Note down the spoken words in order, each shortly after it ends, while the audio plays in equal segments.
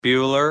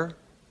Bueller,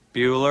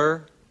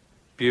 Bueller,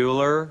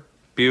 Bueller,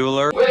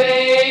 Bueller.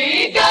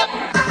 Wake up!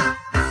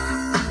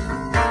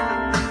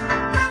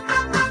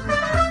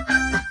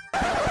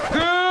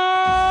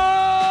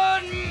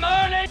 Good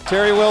morning!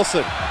 Terry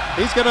Wilson.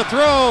 He's going to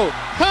throw.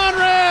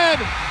 Conrad!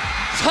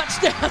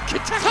 Touchdown,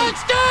 Kentucky!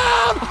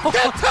 Touchdown!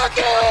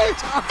 Kentucky!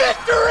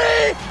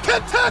 Victory!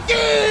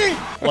 Kentucky!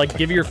 Like,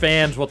 give your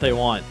fans what they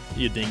want,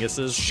 you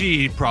dinguses.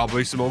 She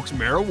probably smokes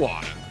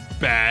marijuana.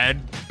 Bad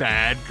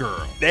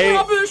girl.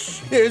 Rubbish!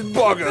 There's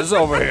buggers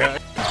over here.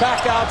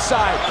 Back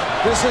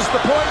outside. This is the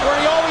point where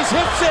he always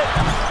hits it.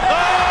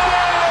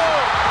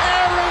 Oh!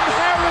 Aaron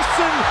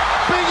Harrison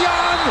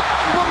beyond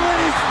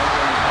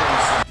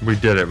belief. We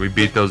did it. We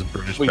beat those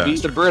British We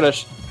bastards. beat the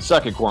British.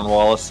 Suck it,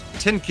 Cornwallis.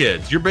 10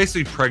 kids. You're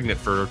basically pregnant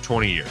for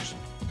 20 years.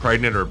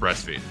 Pregnant or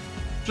breastfeeding.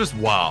 Just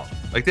wild.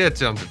 Like, that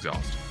sounds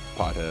exhausting.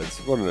 Potheads.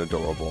 What an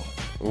adorable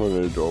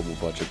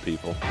bunch of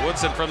people.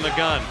 Woodson from the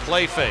gun.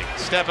 Play fake.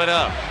 Step it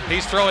up.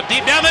 He's throwing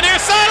deep down the near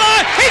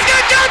sideline. He's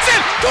got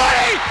Johnson.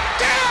 20,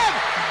 10,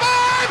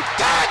 5,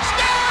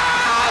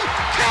 touchdown!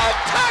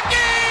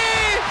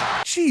 Kentucky!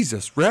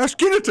 Jesus, Rash,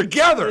 get it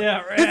together.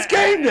 Yeah, right. It's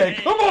game day.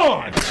 Come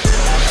on.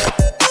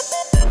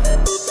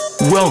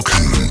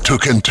 Welcome to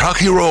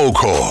Kentucky Roll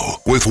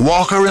Call with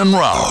Walker and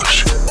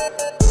Roush.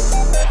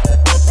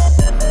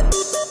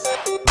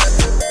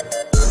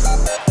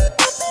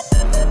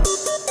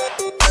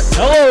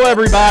 Hello,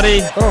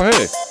 everybody. Oh,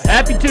 hey.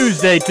 Happy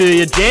Tuesday to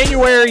you.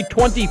 January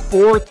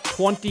 24th,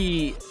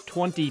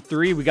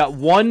 2023. We got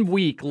 1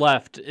 week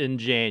left in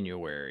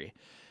January.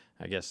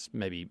 I guess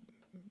maybe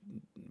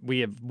we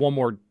have one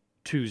more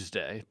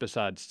Tuesday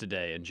besides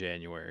today in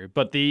January.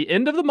 But the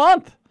end of the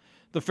month,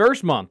 the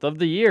first month of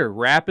the year,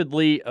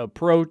 rapidly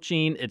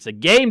approaching. It's a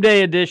game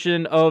day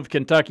edition of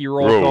Kentucky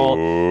Roll Call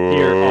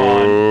here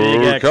on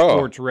Big X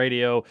Sports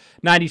Radio,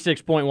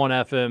 96.1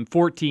 FM,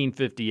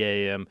 1450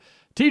 AM.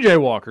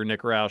 TJ Walker,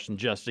 Nick Roush, and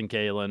Justin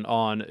Kalen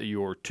on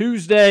your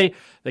Tuesday.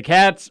 The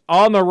Cats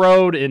on the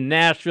road in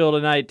Nashville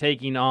tonight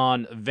taking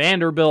on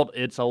Vanderbilt.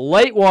 It's a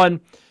late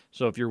one,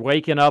 so if you're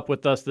waking up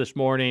with us this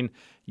morning,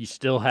 you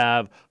still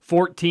have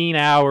 14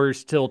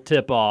 hours till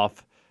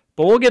tip-off.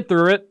 But we'll get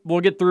through it. We'll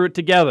get through it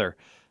together.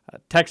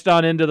 Text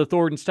on into the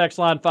Thornton's text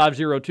line,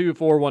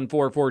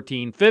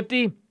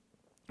 502-414-1450.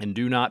 And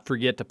do not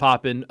forget to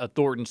pop in a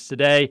Thornton's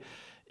today.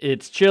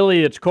 It's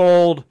chilly. It's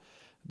cold.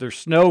 There's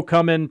snow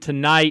coming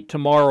tonight,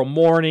 tomorrow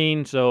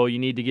morning, so you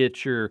need to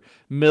get your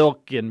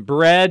milk and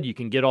bread. You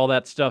can get all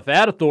that stuff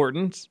at a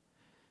Thornton's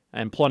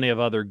and plenty of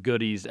other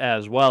goodies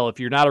as well. If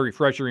you're not a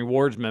Refresher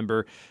Rewards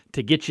member,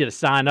 to get you to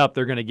sign up,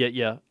 they're going to get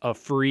you a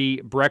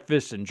free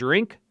breakfast and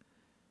drink,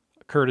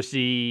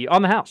 courtesy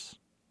on the house.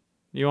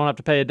 You don't have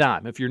to pay a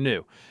dime if you're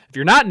new. If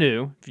you're not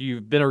new, if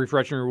you've been a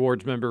Refreshing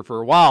Rewards member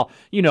for a while,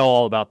 you know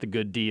all about the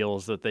good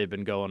deals that they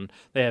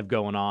have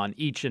going on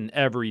each and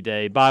every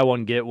day. Buy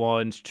one, get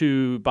ones,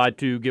 buy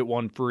two, get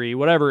one free,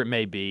 whatever it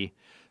may be.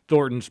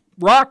 Thornton's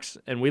rocks,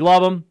 and we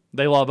love them.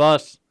 They love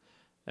us,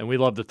 and we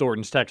love the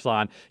Thornton's text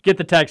line. Get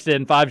the text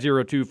in,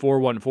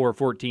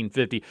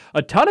 502-414-1450.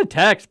 A ton of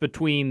text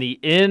between the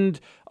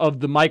end of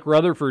the Mike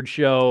Rutherford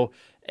show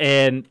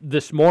and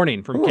this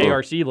morning from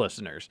KRC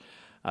listeners.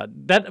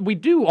 That we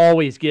do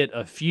always get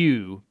a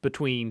few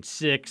between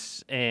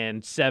 6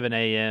 and 7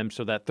 a.m.,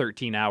 so that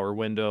 13-hour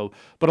window,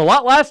 but a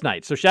lot last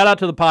night. So shout out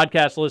to the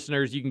podcast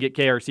listeners. You can get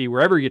KRC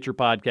wherever you get your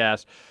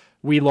podcast.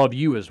 We love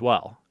you as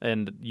well,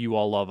 and you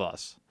all love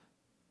us.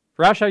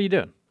 Roush, how you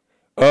doing?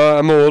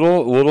 I'm a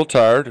little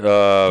tired.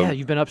 Yeah,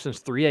 you've been up since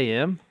 3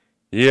 a.m.?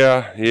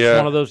 Yeah. It's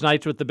one of those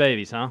nights with the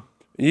babies, huh?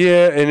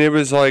 Yeah, and it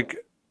was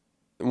like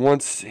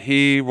once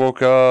he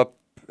woke up,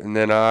 and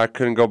then I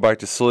couldn't go back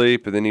to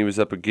sleep, and then he was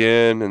up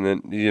again, and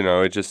then,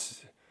 it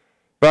just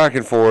back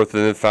and forth,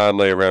 and then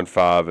finally around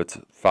 5, it's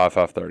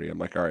 5:30. I'm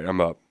like, all right,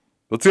 I'm up.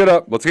 Let's get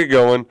up. Let's get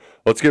going.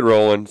 Let's get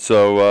rolling.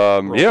 So,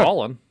 We're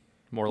rolling.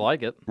 More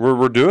like it.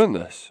 We're doing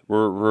this.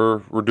 We're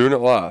doing it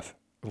live.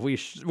 We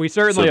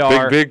certainly so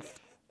are. Big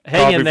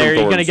hang in there.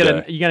 You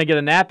gonna get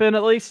a nap in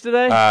at least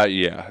today?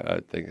 Yeah,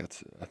 I think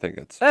that's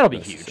that'll be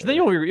necessary. huge. Then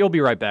you'll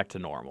be right back to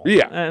normal.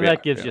 Yeah, and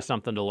that gives you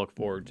something to look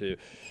forward to.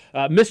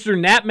 Mr.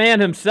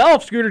 Napman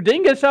himself, Scooter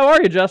Dingus. How are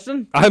you,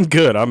 Justin? I'm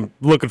good. I'm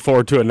looking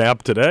forward to a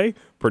nap today.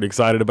 Pretty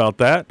excited about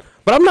that.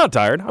 But I'm not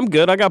tired. I'm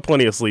good. I got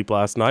plenty of sleep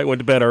last night. Went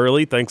to bed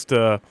early thanks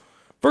to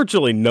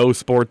virtually no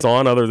sports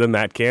on other than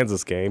that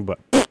Kansas game. But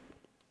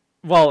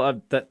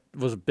well, that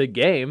was a big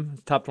game.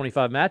 Top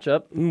 25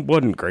 matchup.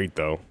 Wasn't great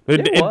though.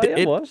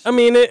 It was. I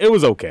mean, it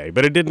was okay,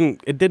 but it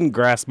didn't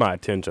grasp my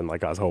attention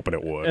like I was hoping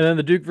it would. And then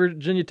the Duke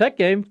Virginia Tech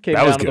game came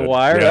That was down to the good.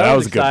 wire. Yeah, that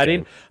was a good exciting.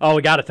 game. Oh,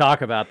 we got to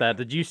talk about that.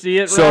 Did you see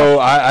it? So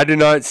Ralph? I did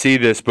not see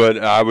this,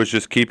 but I was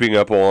just keeping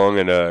up along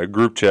in a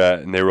group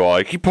chat, and they were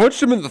like, he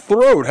punched him in the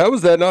throat. How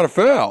is that not a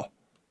foul?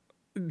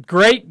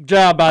 Great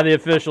job by the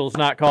officials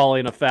not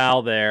calling a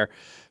foul there.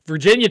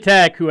 Virginia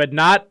Tech, who had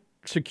not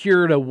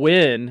secured a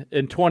win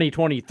in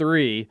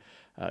 2023,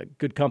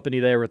 good company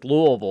there with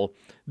Louisville.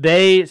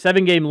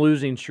 7-game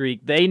losing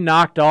streak. They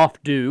knocked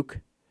off Duke,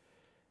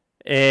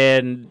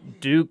 and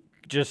Duke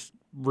just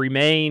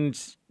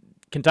remains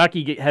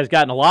Kentucky has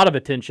gotten a lot of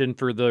attention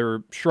for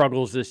their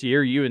struggles this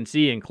year, UNC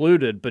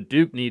included, but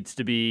Duke needs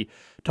to be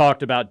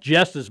talked about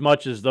just as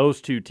much as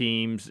those two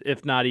teams,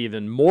 if not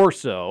even more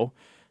so.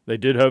 They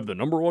did have the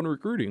number 1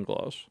 recruiting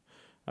class.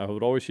 I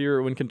would always hear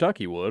it when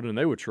Kentucky would, and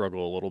they would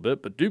struggle a little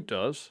bit, but Duke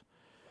does.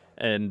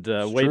 And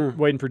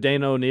waiting for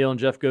Dana O'Neill and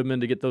Jeff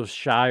Goodman to get those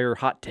Shire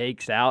hot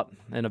takes out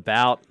and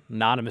about.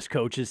 Anonymous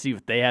coaches, see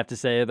what they have to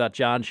say about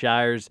John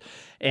Shire's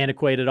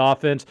antiquated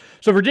offense.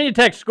 So Virginia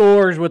Tech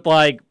scores with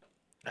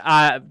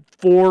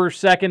 4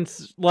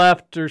 seconds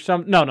left or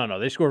something. No.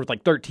 They scored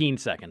with 13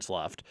 seconds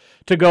left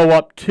to go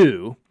up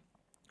 2.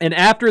 And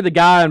after the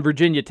guy on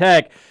Virginia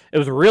Tech, it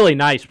was a really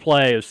nice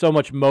play. It was so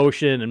much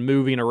motion and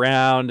moving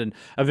around, and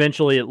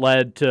eventually it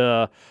led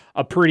to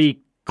a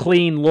pretty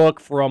clean look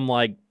from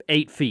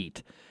 8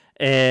 feet.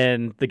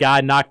 And the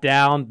guy knocked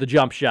down the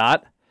jump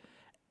shot.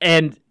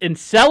 And in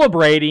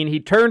celebrating, he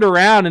turned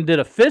around and did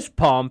a fist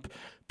pump,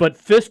 but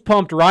fist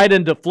pumped right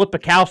into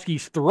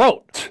Flipikowski's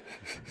throat.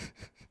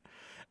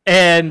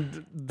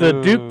 And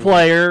the Duke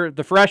player,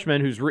 the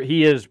freshman,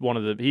 he is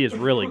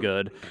really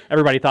good.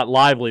 Everybody thought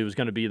Lively was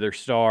going to be their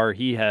star.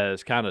 He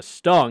has kind of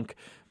stunk,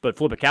 but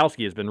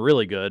Flipikowski has been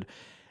really good.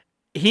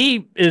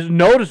 He is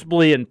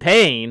noticeably in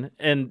pain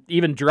and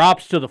even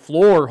drops to the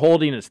floor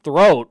holding his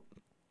throat,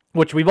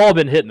 which we've all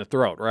been hit in the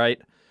throat,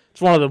 right?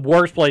 It's one of the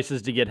worst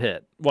places to get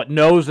hit. What,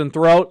 nose and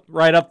throat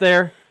right up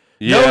there?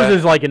 Yeah. Nose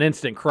is like an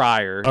instant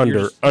crier.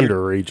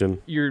 Under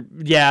region.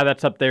 Yeah,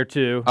 that's up there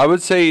too. I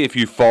would say if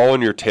you fall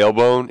on your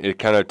tailbone, it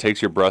kind of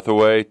takes your breath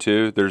away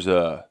too. There's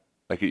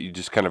you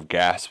just kind of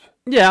gasp.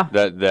 Yeah.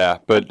 But I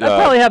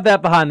probably have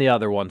that behind the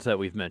other ones that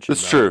we've mentioned.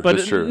 That's true. But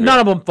that's true. None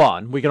of them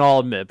fun, we can all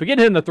admit. But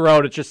getting hit in the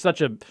throat, it's just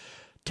such a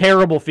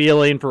terrible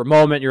feeling. For a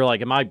moment, you're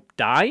like, am I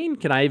dying?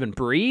 Can I even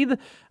breathe?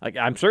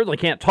 I certainly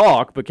can't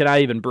talk, but can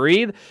I even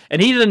breathe?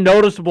 And he's in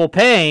noticeable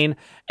pain,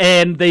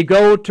 and they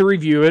go to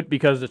review it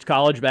because it's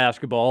college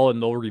basketball, and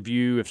they'll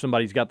review if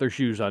somebody's got their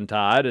shoes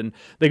untied, and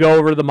they go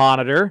over to the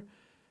monitor,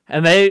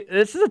 and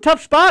this is a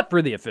tough spot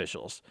for the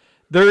officials.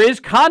 There is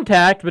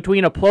contact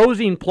between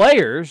opposing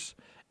players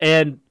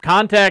and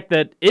contact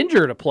that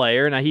injured a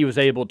player. Now, he was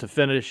able to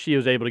finish. He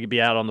was able to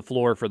be out on the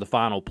floor for the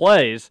final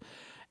plays,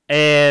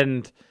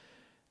 and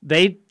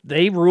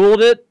They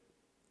ruled it,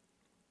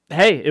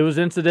 hey, it was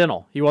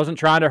incidental. He wasn't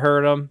trying to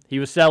hurt him. He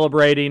was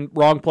celebrating.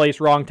 Wrong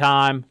place, wrong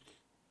time.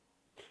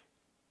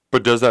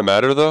 But does that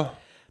matter, though?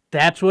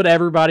 That's what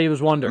everybody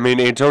was wondering. I mean,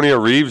 Antonio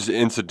Reeves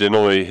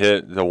incidentally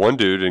hit the one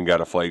dude and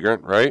got a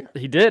flagrant, right?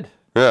 He did.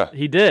 Yeah.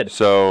 He did.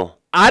 So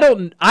I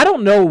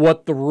don't know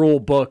what the rule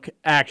book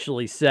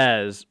actually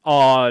says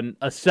on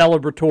a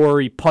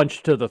celebratory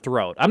punch to the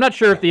throat. I'm not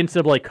sure if the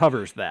NCAA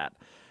covers that.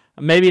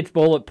 Maybe it's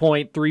bullet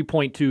point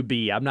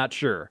 3.2b. I'm not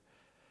sure.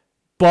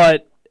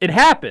 But it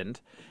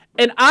happened.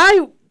 And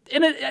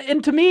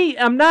to me,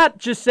 I'm not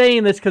just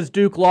saying this because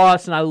Duke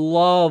lost, and I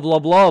love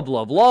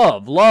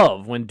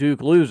when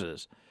Duke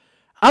loses.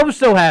 I was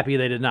so happy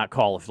they did not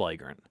call a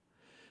flagrant.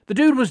 The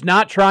dude was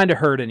not trying to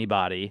hurt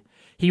anybody.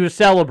 He was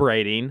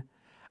celebrating.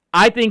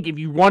 I think if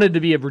you wanted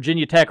to be a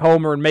Virginia Tech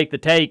homer and make the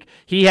take,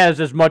 he has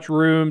as much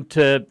room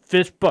to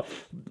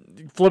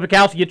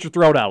Flipikowski, get your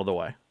throat out of the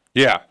way.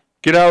 Yeah.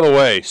 Get out of the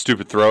way,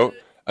 stupid throat.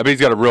 I mean,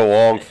 he's got a real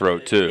long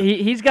throat, too.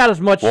 He's got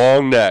as much...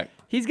 Long neck.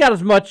 He's got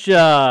as much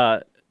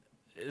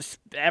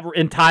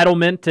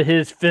entitlement to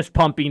his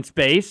fist-pumping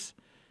space.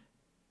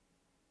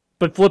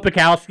 But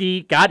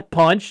Flipikowski got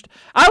punched.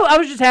 I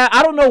was just...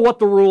 I don't know what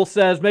the rule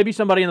says. Maybe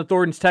somebody in the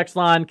Thornton's text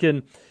line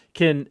can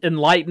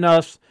enlighten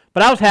us.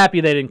 But I was happy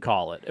they didn't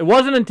call it. It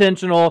wasn't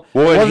intentional. It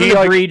wasn't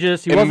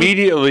egregious. He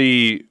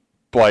immediately,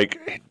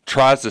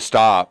 tries to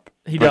stop.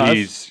 He but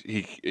does.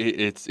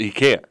 He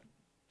can't.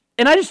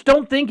 And I just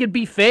don't think it'd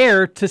be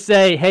fair to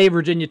say, hey,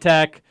 Virginia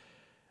Tech,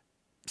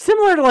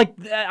 similar to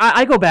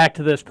I go back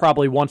to this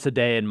probably once a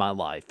day in my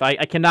life.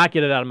 I cannot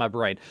get it out of my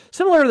brain.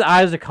 Similar to the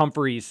Isaac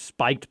Humphries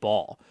spiked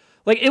ball.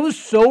 It was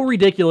so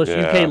ridiculous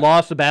UK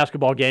lost the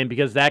basketball game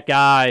because that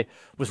guy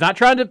was not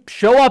trying to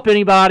show up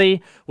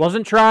anybody,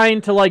 wasn't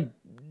trying to,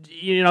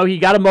 he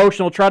got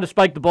emotional, tried to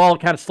spike the ball,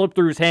 kind of slipped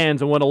through his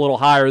hands and went a little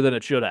higher than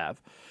it should have.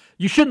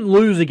 You shouldn't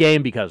lose a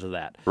game because of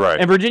that. Right.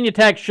 And Virginia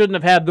Tech shouldn't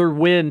have had their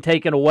win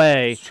taken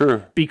away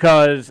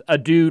because a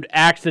dude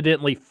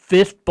accidentally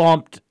fist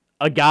bumped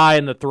a guy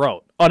in the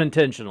throat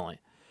unintentionally.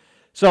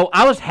 So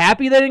I was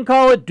happy they didn't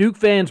call it. Duke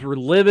fans were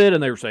livid,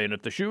 and they were saying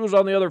if the shoe was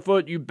on the other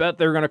foot, you bet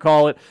they're going to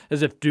call it,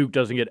 as if Duke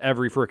doesn't get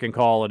every freaking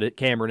call at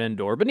Cameron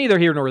Indoor. But neither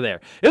here nor there.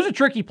 It was a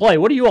tricky play.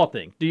 What do you all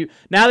think?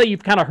 Now that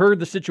you've kind of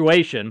heard the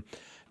situation,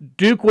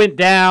 Duke went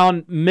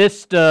down,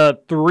 missed a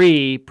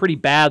three pretty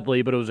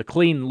badly, but it was a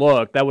clean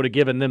look. That would have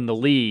given them the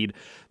lead.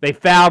 They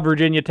fouled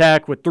Virginia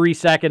Tech with 4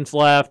 seconds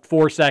left.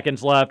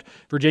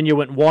 Virginia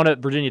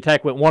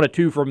Tech went 1 of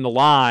 2 from the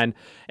line,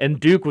 and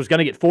Duke was going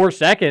to get 4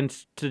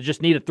 seconds to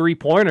just need a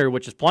three-pointer,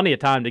 which is plenty of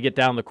time to get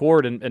down the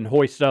court and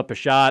hoist up a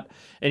shot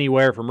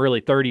anywhere from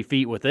really 30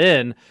 feet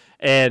within.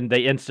 and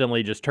they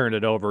instantly just turned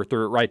it over,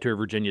 threw it right to a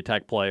Virginia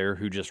Tech player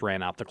who just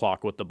ran out the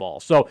clock with the ball.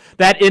 So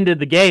that ended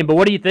the game. But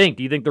what do you think?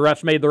 Do you think the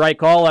refs made the right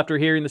call after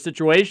hearing the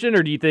situation,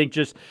 or do you think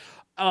just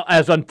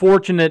as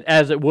unfortunate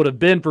as it would have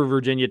been for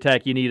Virginia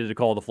Tech, you needed to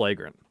call the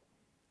flagrant?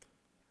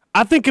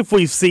 I think if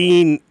we've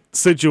seen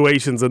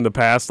situations in the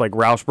past, like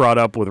Roush brought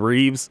up with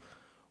Reeves,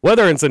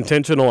 whether it's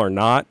intentional or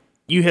not,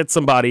 you hit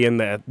somebody in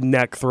the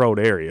neck throat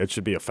area, it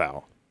should be a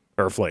foul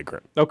or a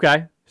flagrant.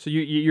 Okay. So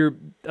you're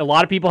a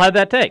lot of people had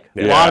that take.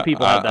 Yeah, A lot of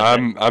people had that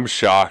take. I'm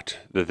shocked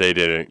that they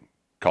didn't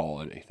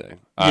call anything.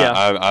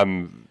 Yeah.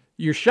 I'm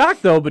You're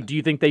shocked though, but do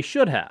you think they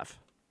should have?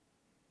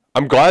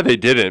 I'm glad they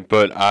didn't,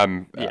 but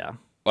I'm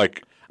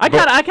like I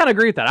kind of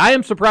agree with that. I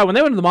am surprised when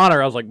they went to the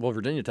monitor. I was like, well,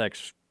 Virginia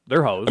Tech's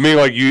they're hosed. I mean,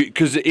 like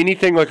because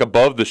anything like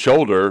above the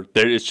shoulder,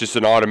 it's just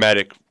an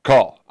automatic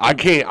call. I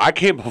can't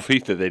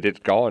believe that they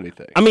didn't call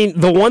anything. I mean,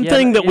 the one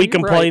thing that we you're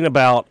complain right.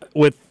 about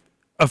with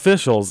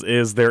officials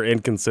is their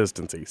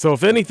inconsistency. So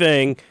if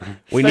anything,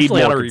 we need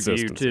Especially more on a review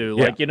consistency. too.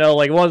 Yeah.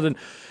 Like it wasn't,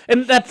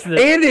 and that's the.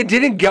 And it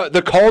didn't go.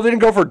 The call didn't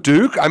go for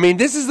Duke. I mean,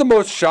 this is the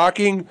most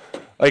shocking.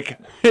 Like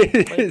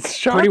it's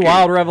shocking. Pretty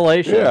wild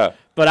revelation. Yeah.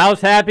 But I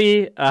was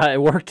happy.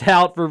 It worked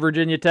out for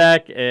Virginia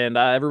Tech, and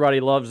everybody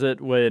loves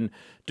it when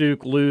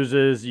Duke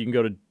loses. You can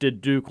go to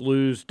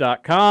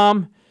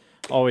diddukelose.com.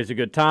 Always a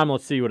good time.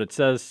 Let's see what it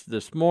says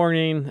this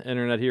morning.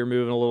 Internet here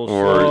moving a little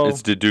slow. Or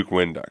it's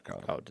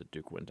diddukewin.com. Oh,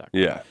 diddukewin.com.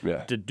 Yeah.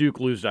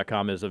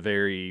 Diddukelose.com is a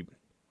very,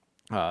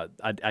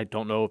 I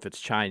don't know if it's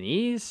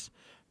Chinese.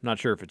 I'm not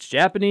sure if it's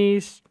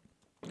Japanese.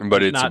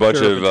 But it's Not a bunch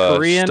sure if of it's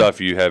Korean. stuff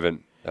you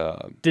haven't.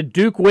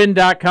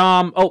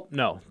 Diddukewin.com. Oh,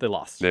 no, they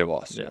lost. They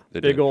lost. Yeah, they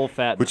big did. old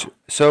fat.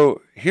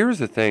 So here's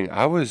the thing.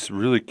 I was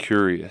really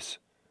curious,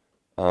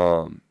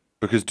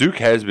 because Duke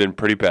has been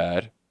pretty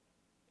bad.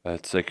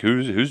 It's like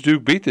who's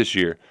Duke beat this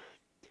year?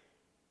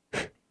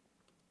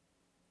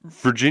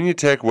 Virginia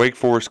Tech, Wake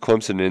Forest,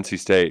 Clemson, and NC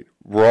State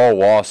were all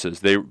losses.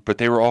 But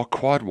they were all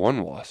quad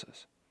 1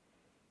 losses.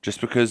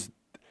 Just because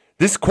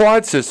this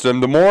quad system,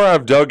 the more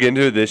I've dug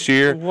into it this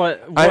year,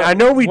 I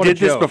know we what a did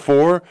this joke.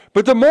 before,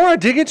 but the more I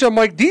dig into it, I'm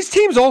like, these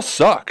teams all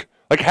suck.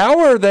 Like, how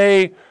are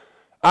they?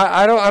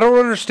 I don't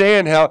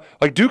understand how.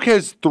 Like, Duke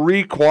has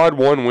 3 quad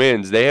 1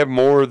 wins. They have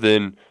more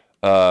than.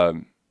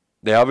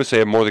 They obviously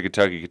have more than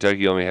Kentucky.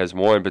 Kentucky only has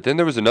 1, but then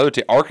there was another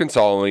team.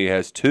 Arkansas only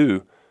has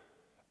 2.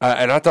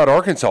 And I thought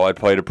Arkansas had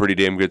played a pretty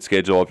damn good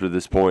schedule up to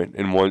this point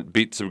and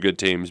beat some good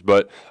teams.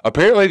 But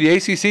apparently the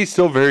ACC is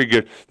still very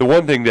good. The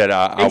one thing that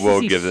I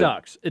will give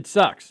them. It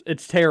sucks.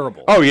 It's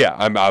terrible. Oh, yeah.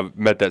 I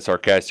meant that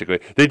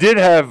sarcastically. They did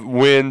have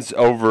wins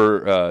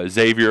over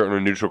Xavier on a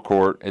neutral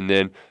court and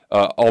then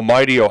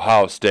almighty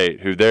Ohio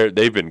State, who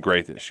they've been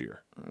great this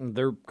year.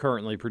 They're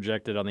currently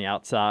projected on the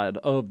outside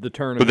of the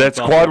tournament. But that's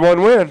quad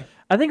 1 win.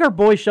 I think our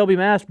boy Shelby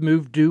Mast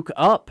moved Duke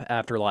up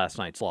after last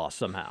night's loss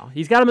somehow.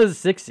 He's got him as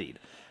a 6th seed.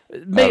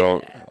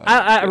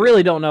 I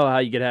really don't know how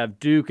you could have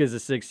Duke as a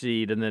 6th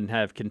seed and then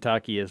have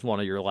Kentucky as one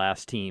of your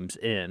last teams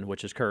in,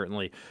 which is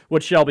currently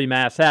what Shelby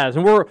Mast has.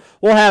 And we'll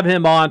have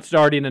him on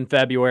starting in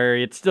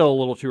February. It's still a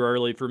little too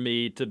early for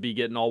me to be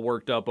getting all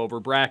worked up over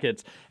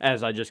brackets,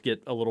 as I just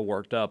get a little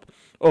worked up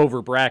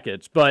over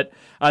brackets. But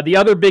the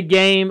other big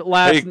game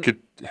last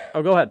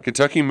Oh, go ahead.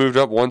 Kentucky moved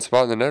up 1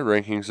 spot in the net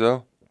rankings,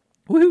 though.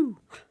 Woohoo!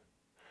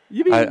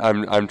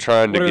 I'm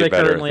trying to What are get they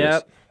better currently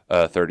at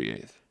this.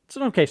 38th. It's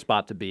an okay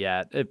spot to be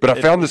at. But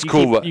I found this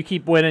cool. You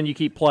keep winning, you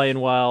keep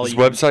playing well. This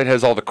website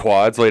has all the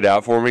quads laid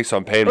out for me, so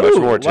I'm paying much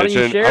more why don't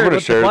you attention. share I'm it going to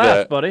with the share class,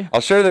 that, buddy? I'll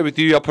share that with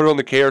you. I'll put it on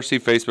the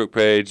KRC Facebook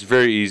page. It's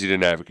very easy to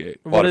navigate.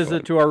 What is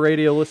it to our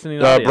radio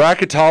listening audience?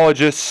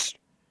 Bracketologists.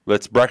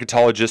 That's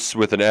bracketologists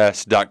with an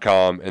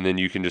S.com, and then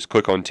you can just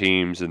click on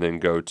teams and then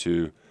go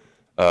to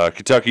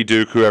Kentucky,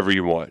 Duke, whoever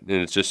you want.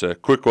 And it's just a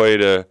quick way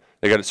to.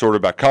 They got it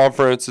sorted by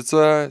conference.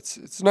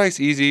 It's nice,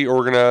 easy,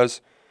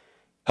 organized.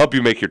 Help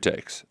you make your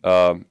takes.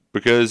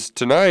 Because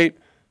tonight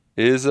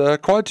is a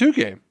quad 2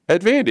 game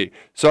at Vandy.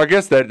 So I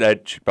guess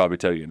that should probably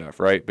tell you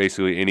enough, right?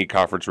 Basically, any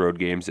conference road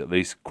games, at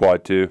least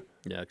quad 2.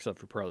 Yeah, except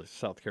for probably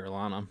South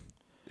Carolina.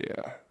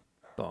 Yeah.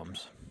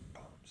 Bums.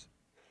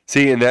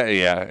 See, and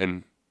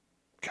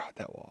God,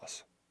 that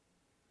loss.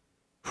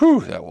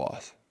 Whew, that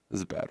loss. That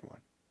was a bad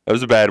one. That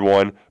was a bad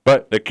one.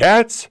 But the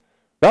Cats,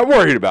 not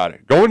worried about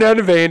it. Going down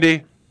to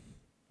Vandy.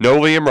 No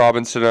Liam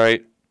Robbins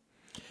tonight.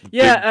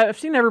 Yeah, I've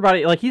seen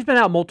everybody. Like, he's been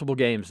out multiple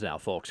games now,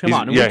 folks. Come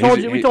on. yeah,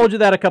 we told you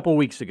that a couple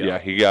weeks ago. Yeah,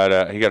 he got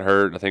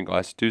hurt, I think,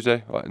 last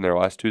Tuesday, in their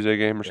last Tuesday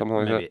game or something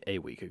like maybe that. a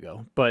week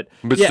ago. But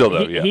yeah, still,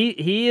 though,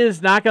 he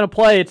is not going to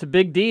play. It's a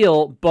big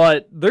deal,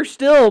 but they're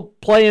still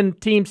playing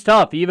teams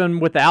tough, even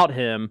without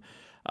him.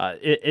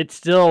 It's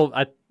still,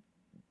 I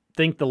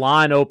think the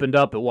line opened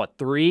up at, what,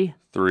 3?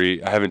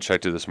 3. I haven't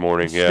checked it this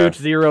morning,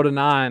 Scooch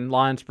 0-9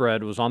 line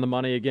spread was on the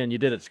money again. You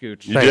did it,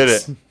 Scooch. You did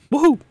it.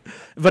 Woohoo!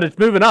 But it's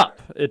moving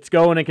up. It's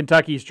going in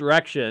Kentucky's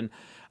direction.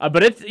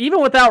 But it's even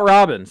without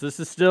Robbins, this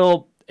is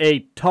still a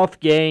tough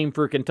game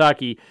for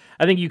Kentucky.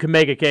 I think you can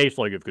make a case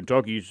like if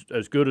Kentucky's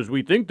as good as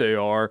we think they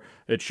are,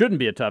 it shouldn't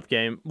be a tough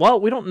game.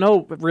 Well, we don't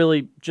know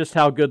really just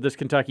how good this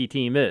Kentucky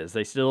team is.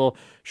 They still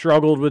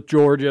struggled with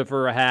Georgia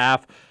for a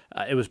half.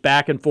 It was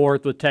back and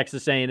forth with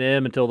Texas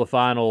A&M until the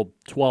final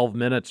 12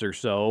 minutes or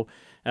so.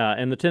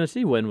 And the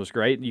Tennessee win was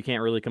great. You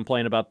can't really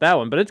complain about that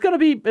one. But it's gonna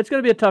be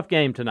a tough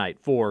game tonight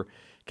for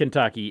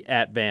Kentucky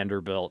at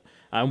Vanderbilt.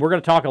 And we're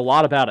going to talk a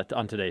lot about it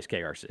on today's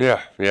KRC.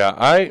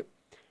 Yeah.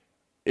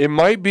 It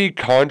might be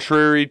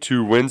contrary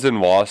to wins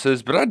and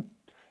losses, but I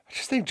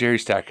just think Jerry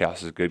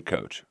Stackhouse is a good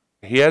coach.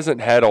 He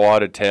hasn't had a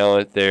lot of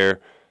talent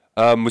there.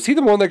 Was he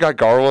the one that got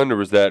Garland, or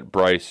was that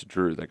Bryce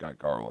Drew that got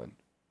Garland?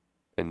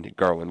 And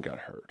Garland got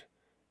hurt.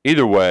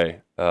 Either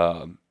way.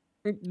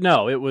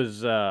 No, it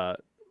was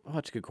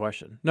that's a good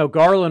question. No,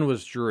 Garland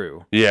was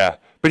Drew. Yeah,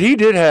 but he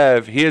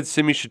had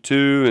Simi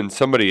Chateau and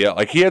somebody else.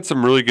 Like, he had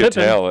some really good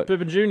talent.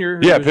 Pippen Jr.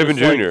 Yeah, Pippen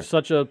Jr. Like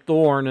such a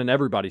thorn in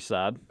everybody's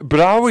side.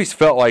 But I always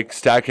felt like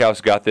Stackhouse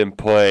got them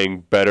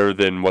playing better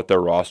than what their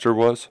roster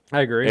was.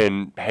 I agree.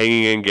 And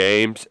hanging in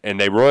games,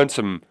 and they run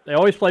some They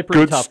always play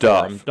pretty good tough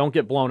stuff. for them. Don't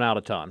get blown out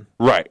a ton.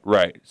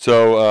 Right.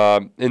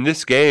 So in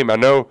this game, I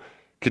know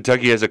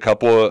Kentucky has a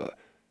couple of.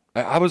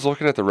 I was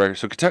looking at the record.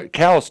 So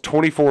Cal's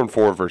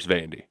 24-4 versus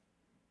Vandy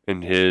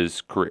in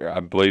his career. I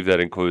believe that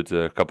includes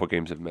a couple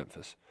games of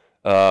Memphis.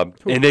 And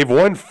they've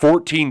won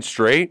 14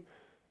 straight.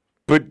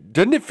 But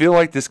doesn't it feel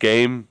like this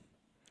game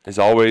is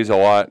always a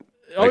lot?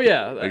 Oh,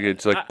 yeah. Like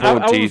it's like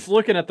pulling I teeth. was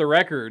looking at the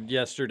record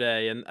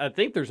yesterday, and I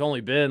think there's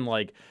only been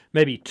like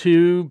maybe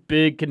 2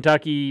 big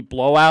Kentucky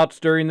blowouts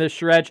during this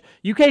stretch.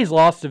 UK's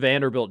lost to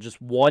Vanderbilt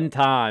just one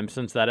time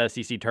since that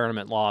SEC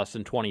tournament loss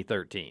in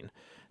 2013.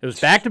 It was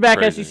back-to-back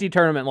Crazy. SEC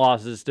tournament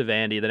losses to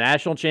Vandy. The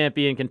national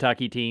champion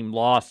Kentucky team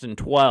lost in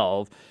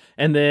 12,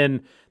 and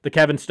then the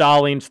Kevin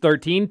Stallings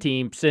 13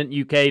 team sent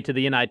UK to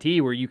the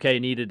NIT, where UK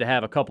needed to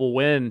have a couple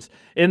wins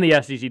in the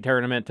SEC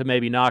tournament to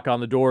maybe knock on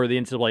the door of the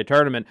NCAA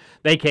tournament.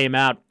 They came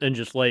out and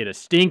just laid a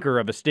stinker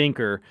of a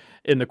stinker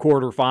in the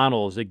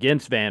quarterfinals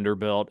against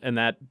Vanderbilt, and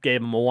that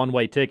gave them a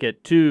one-way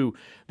ticket to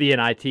the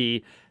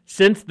NIT.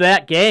 Since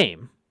that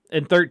game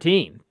in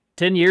 13,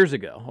 10 years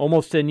ago,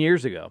 almost 10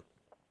 years ago,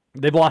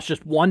 they've lost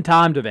just one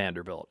time to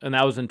Vanderbilt, and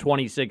that was in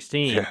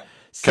 2016. Yeah.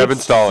 Kevin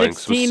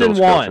Stallings was 16-1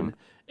 coaching.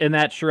 in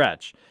that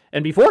stretch.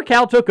 And before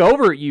Cal took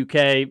over at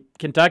UK,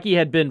 Kentucky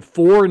had been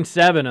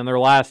 4-7 in their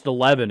last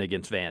 11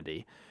 against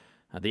Vandy.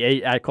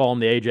 I call them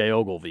the A.J.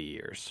 Ogilvy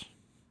years.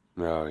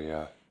 Oh,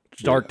 yeah.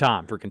 Dark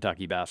time for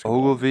Kentucky basketball.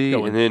 Ogilvy,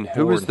 and then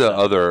who was the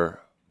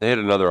other? They had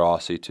another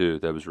Aussie, too,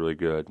 that was really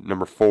good.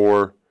 Number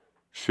 4,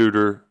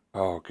 shooter.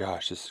 Oh,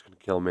 gosh, this is going to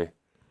kill me.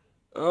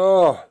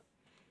 Oh.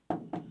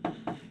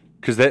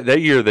 Because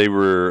that year they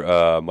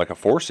were like a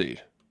 4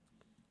 seed.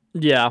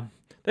 Yeah.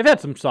 They've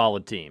had some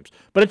solid teams,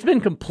 but it's been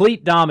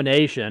complete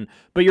domination.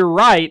 But you're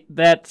right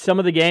that some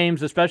of the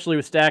games, especially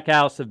with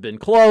Stackhouse, have been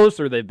close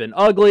or they've been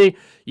ugly.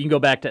 You can go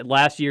back to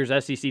last year's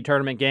SEC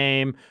tournament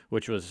game,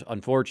 which was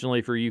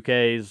unfortunately for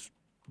UK's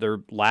their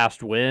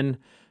last win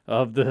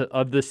of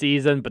the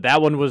season. But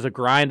that one was a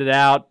grinded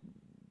out,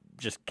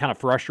 just kind of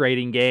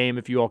frustrating game,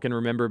 if you all can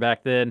remember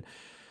back then.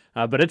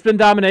 But it's been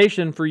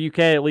domination for UK,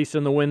 at least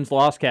in the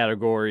wins-loss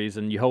categories,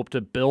 and you hope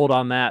to build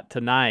on that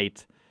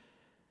tonight.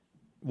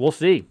 We'll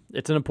see.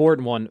 It's an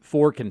important one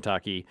for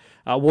Kentucky.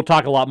 We'll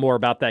talk a lot more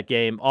about that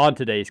game on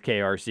today's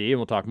KRC, and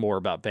we'll talk more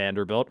about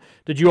Vanderbilt.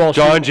 Did you all?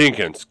 John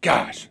Jenkins,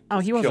 gosh. Oh,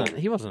 he wasn't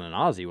an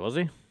Aussie, was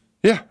he?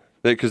 Yeah,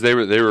 because they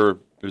were.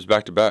 It was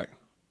back to back.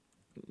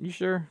 You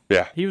sure?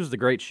 Yeah. He was the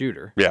great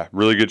shooter. Yeah,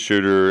 really good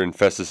shooter, and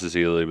Festus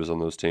Ezeli was on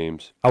those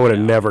teams. I would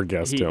have never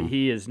guessed him.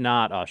 He is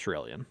not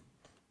Australian.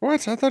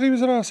 What? I thought he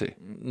was an Aussie.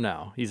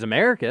 No, he's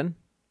American.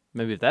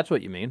 Maybe if that's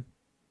what you mean.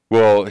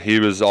 Well, he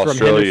was Australian.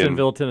 From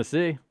Hendersonville,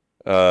 Tennessee.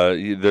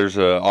 There's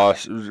a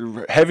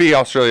heavy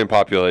Australian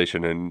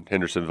population in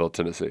Hendersonville,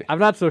 Tennessee. I'm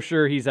not so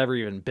sure he's ever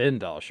even been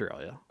to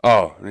Australia.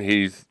 Oh,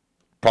 he's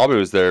probably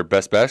was their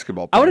best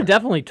basketball player. I would have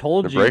definitely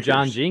told The you Breakers.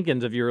 John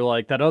Jenkins if you were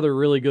like that other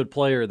really good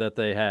player that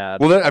they had.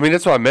 Well,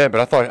 that's what I meant,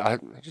 but I thought I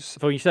just.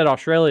 So you said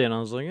Australian, I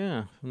was like,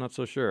 yeah, I'm not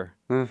so sure.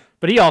 Hmm.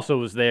 But he also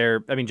was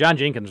there. I mean, John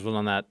Jenkins was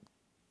on that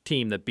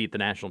team that beat the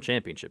national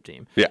championship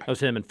team. Yeah, that was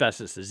him and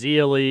Festus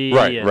Ezeli.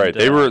 Right.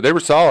 They were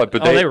solid,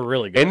 but they were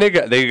really good. And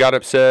they got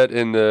upset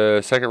in the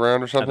second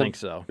round or something. I think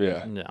so.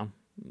 Yeah.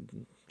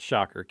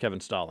 Shocker. Kevin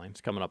Stallings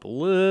coming up a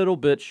little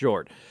bit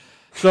short.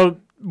 So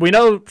we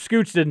know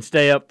Scoots didn't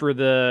stay up for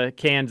the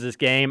Kansas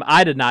game.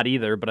 I did not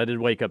either, but I did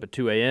wake up at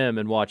 2 a.m.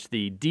 and watch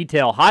the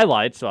detail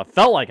highlights, so I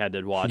felt like I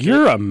did watch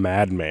You're it. a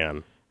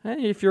madman.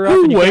 Hey, if you're up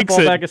and you can't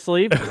fall back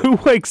asleep. Who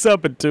wakes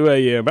up at 2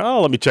 a.m.?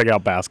 Oh, let me check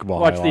out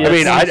basketball Watch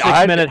highlights. the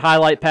 6-minute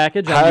highlight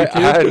package on YouTube.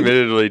 I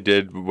admittedly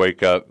did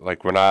wake up. Like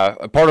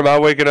part of my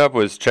waking up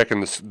was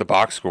checking the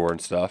box score and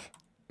stuff.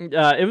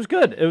 It was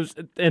good.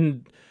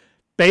 And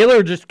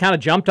Baylor just kind of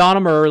jumped on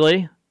them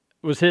early,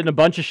 was hitting a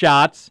bunch of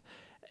shots,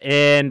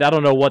 And I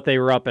don't know what they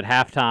were up at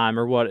halftime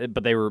or what,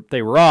 but they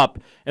were up.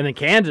 And then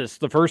Kansas,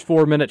 the first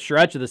 4-minute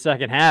stretch of the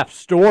second half,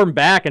 stormed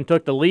back and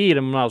took the lead.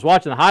 And when I was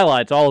watching the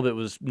highlights, all of it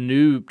was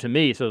new to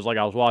me. So it was like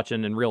I was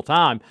watching in real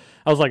time.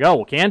 I was like, oh,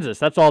 well, Kansas,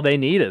 that's all they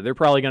needed. They're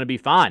probably going to be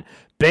fine.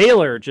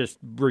 Baylor just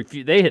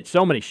they hit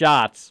so many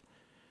shots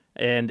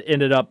and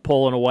ended up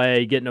pulling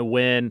away, getting a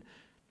win.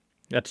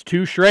 That's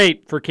 2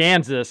 straight for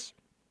Kansas.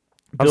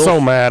 I'm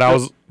so mad.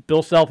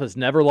 Bill Self has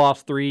never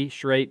lost 3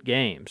 straight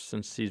games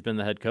since he's been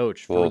the head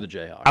coach for the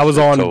Jayhawks. I was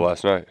on until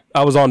last night.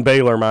 I was on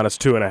Baylor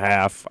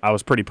 -2.5. I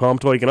was pretty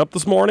pumped waking up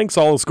this morning,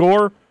 saw the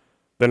score,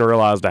 then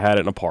realized I had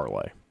it in a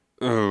parlay.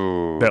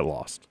 Ooh. Bet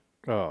lost.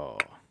 Oh.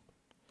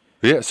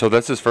 Yeah, so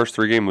that's his first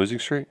 3-game losing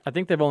streak? I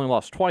think they've only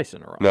lost twice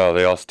in a row. No,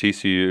 they lost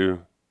TCU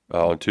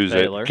on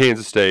Tuesday. Baylor.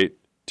 Kansas State,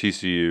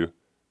 TCU,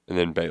 and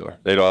then Baylor.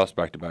 They lost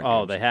back-to-back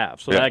Oh, games. they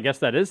have. So Yeah. I guess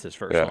that is his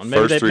first Yeah, one.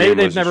 first Maybe 3-game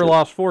they've losing never streak.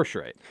 lost 4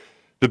 straight.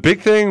 The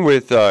big thing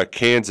with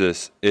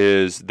Kansas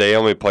is they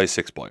only play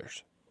 6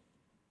 players.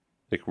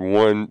 Like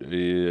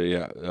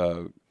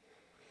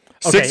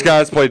 6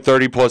 guys played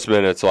 30-plus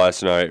minutes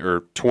last night,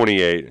 or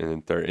 28, and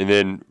then 30. And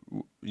then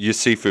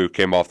Yasifu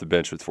came off the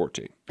bench with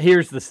 14.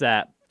 Here's the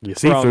stat.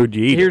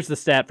 Here's the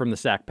stat from the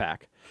Sack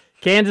Pack.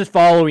 Kansas,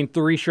 following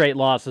 3 straight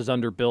losses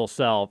under Bill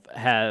Self,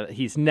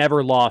 he's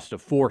never lost a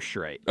 4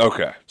 straight.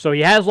 Okay. So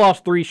he has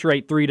lost 3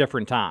 straight 3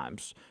 different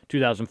times.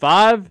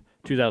 2005,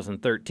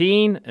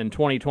 2013, and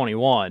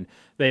 2021.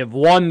 They have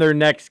won their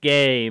next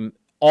game,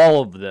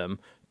 all of them,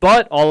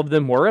 but all of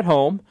them were at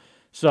home.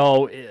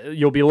 So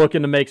you'll be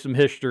looking to make some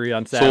history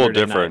on Saturday night. It's a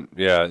little different,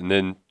 yeah. And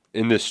then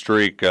in this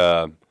streak,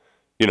 that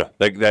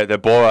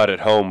blowout at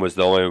home was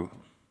the only.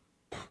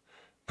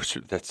 Which,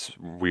 that's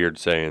weird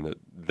saying that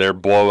their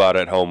blowout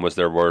at home was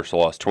their worst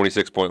loss.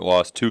 26-point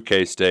loss to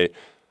K-State.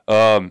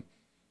 TCU.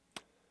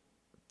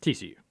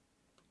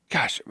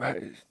 Gosh,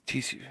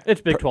 TCU.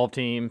 It's Big 12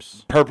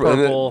 teams.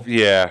 Purple.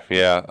 Yeah.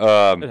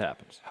 It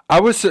happens.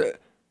 I was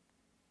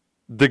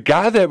the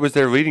guy that was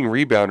their leading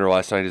rebounder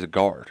last night is a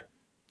guard,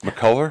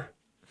 McCullough.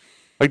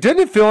 Like,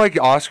 didn't it feel like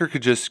Oscar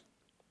could just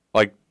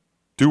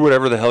do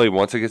whatever the hell he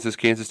wants against this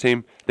Kansas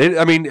team?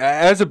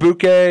 As a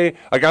bouquet,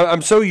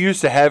 I'm so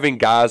used to having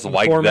guys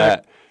like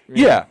that.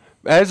 Yeah,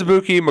 as a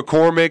bouquet,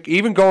 McCormick,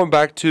 even going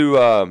back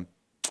to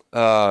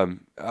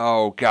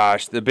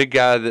the big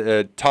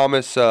guy,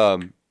 Thomas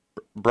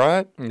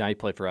Bryant. No, he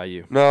played for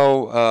IU.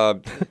 No,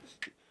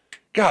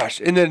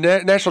 gosh, in the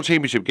national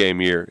championship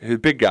game year, his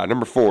big guy,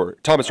 number 4,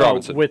 Thomas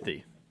Robinson.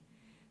 Withy.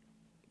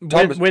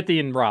 Withy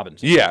and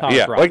Robinson. Yeah.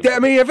 Robinson. Like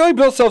that. I feel like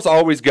Bill Self's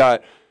always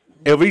got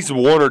at least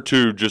 1 or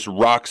 2 just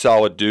rock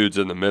solid dudes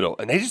in the middle,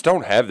 and they just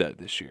don't have that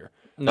this year.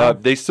 No.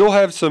 They still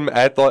have some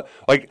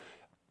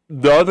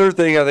the other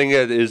thing I think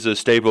that is a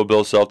staple of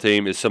Bill Self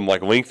team is some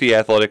lengthy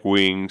athletic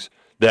wings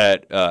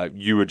that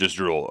you would just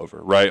drool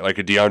over, right? Like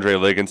a DeAndre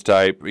Liggins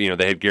type. They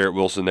had Garrett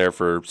Wilson there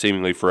for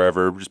seemingly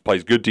forever. Just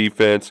plays good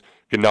defense,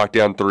 can knock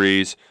down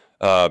threes.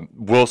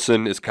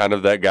 Wilson is kind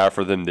of that guy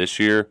for them this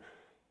year.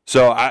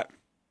 So I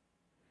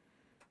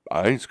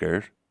ain't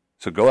scared.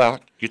 So go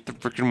out, get the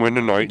freaking win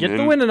tonight. Get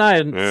the win tonight.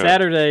 And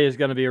Saturday is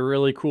going to be a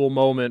really cool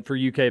moment for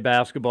UK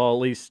basketball,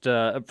 at least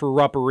for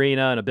Rupp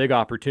Arena, and a big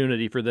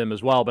opportunity for them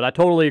as well. But I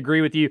totally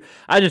agree with you.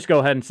 I just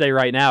go ahead and say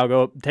right now,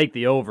 go take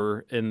the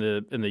over in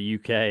the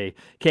UK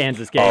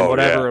Kansas game,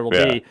 whatever it'll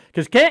be,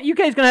 because UK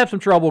is going to have some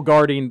trouble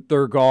guarding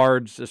their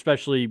guards,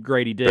 especially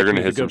Grady Dick,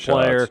 who's a good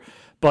player. Shots.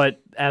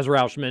 But as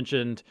Roush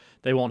mentioned,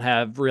 they won't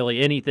have really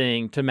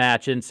anything to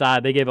match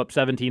inside. They gave up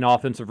 17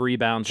 offensive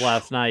rebounds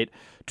last night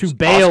to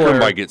Baylor. Oscar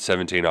might get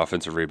 17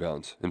 offensive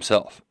rebounds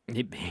himself.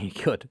 He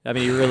could.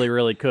 He really,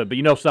 really could.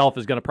 But Self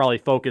is going to probably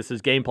focus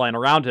his game plan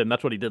around him.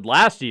 That's what he did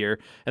last year,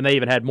 and they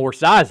even had more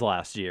size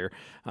last year.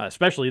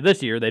 Especially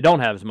this year, they don't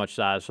have as much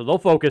size. So they'll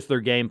focus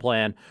their game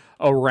plan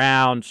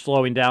around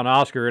slowing down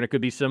Oscar, and it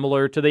could be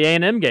similar to the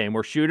A&M game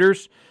where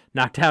shooters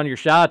knock down your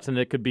shots, and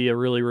it could be a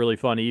really, really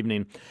fun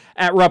evening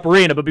at Rupp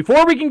Arena. But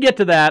before we can get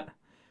to that,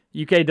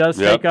 UK does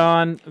take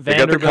on Vanderbilt. They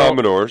got the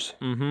Commodores,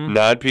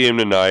 9 p.m.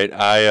 tonight.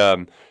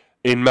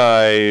 In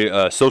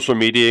my social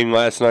mediaing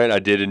last night, I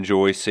did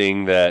enjoy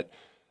seeing that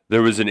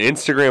there was an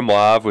Instagram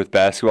Live with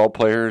basketball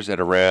players at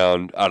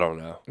around, I don't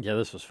know. Yeah,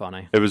 this was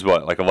funny. It was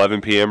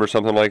 11 p.m. or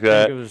something like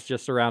that? I think it was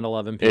just around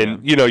 11 p.m.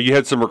 And, you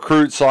had some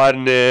recruits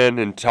sliding in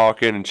and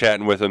talking and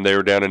chatting with them. They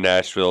were down in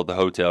Nashville at the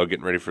hotel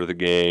getting ready for the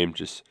game,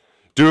 just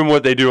doing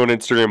what they do on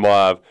Instagram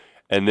Live.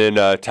 And then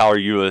Tyler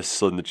Eulis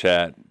slid in the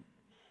chat.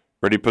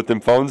 Ready to put them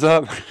phones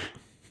up?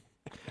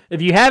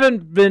 If you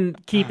haven't been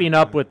keeping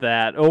up with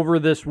that, over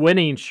this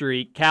winning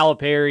streak,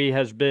 Calipari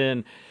has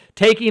been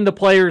taking the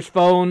players'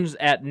 phones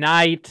at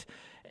night,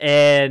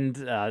 and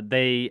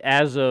they,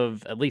 as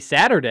of at least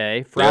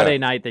Friday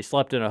night, they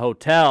slept in a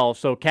hotel.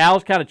 So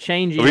Cal's kind of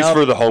changing at least up.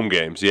 For the home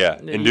games,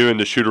 and doing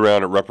the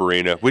shoot-around at Rupp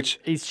Arena, which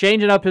he's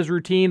changing up his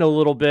routine a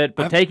little bit,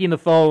 but taking the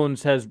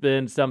phones has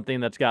been something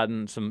that's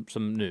gotten some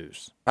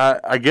news.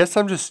 I guess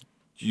I'm just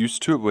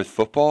used to it with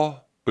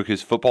football.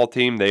 because football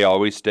team, they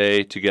always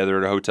stay together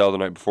at a hotel the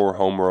night before,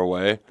 home or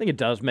away. I think it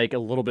does make a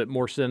little bit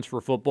more sense for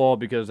football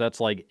because that's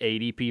like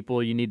 80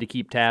 people you need to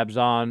keep tabs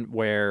on,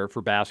 where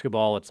for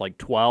basketball it's like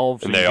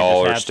 12. So and they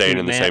all are staying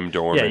in the same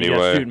dorm anyway. anyway.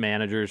 You got student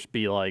managers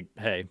be like,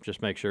 hey,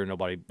 just make sure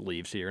nobody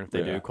leaves here. And if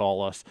they do,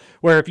 call us.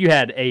 Where if you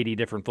had 80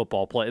 different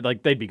football players,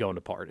 like they'd be going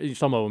to parties.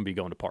 Some of them be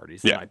going to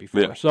parties the night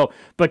before. Yeah. So,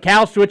 but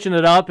Cal's switching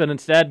it up and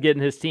instead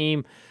getting his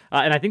team.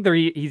 And I think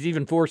he's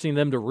even forcing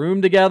them to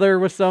room together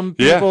with some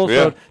people.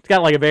 So it's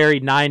got like a very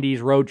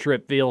 90s road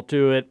trip feel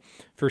to it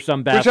for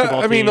some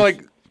basketball teams. I mean,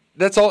 like,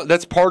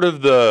 that's part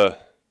of the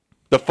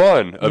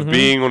fun of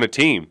being on a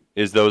team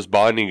is those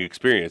bonding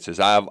experiences.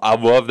 I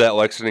love that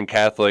Lexington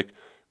Catholic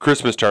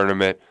Christmas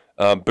tournament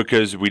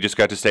because we just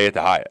got to stay at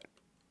the Hyatt.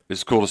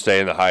 It's cool to stay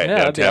in the Hyatt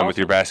downtown with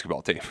your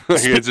basketball team.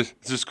 It's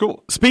just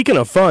cool. Speaking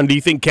of fun, do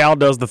you think Cal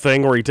does the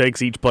thing where he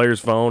takes each player's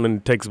phone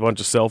and takes a bunch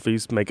of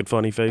selfies, making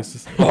funny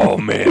faces? Oh,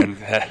 man.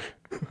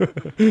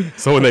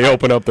 So when they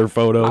open up their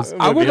photos.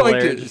 I would like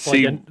to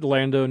see like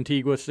Lando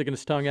Antigua sticking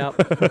his tongue out.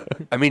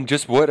 I mean,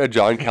 just what a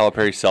John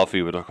Calipari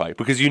selfie would look like.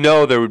 Because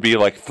there would be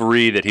like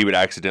 3 that he would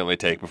accidentally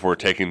take before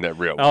taking that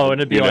real one. Oh,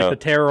 and it'd be like the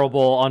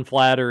terrible,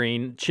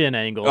 unflattering chin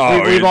angles.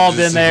 Oh, We've all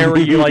been there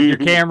where you like your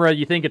camera,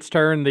 you think it's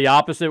turned the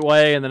opposite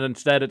way, and then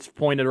instead it's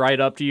pointed right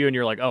up to you, and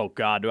you're like, oh,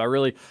 God, do I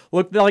really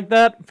look like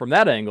that? From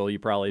that angle, you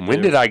probably do.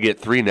 When did I get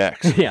 3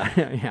 necks?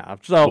 Yeah.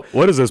 So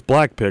what is this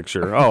black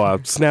picture? Oh, I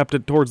snapped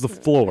it towards the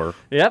floor.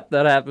 Yep,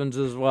 that happens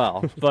as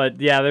well.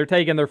 But yeah, they're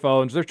taking their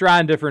phones. They're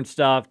trying different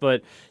stuff,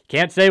 but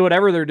can't say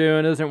whatever they're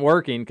doing isn't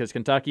working because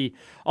Kentucky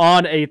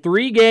on a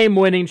 3-game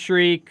winning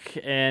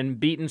streak and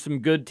beating some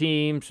good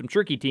teams, some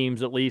tricky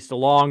teams at least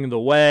along the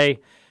way.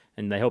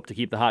 And they hope to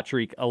keep the hot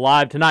streak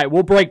alive tonight.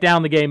 We'll break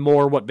down the game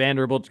more, what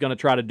Vanderbilt's going to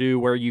try to do,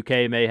 where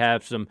UK may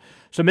have some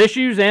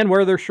issues, and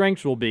where their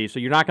strengths will be. So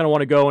you're not going to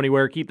want to go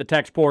anywhere. Keep the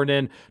text pouring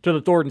in to the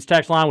Thornton's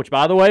text line, which,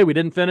 by the way, we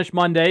didn't finish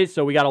Mondays,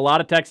 so we got a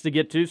lot of texts to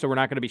get to, so we're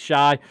not going to be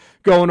shy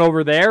going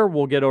over there.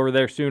 We'll get over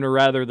there sooner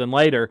rather than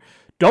later.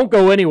 Don't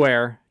go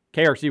anywhere.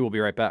 KRC will be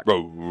right back.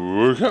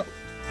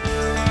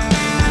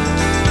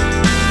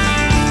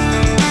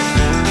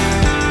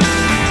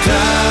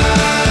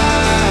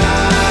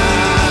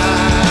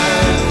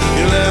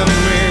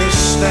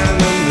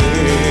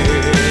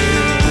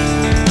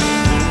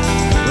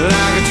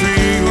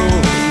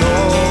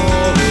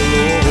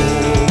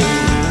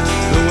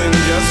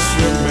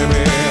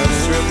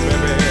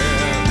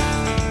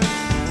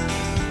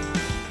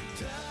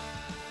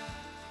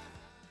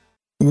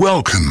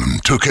 Welcome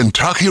to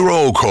Kentucky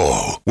Roll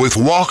Call with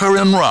Walker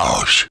and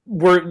Roush.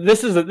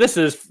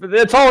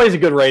 It's always a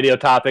good radio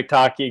topic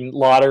talking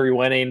lottery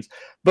winnings,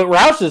 but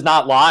Roush is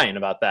not lying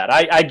about that.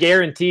 I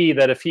guarantee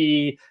that if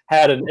he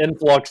had an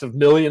influx of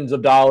millions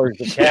of dollars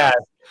of cash,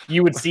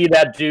 you would see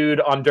that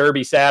dude on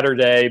Derby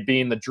Saturday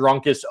being the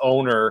drunkest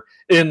owner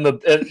in the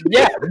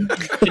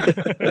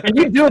and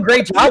you'd do a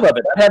great job of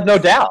it. I have no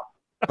doubt.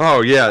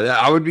 Oh, yeah.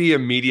 I would be a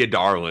media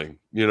darling.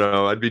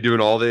 I'd be doing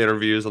all the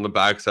interviews on the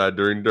backside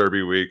during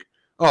Derby week.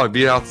 Oh, it'd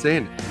be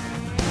outstanding.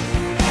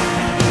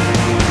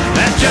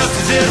 That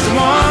justice is the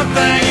one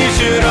thing you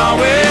should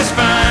always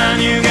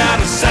find. You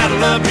gotta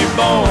saddle up your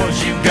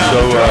boys. You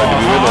gotta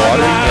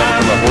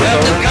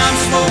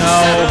No,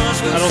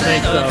 I don't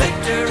think so.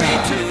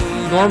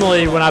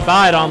 Normally, when I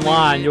buy it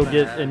online, you'll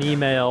get an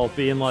email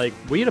being like,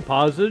 we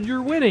deposited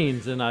your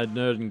winnings, and I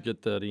didn't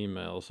get that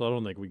email, so I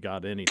don't think we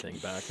got anything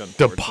back.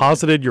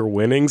 Deposited your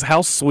winnings?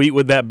 How sweet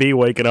would that be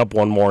waking up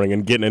one morning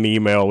and getting an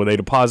email where they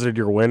deposited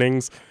your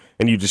winnings,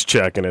 and you just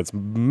check, and it's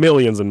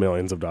millions and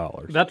millions of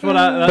dollars? That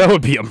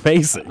would be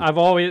amazing. I've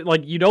always,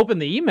 you'd open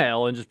the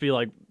email and just be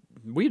like,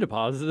 we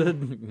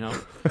deposited,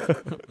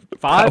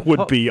 that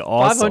would be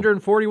awesome.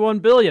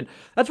 $541 billion.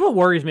 That's what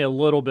worries me a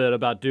little bit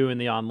about doing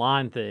the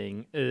online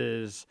thing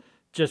is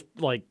just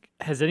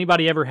has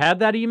anybody ever had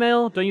that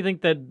email? Don't you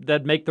think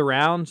that'd make the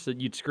rounds,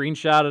 that you'd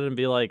screenshot it and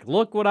be like,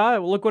 look what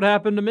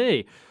happened to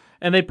me?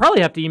 And they'd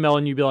probably have to email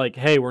and you'd be like,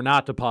 hey, we're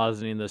not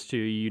depositing this to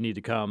you. You need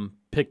to come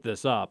pick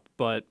this up.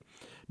 But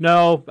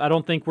no, I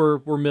don't think we're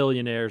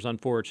millionaires,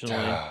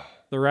 unfortunately.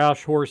 The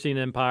Roush horsing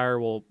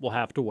empire will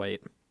have to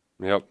wait.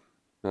 Yep.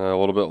 A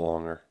little bit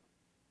longer.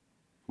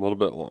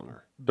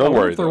 Don't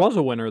worry. If there was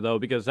a winner, though,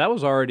 because that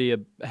was already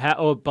above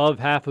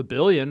 $500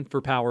 million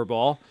for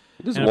Powerball.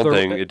 This is one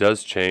thing. It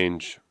does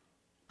change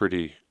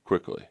pretty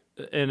quickly.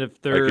 And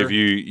if they're if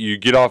you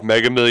get off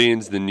Mega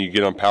Millions, then you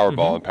get on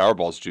Powerball, and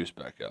Powerball's juiced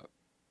back up.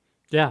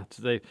 Yeah,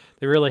 so they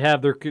really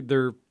have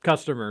their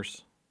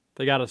customers.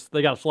 They got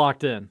us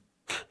locked in.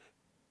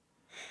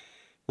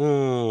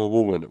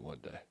 We'll win it one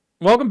day.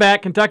 Welcome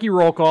back, Kentucky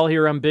Roll Call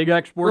here on Big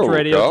X Sports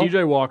Radio. Call.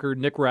 TJ Walker,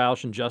 Nick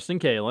Roush, and Justin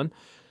Kalen.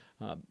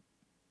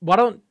 Why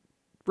don't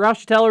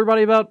Roush tell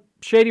everybody about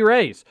Shady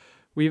Rays?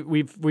 We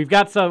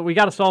got a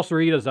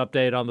Salsaritas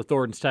update on the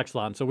Thornton's text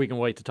line, so we can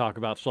wait to talk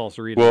about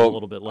Salsaritas a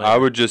little bit later. I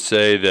would just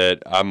say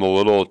that I'm a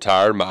little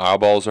tired. My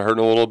eyeballs are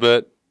hurting a little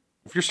bit.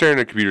 If you're staring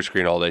at a computer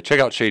screen all day, check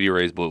out Shady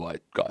Rays blue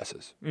light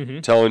glasses.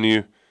 I'm telling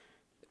you,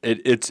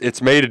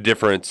 it's made a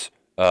difference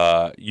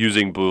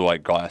using blue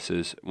light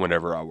glasses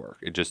whenever I work.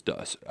 It just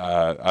does.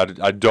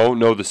 I don't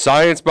know the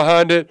science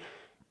behind it,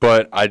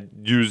 but I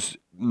use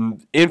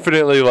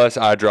infinitely less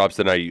eye drops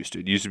than I used to.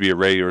 It used to be a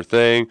regular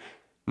thing.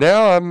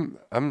 Now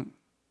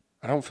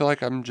I don't feel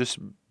like I'm just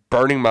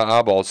burning my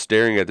eyeballs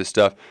staring at this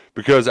stuff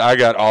because I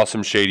got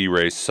awesome Shady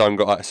Rays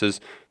sunglasses,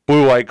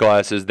 blue light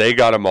glasses. They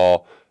got them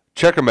all.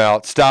 Check them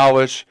out.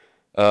 Stylish.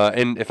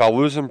 And if I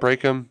lose them,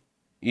 break them,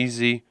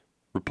 easy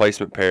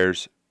replacement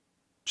pairs.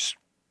 Just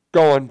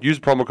go on. Use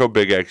promo code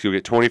Big X. You'll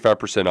get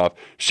 25% off.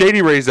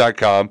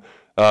 ShadyRays.com.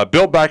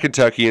 Built by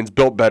Kentuckians,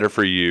 built better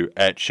for you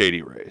at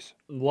Shady Rays.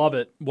 Love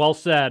it. Well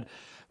said.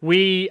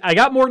 I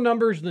got more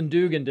numbers than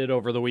Dugan did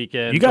over the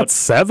weekend. You got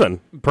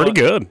 7. Pretty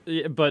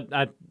good. But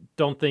I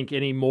don't think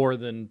any more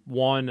than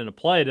 1 in a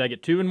play. Did I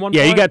get 2 in one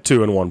play? Yeah, you got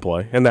 2 in one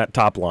play in that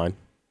top line.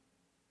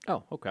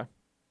 Oh, okay.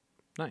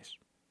 Nice.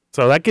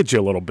 So that gets you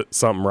a little bit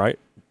something, right?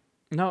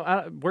 No,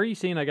 where are you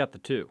seeing I got the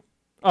 2?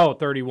 Oh,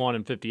 31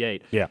 and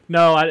 58. Yeah.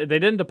 No, they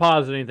didn't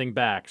deposit anything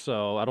back,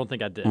 so I don't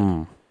think I did.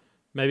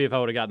 Maybe if I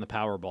would have gotten the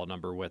Powerball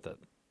number with it.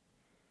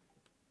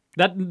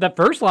 That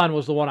first line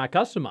was the one I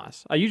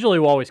customized. I usually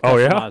will always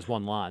customize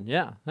one line.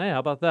 Yeah. Hey, how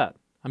about that?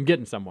 I'm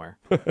getting somewhere.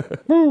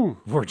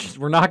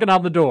 We're knocking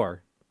on the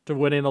door to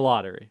winning the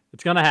lottery.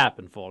 It's going to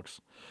happen,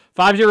 folks.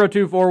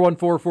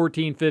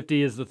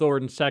 502-414-1450 is the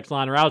Thornton's text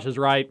line. Roush is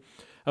right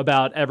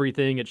about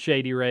everything at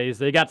Shady Rays.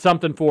 They got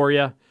something for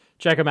you.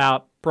 Check them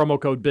out. Promo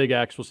code Big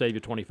X will save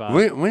you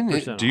 25%.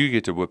 When do you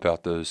get to whip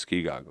out those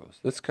ski goggles?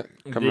 That's coming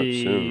up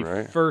soon,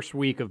 right? The first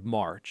week of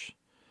March.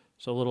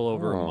 So a little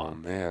over a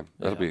month. Oh, man.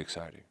 That'll be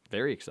exciting.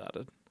 Very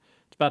excited.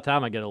 It's about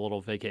time I get a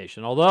little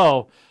vacation.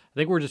 Although, I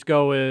think we're just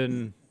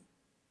going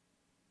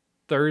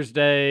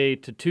Thursday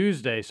to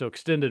Tuesday, so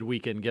extended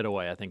weekend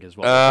getaway, I think, is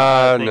what.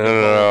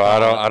 No.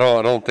 I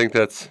don't think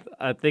that's.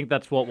 I think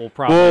that's what we'll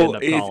probably end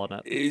up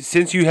calling it.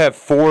 Since you have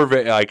 4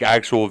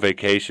 actual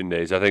vacation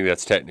days, I think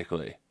that's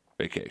technically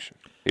vacation,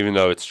 even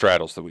though it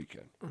straddles the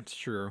weekend. That's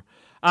true.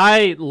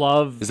 I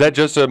love. Is that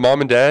just a mom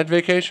and dad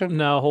vacation?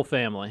 No, whole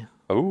family.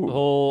 Oh.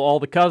 All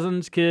the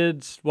cousins,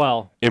 kids.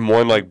 Well, in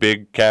one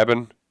big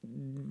cabin.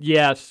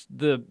 Yes,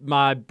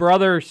 my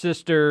brother,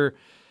 sister,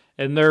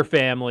 and their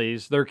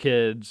families, their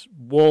kids,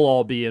 will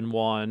all be in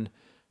one,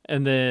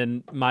 and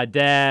then my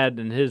dad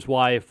and his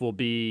wife will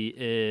be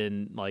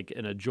in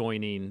an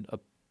adjoining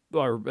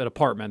or an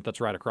apartment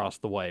that's right across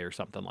the way or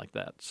something like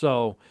that.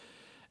 So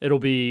it'll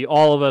be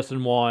all of us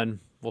in one.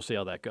 We'll see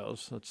how that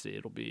goes. Let's see.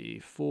 It'll be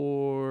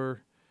 5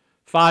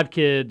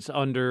 kids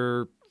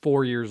under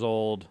 4 years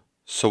old.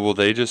 So will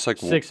they just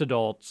 6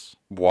 adults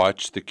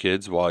watch the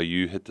kids while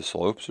you hit the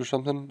slopes or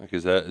something?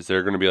 Is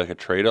there going to be a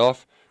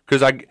trade-off?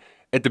 Because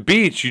at the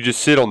beach, you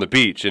just sit on the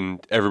beach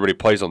and everybody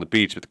plays on the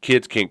beach, but the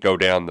kids can't go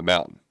down the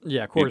mountain.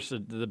 Yeah, of course,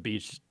 the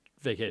beach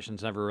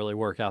vacations never really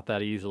work out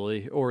that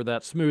easily or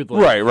that smoothly.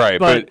 Right.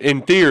 But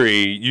in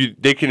theory,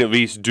 they can at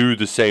least do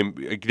the same.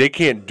 They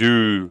can't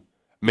do.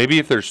 Maybe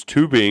if there's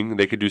tubing,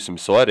 they could do some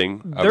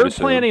sledding. They're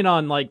planning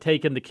on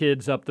taking the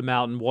kids up the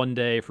mountain one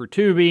day for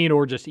tubing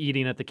or just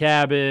eating at the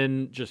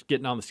cabin, just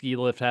getting on the ski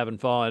lift, having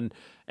fun,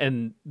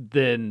 and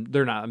then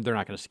they're not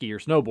going to ski or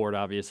snowboard,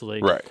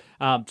 obviously. Right.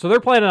 So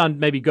they're planning on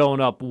maybe going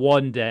up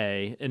one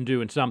day and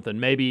doing something,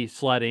 maybe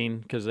sledding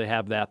because they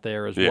have that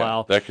there as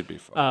well. That could be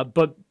fun.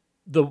 But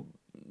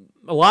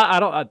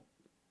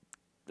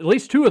at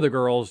least 2 of the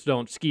girls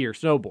don't ski or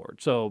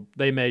snowboard, so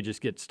they may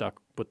just get stuck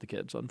with the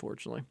kids,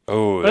 unfortunately.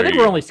 Oh, but I think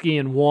we're only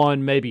skiing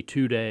 1, maybe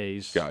 2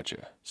 days.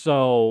 Gotcha.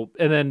 So,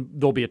 and then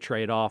there'll be a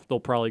trade-off.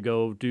 They'll probably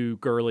go do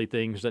girly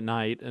things at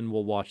night, and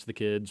we'll watch the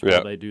kids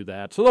while they do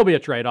that. So there'll be a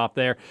trade-off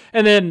there.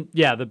 And then,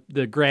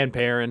 the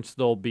grandparents,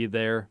 they'll be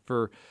there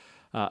for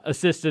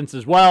assistance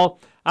as well.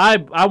 I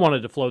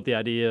wanted to float the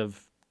idea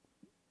of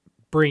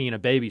bringing a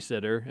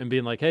babysitter and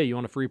being like, hey, you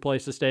want a free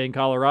place to stay in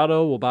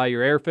Colorado? We'll buy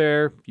your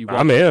airfare.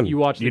 I'm in. You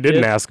watch the You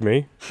didn't kids. ask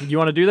me. You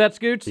want to do that,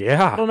 Scoots?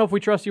 Yeah. I don't know if we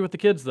trust you with the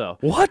kids, though.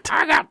 What?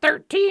 I got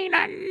 13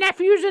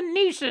 nephews and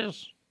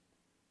nieces.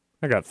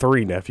 I got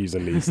 3 nephews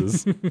and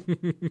nieces.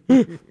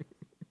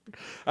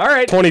 All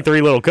right.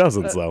 23 little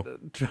cousins, though.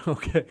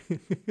 Okay.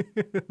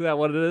 Is that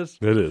what it is?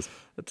 It is.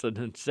 That's an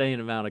insane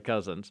amount of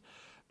cousins.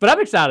 But I'm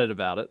excited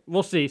about it.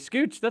 We'll see.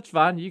 Scoots, that's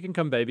fine. You can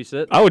come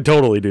babysit. I would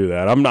totally do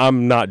that.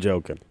 I'm not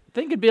joking. I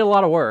think it'd be a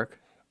lot of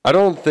work. I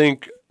don't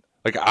think,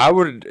 I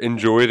would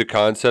enjoy the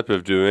concept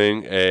of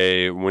doing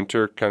a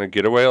winter kind of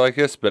getaway like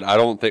this, but I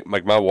don't think,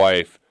 my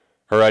wife,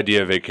 her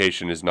idea of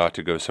vacation is not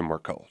to go somewhere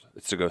cold.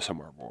 It's to go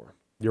somewhere warm.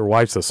 Your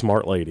wife's a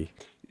smart lady.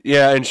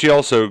 Yeah, and she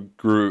also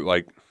grew,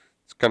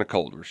 it's kind of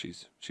cold where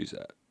she's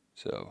at,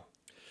 so.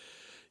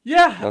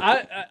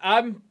 Yeah,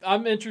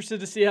 I'm interested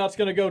to see how it's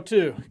going to go,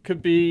 too.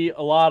 Could be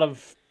a lot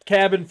of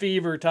cabin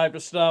fever type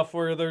of stuff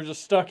where they're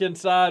just stuck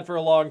inside for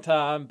a long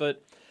time,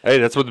 but Hey,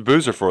 that's what the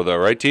booze are for, though,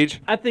 right, Teach?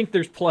 I think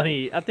there's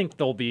plenty. I think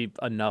there'll be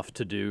enough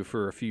to do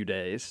for a few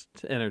days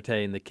to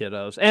entertain the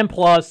kiddos. And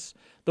plus,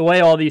 the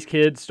way all these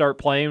kids have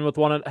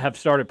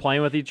started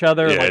playing with each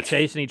other, like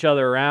chasing each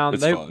other around,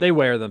 they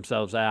wear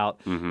themselves out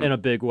in a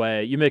big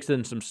way. You mix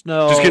in some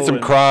snow. Just get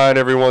some crying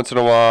every once in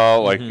a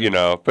while, like,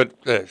 but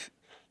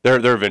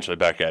they're eventually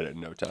back at it in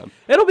no time.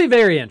 It'll be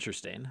very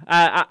interesting.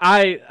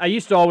 I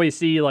used to always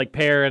see like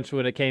parents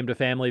when it came to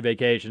family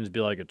vacations be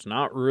like, it's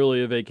not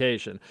really a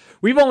vacation.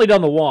 We've only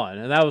done the one,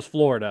 and that was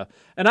Florida.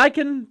 And I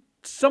can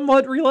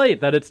somewhat relate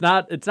that it's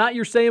not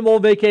your same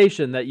old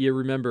vacation that you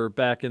remember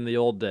back in the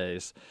old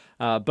days.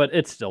 But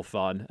it's still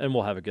fun, and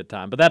we'll have a good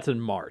time. But that's in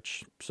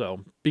March.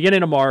 So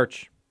beginning of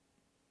March,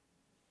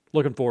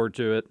 looking forward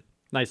to it.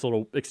 Nice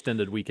little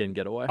extended weekend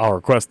getaway. I'll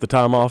request the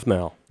time off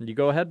now. You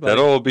go ahead, buddy.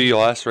 That'll be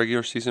last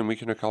regular season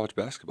weekend of college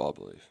basketball, I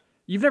believe.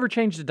 You've never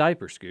changed a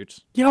diaper,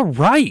 Scoots. Yeah,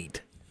 right.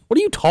 What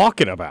are you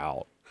talking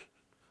about?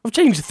 I've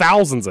changed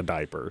thousands of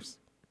diapers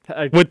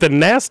with the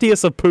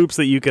nastiest of poops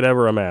that you could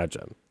ever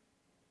imagine.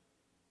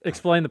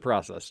 Explain the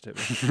process to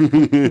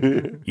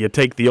me. You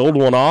take the old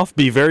one off,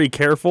 be very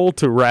careful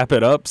to wrap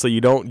it up so you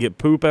don't get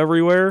poop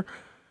everywhere,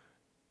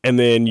 and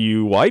then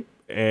you wipe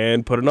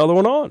and put another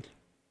one on.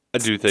 I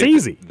do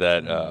think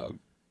that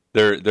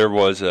there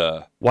was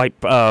a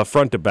wipe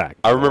front to back.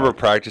 I remember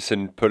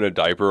practicing putting a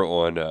diaper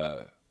on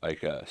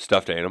like a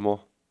stuffed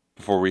animal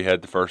before we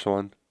had the first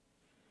one.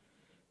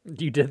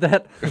 You did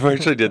that? I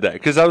actually did that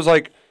because I was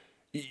like,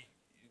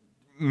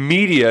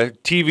 media,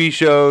 TV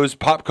shows,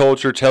 pop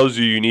culture tells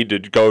you need to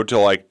go to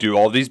like do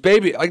all these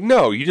baby. Like,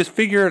 no, you just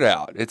figure it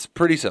out. It's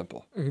pretty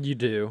simple. You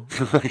do.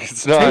 Like,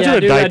 it's not.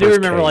 Yeah, I do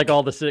remember like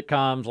all the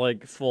sitcoms,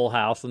 like Full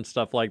House and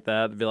stuff like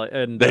that. It'd be like,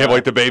 and they have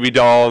like the baby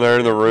doll in there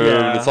in the room.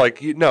 Yeah. And it's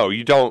like, no,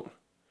 you don't.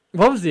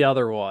 What was the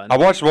other one? I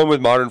watched one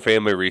with Modern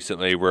Family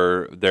recently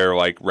where they're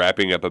like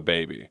wrapping up a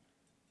baby,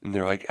 and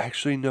they're like,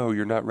 actually, no,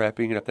 you're not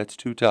wrapping it up. That's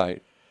too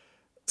tight.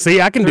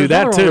 See, I can do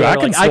that too. I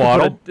can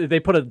swaddle. They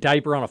put a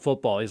diaper on a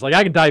football. He's like,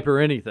 I can diaper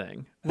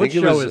anything. What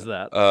show is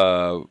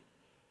that?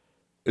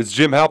 It's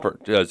Jim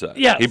Halpert does that.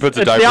 Yeah, he puts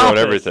a diaper on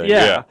everything.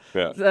 Yeah.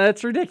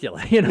 That's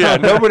ridiculous. You know? Yeah,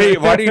 nobody.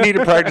 Why do you need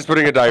to practice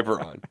putting a diaper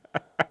on?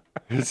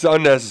 It's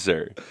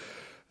unnecessary.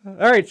 All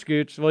right,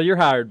 Scooch. Well, you're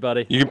hired,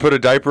 buddy. You can put a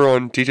diaper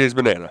on TJ's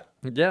banana.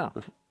 Yeah.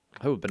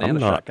 Oh, banana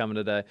shot coming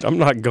today. I'm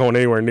not going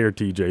anywhere near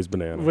TJ's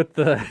banana. With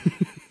the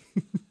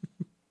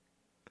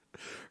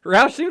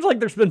Roush, seems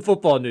like there's been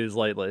football news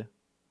lately.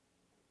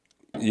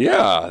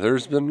 Yeah,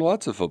 there's been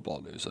lots of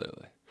football news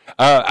lately.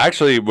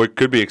 Actually, what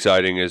could be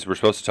exciting is we're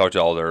supposed to talk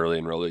to all the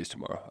early enrollees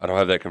tomorrow. I don't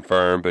have that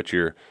confirmed, but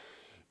your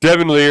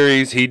Devin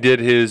Leary's, he did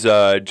his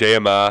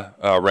JMI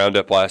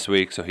roundup last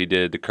week, so he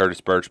did the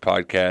Curtis Birch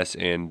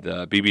podcast and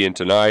BBN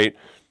Tonight.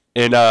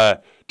 And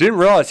didn't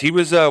realize he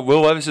was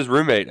Will Levis's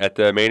roommate at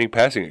the Manning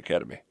Passing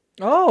Academy.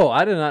 Oh,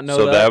 I did not know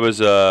that. So that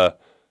was, I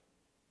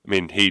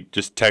mean, he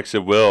just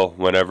texted Will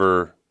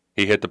whenever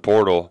he hit the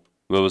portal.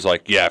 Will was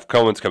like, yeah, if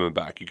Cohen's coming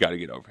back, you got to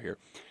get over here.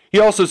 He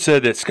also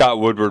said that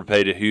Scott Woodward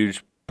played a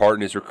huge part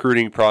in his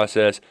recruiting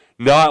process,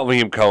 not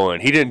Liam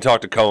Cohen. He didn't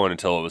talk to Cohen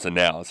until it was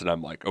announced, and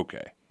I'm like,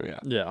 okay,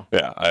 yeah.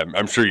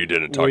 I'm sure you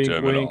didn't talk to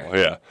him at all.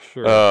 Yeah,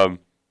 sure.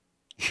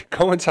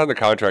 Cohen signed the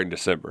contract in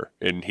December,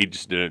 and he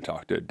just didn't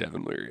talk to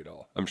Devin Leary at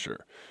all. I'm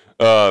sure,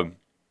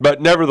 but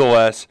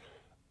nevertheless,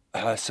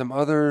 some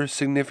other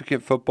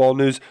significant football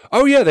news.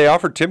 Oh yeah, they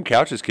offered Tim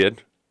Couch's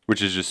kid,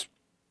 which is just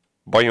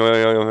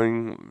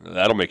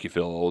that'll make you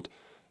feel old.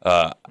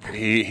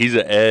 He's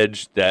an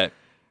edge that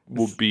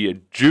will be a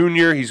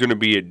junior. He's going to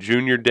be at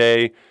junior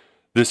day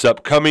this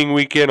upcoming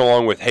weekend,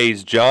 along with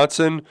Hayes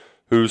Johnson,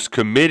 who's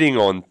committing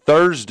on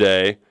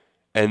Thursday,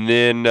 and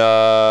then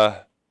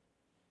I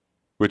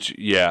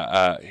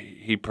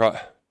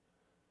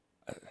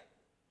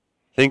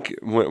think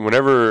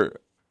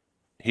whenever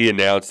he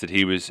announced that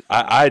he was,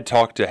 I had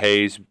talked to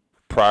Hayes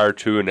prior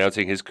to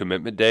announcing his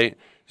commitment date.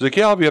 He's like,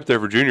 yeah, I'll be up there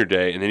for junior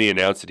day. And then he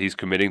announced that he's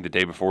committing the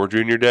day before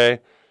junior day.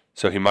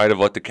 So he might have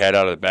let the cat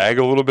out of the bag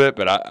a little bit,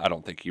 but I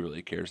don't think he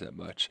really cares that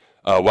much.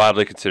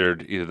 Widely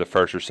considered either the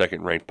first or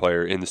second ranked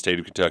player in the state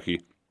of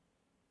Kentucky,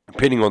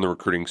 depending on the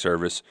recruiting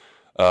service.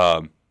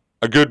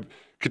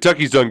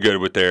 Kentucky's done good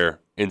with their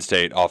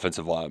in-state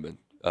offensive linemen.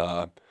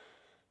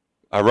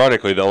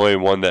 Ironically, the only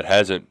one that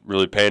hasn't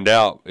really panned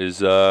out is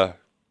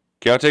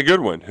Keontae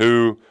Goodwin,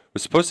 who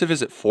was supposed to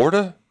visit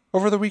Florida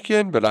over the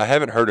weekend, but I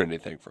haven't heard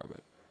anything from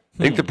it.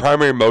 I think the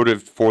primary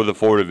motive for the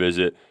Florida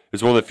visit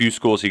is one of the few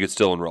schools he could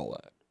still enroll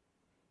at.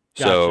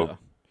 Gotcha.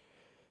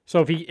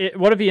 So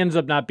what if he ends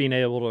up not being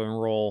able to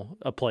enroll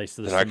a place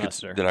this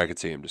semester? Then I could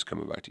see him just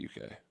coming back to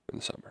UK in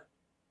the summer,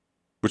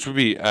 which would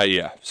be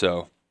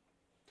So,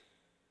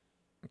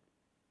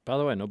 by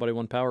the way, nobody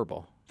won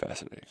Powerball.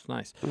 Fascinating. It's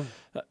nice.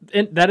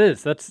 And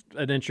that's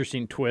an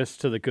interesting twist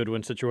to the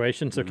Goodwin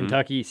situation. So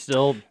Kentucky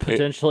still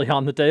potentially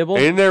on the table.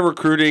 And they're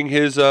recruiting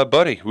his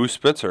buddy, Woo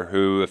Spencer,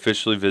 who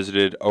officially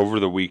visited over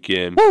the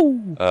weekend.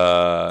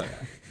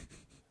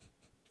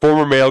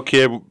 Former male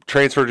kid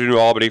transferred to New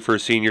Albany for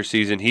his senior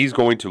season. He's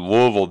going to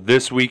Louisville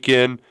this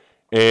weekend.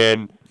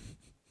 And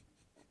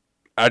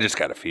I just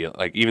got a feeling,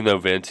 like, even though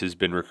Vince has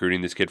been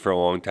recruiting this kid for a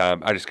long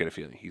time, I just got a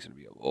feeling he's going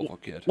to be a Louisville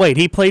kid. Wait,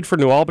 he played for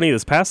New Albany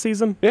this past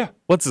season? Yeah.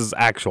 What's his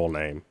actual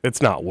name?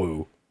 It's not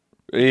Woo.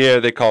 Yeah,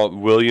 they call it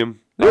William.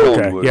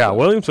 Okay. Yeah,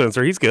 William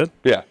Spencer. He's good.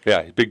 Yeah,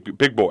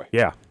 big boy.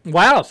 Yeah.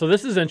 Wow, so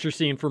this is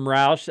interesting from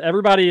Roush.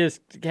 Everybody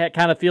is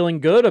kind of feeling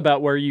good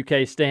about where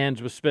UK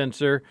stands with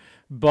Spencer,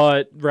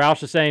 but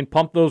Roush is saying,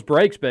 pump those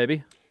brakes,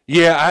 baby.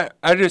 Yeah,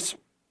 I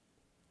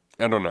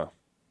don't know.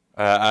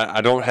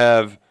 I don't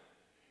have –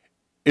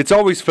 it's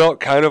always felt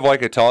kind of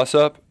like a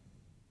toss-up,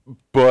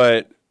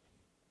 but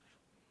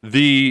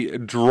the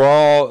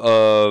draw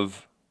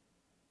of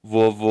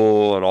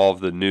Louisville and all of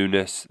the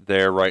newness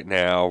there right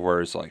now,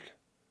 whereas, like,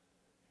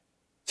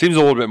 seems a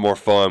little bit more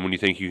fun when you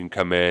think you can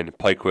come in,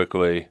 play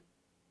quickly,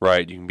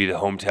 right? You can be the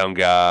hometown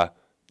guy.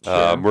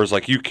 Sure. Whereas,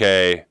 like, UK,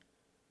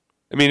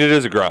 I mean, it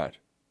is a grind. I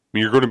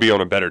mean, you're going to be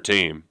on a better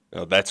team.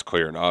 That's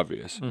clear and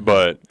obvious. Mm-hmm.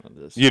 But,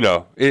 you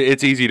know,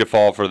 it's easy to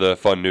fall for the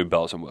fun new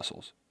bells and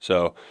whistles.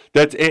 So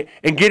that's it.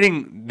 And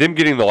getting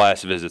the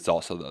last visit's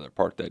also the other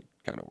part that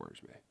kind of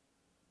worries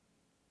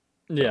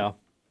me. Yeah.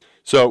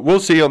 So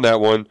we'll see on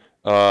that one.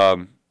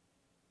 All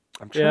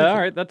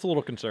right. That's a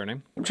little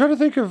concerning. I'm trying to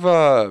think of,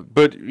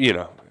 but, you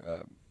know,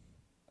 I'm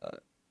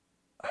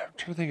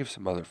trying to think of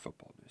some other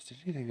football news. Did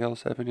anything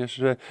else happen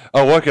yesterday?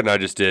 Oh, what I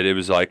just did. It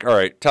was like, all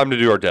right, time to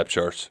do our depth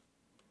charts.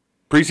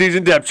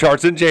 Preseason depth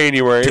charts in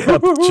January.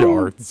 Depth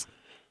charts.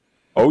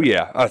 Oh,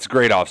 yeah. That's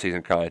great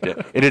off-season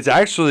content. And it's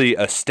actually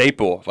a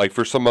staple. Like,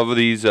 for some of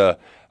these,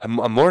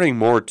 I'm learning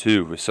more,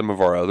 too, with some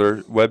of our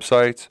other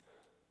websites.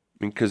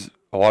 I mean, because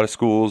a lot of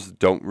schools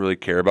don't really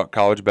care about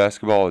college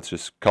basketball. It's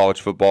just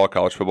college football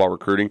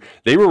recruiting.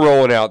 They were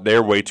rolling out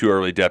their way too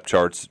early depth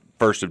charts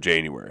 1st of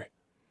January.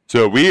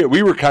 So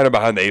we were kind of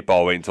behind the 8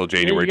 ball waiting until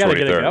January 23rd. You got to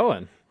get it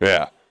going.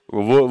 Yeah. A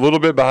little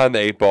bit behind the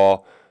 8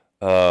 ball.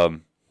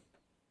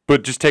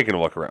 But just taking a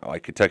look around,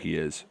 like Kentucky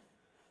is,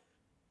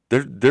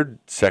 their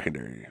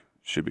secondary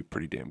should be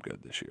pretty damn good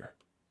this year.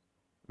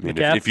 I mean,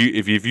 if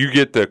you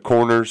get the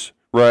corners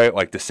right,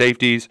 like the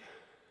safeties,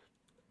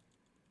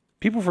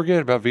 people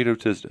forget about Vito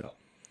Tisdale.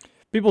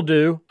 People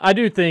do. I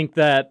do think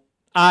that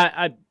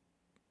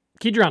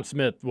Keydron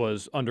Smith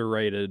was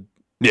underrated.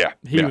 Yeah,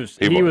 he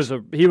was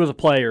a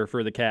player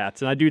for the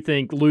Cats, and I do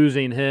think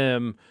losing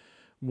him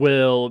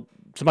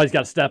somebody's got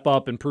to step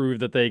up and prove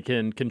that they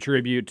can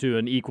contribute to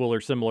an equal or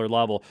similar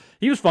level.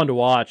 He was fun to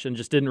watch and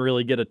just didn't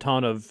really get a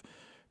ton of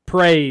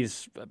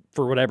praise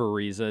for whatever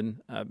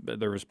reason.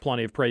 There was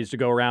plenty of praise to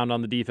go around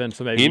on the defense,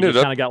 so maybe he just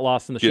kind of got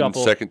lost in the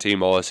shuffle. Second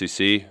team All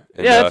SEC.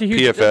 And, that's a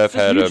huge, PFF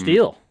had huge him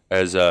deal.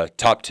 As a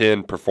top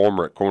 10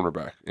 performer at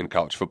cornerback in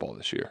college football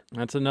this year.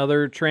 That's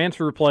another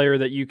transfer player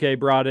that UK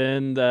brought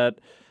in that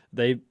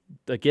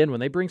when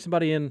they bring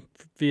somebody in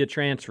via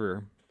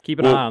transfer, keep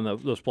an eye on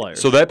those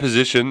players. So that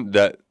position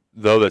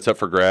that's up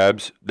for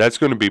grabs, that's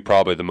going to be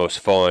probably the most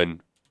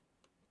fun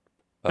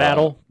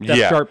depth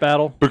chart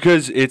battle.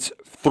 Because it's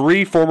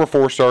 3 former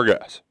 4-star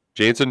guys.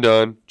 Jansen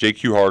Dunn,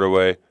 J.Q.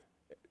 Hardaway,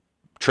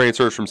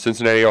 transfers from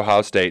Cincinnati,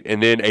 Ohio State,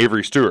 and then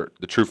Avery Stewart,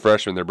 the true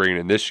freshman they're bringing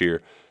in this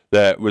year,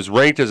 that was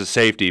ranked as a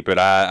safety, but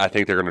I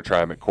think they're going to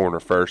try him at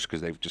corner first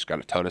because they've just got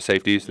a ton of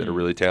safeties that are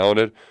really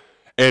talented.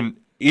 And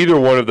either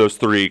one of those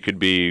 3 could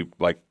be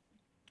like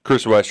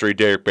Chris Westry,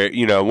 Derek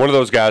Barry, one of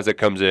those guys that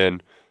comes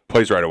in,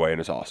 plays right away,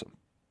 and is awesome.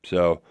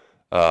 So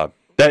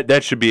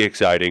that should be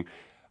exciting.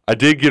 I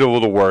did get a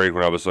little worried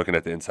when I was looking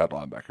at the inside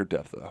linebacker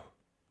depth, though.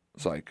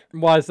 It's like,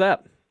 why is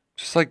that?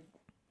 Just like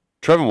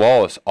Trevin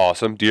Wallace,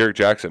 awesome. De'Aaron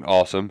Jackson,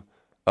 awesome.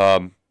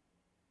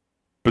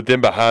 But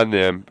then behind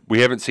them, we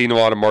haven't seen a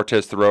lot of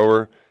Martez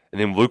Thrower, and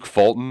then Luke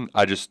Fulton.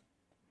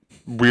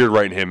 Weird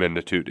writing him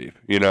into 2 deep.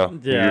 Yeah,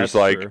 you're just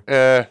like,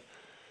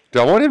 do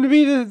I want him to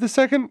be the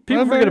second?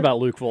 People forget about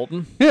Luke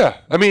Fulton. Yeah,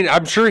 I mean,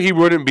 I'm sure he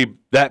wouldn't be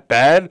that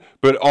bad,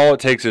 but all it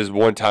takes is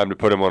one time to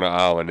put him on an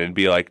island and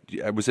be like,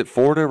 was it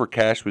Florida where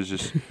Cash was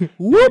just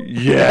whoop?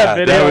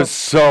 Yeah, that was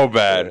so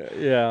bad.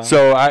 Yeah.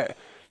 So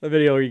the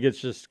video where he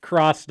gets just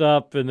crossed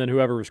up, and then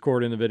whoever was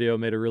recording the video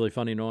made a really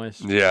funny noise.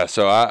 Yeah,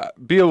 so I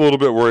be a little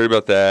bit worried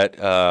about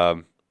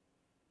that.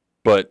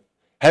 But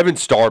having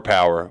star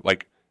power,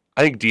 like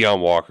I think Deion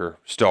Walker,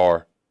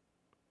 star.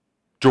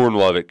 Jordan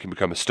Lovett can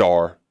become a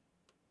star.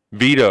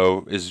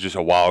 Vito is just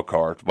a wild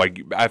card.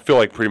 Like I feel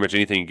like pretty much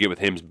anything you get with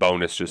him is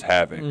bonus just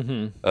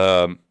having.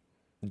 Mm-hmm.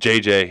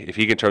 JJ, if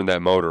he can turn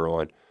that motor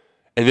on.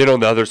 And then on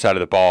the other side of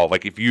the ball,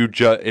 like if you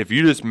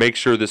just make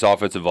sure this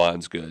offensive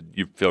line's good,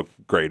 you feel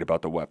great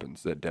about the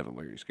weapons that Devin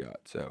Leary's got.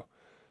 So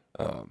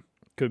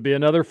could be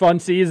another fun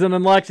season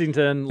in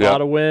Lexington. A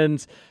lot of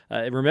wins.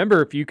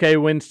 Remember, if UK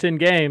wins 10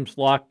 games,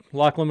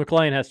 Lachlan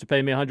McLean has to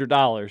pay me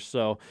 $100.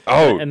 So,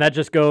 and that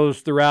just goes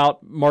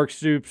throughout Mark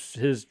Stoops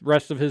his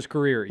rest of his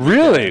career.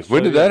 Really?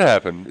 When did that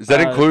happen? Does that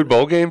include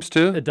bowl games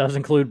too? It does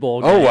include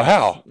bowl games. Oh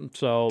wow!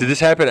 So did this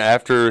happen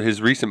after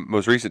his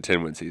most recent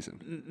 10-win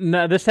season?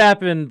 No, this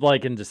happened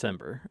like in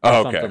December.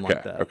 Or something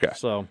like that. Okay.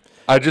 So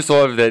I just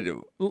love that.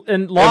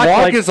 And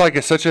Locke is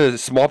like such a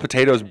small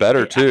potatoes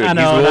better too. I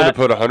know, He's willing to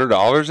put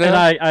 $100 in.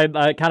 And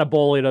I kind of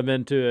bullied him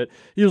into it.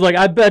 He was like,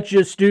 "I bet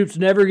you Stoops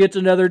never gets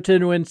another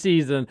 10-win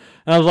season."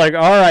 And I was like,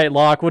 "All right,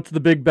 Locke, what's the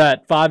big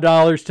bet? $5,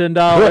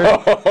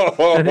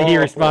 $10?" And then he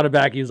responded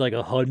back. He was like,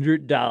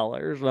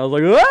 $100. And I was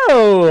like,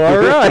 "Whoa, all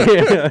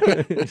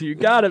right, you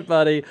got it,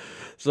 buddy."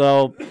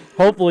 So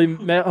hopefully,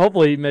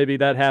 maybe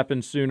that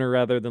happens sooner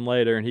rather than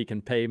later, and he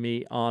can pay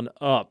me on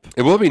up.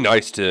 It will be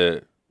nice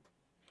to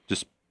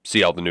just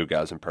see all the new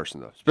guys in person,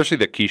 though, especially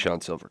that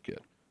Keyshawn Silver kid.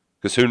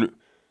 Because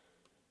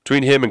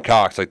between him and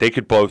Cox, like they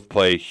could both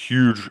play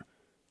huge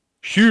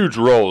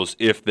roles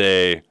if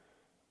they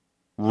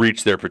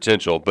reach their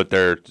potential, but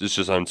it's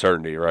just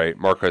uncertainty, right?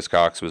 Marcus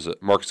Cox was a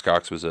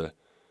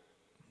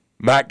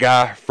MAC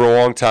guy for a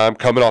long time,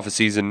 coming off a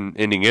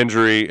season-ending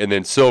injury, and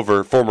then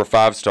Silver, former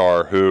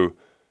 5-star, who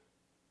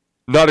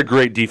not a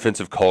great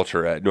defensive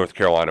culture at North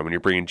Carolina when you're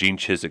bringing Gene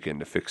Chizik in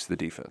to fix the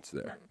defense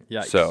there.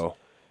 Yikes. So,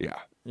 yeah.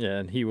 Yeah,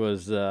 and he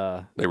was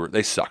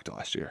they sucked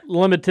last year.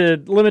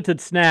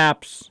 Limited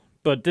snaps,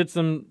 but did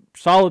some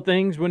solid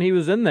things when he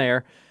was in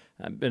there.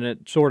 And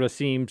it sort of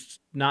seems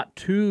not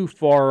too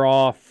far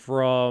off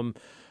from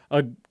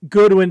a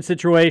Goodwin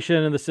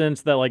situation in the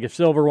sense that, like, if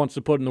Silver wants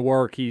to put in the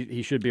work,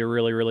 he should be a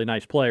really, really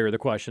nice player. The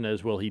question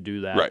is, will he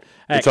do that? Right.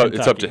 It's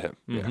up to him.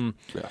 Mm-hmm.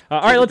 Yeah.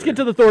 All right, let's get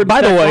to the Thornton.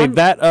 By the way,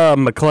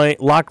 that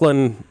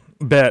Lachlan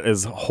bet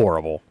is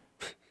horrible.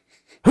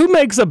 Who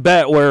makes a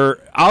bet where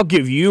I'll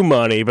give you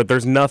money, but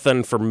there's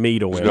nothing for me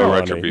to win? No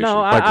money? retribution.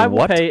 No, Like I will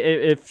what? pay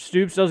if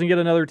Stoops doesn't get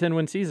another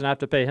 10-win season. I have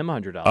to pay him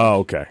 $100. Oh,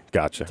 okay,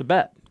 gotcha. It's a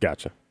bet.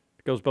 Gotcha.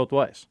 It goes both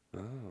ways.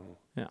 Oh,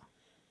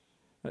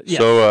 yeah.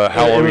 So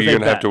how long are was you a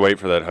going to have bet. to wait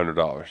for that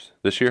 $100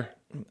 this year?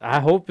 I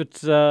hope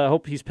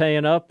hope he's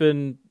paying up,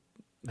 and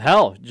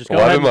hell, just go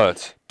 11 ahead.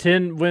 months.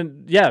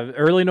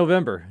 Early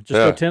November.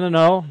 Just go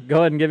 10-0. Go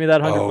ahead and give me that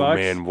 $100. Oh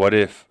man, what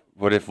if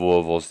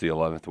Louisville's the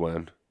 11th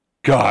win?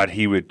 God,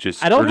 he would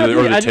just. I don't have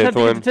or the I just 10th have to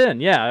win. get to 10.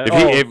 Yeah.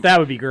 If that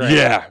would be great.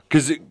 Yeah,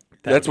 because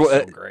that's would be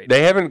what so great.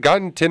 they haven't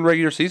gotten 10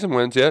 regular season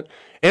wins yet.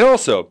 And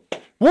also,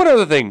 one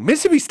other thing,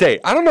 Mississippi State.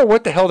 I don't know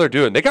what the hell they're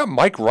doing. They got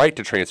Mike Wright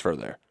to transfer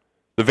there,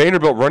 the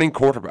Vanderbilt running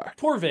quarterback.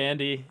 Poor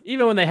Vandy.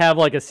 Even when they have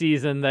like a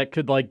season that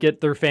could like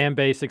get their fan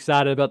base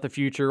excited about the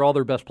future, all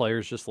their best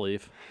players just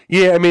leave.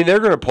 Yeah, I mean they're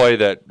going to play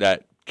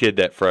that kid,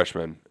 that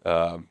freshman.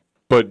 But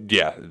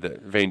yeah,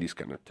 Vandy's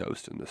kind of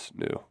toast in this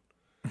new.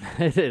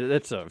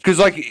 It's because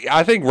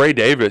I think Ray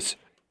Davis,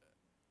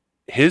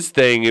 his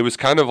thing, it was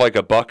kind of like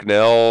a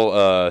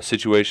Bucknell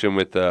situation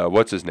with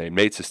what's his name,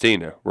 Nate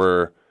Sestina,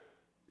 where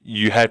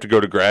you have to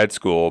go to grad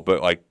school,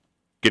 but like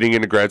getting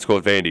into grad school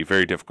at Vandy,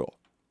 very difficult.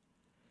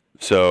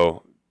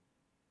 So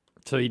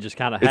he just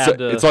kind of had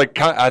to. It's like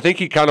I think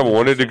he kind of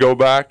wanted to go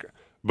back,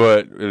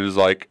 but it was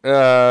like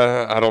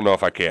I don't know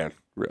if I can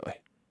really.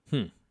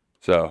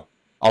 So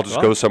I'll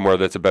just go somewhere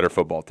that's a better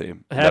football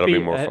team. That'll be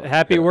more fun.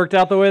 Happy it worked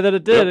out the way that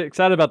it did. Yep.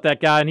 Excited about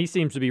that guy, and he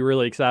seems to be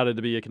really excited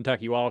to be a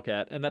Kentucky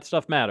Wildcat, and that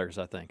stuff matters,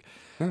 I think.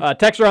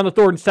 Texter on the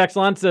Thornton's text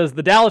line says,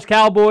 the Dallas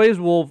Cowboys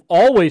will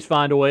always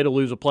find a way to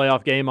lose a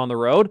playoff game on the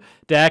road.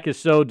 Dak is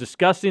so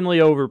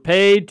disgustingly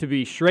overpaid to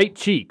be straight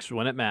cheeks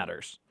when it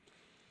matters.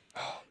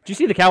 Did you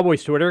see the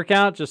Cowboys Twitter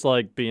account just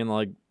like being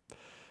like,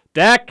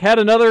 Dak had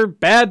another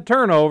bad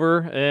turnover,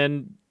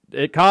 and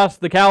it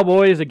cost the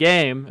Cowboys a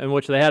game in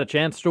which they had a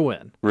chance to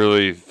win.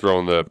 Really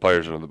throwing the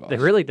players under the bus. They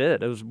really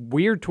did. It was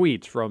weird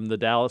tweets from the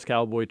Dallas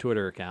Cowboy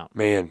Twitter account.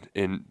 Man,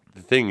 and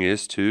the thing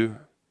is, too,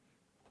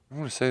 I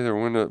want to say they're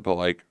winning, but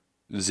like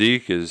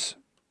Zeke is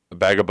a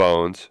bag of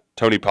bones.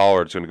 Tony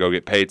Pollard's going to go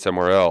get paid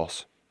somewhere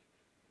else.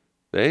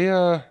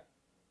 They,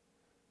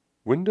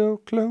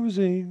 window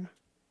closing.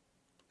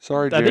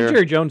 Sorry, Jerry. I think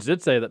Jerry Jones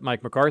did say that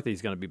Mike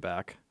McCarthy's going to be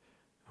back,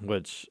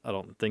 which I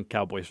don't think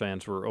Cowboys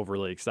fans were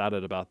overly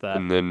excited about that.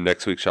 And then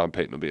next week, Sean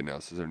Payton will be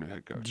announced as their new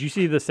head coach. Did you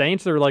see the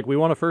Saints? They're like, we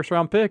want a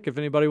first-round pick if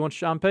anybody wants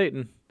Sean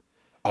Payton.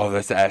 Oh,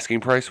 that's the asking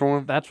price for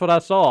him? That's what I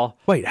saw.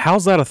 Wait,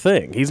 how's that a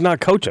thing? He's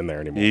not coaching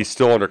there anymore. He's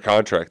still under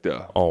contract,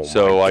 though. Oh,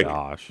 so, my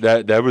gosh.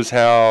 That was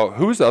how –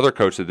 who was the other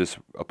coach that this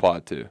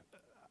applied to?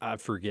 I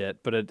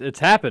forget, but it's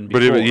happened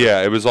before. But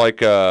it was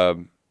like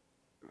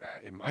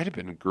it might have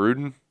been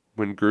Gruden.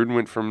 When Gruden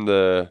went from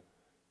the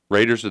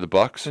Raiders to the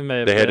Bucks,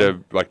 they had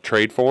to like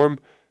trade for him.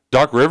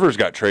 Doc Rivers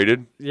got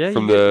traded. Yeah,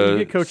 from you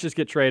get coaches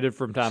get traded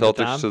from time Celtics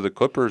to time. to the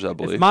Clippers, I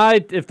believe.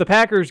 If the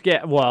Packers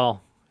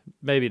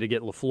maybe to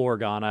get LaFleur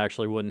gone, I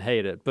actually wouldn't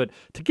hate it. But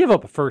to give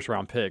up a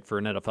first-round pick for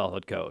an NFL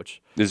head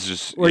coach, this is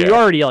just you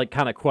already like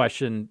kind of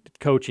question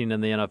coaching in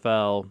the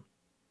NFL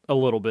a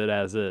little bit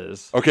as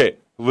is. Okay,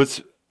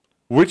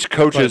 which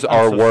coaches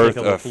are worth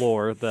a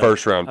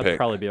first-round pick? That'd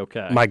probably be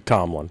okay. Mike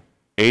Tomlin,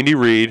 Andy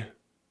Reid,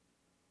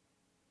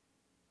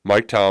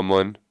 Mike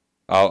Tomlin.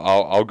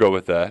 I'll go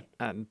with that.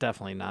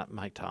 Definitely not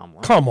Mike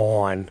Tomlin. Come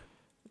on.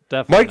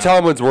 Definitely Mike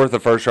Tomlin's worth a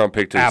first-round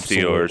pick to the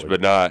Absolutely. Steelers, but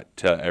not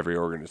to every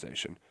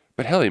organization.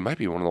 But hell, he might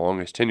be one of the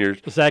longest tenures.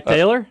 Zach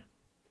Taylor?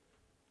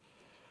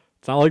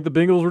 It's not like the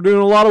Bengals were doing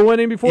a lot of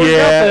winning before he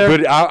got there.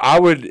 But I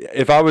would,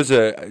 if I was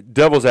a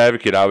devil's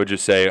advocate, I would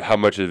just say how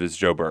much of it is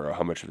Joe Burrow,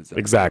 how much of it is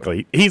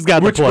exactly. He's got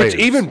the Which players.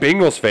 even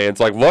Bengals fans,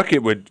 like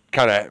Luckett would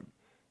kind of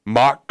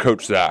mock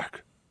Coach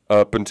Zach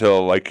up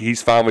until like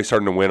he's finally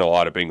starting to win a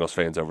lot of Bengals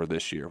fans over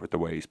this year with the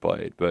way he's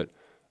played. But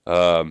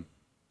I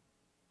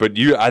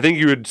think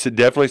you would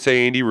definitely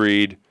say Andy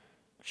Reid.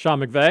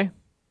 Sean McVay?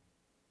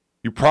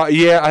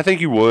 I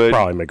think you would.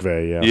 Probably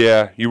McVay, yeah.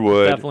 Yeah, you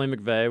would. Definitely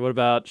McVay. What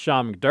about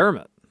Sean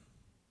McDermott?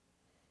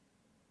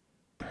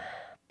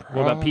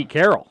 What about Pete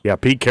Carroll? Yeah,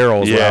 Pete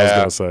Carroll is what I was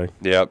going to say.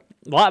 Yep.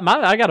 Well,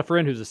 I got a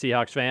friend who's a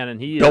Seahawks fan,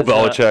 and he Bill is,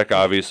 Belichick,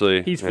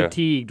 obviously. He's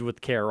fatigued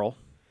with Carroll.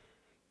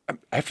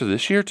 After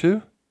this year,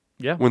 too?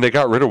 Yeah. When they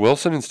got rid of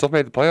Wilson and still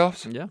made the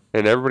playoffs? Yeah.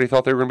 And everybody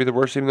thought they were going to be the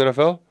worst team in the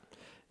NFL?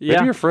 Yeah.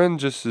 Maybe your friend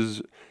just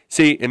is...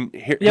 See, and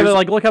yeah, but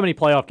like, look how many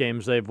playoff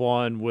games they've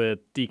won with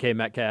DK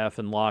Metcalf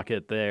and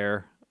Lockett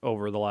there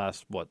over the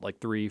last,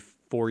 3-4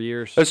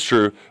 years? That's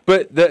true.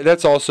 But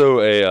that's also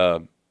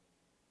a...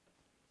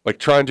 like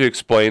trying to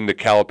explain the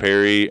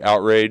Calipari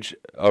outrage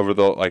over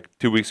the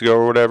 2 weeks ago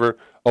or whatever,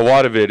 a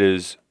lot of it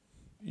is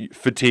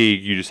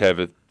fatigue. You just have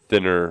a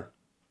thinner,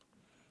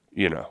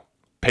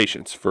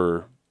 patience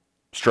for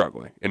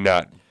struggling and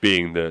not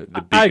being the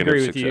beacon I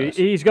agree of with success.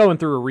 you. He's going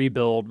through a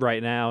rebuild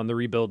right now, and the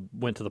rebuild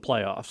went to the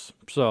playoffs,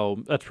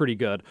 so that's pretty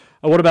good.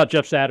 What about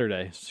Jeff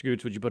Saturday?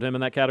 Scoots, would you put him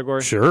in that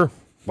category? Sure.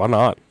 Why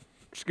not?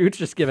 Scoots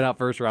just giving out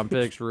first-round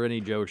picks for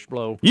any Joe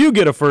Schmo. You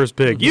get a first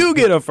pick. You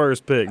get a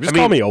first pick. Just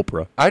call me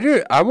Oprah. I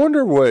do. I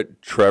wonder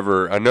what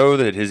Trevor. I know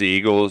that his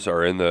Eagles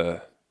are in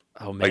the.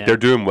 Oh man, they're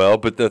doing well,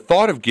 but the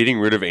thought of getting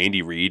rid of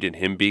Andy Reid and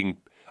him being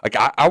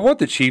I want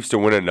the Chiefs to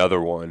win another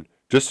one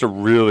just to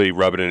really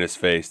rub it in his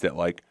face that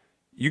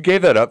you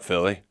gave that up,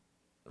 Philly.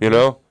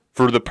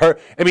 For the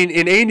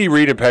in Andy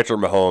Reid and Patrick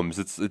Mahomes,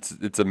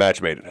 it's a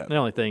match made in heaven. The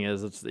only thing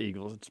is, it's the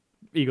Eagles.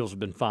 Eagles have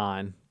been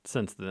fine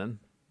since then.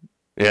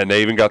 Yeah, and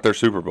they even got their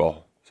Super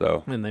Bowl.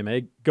 So. And they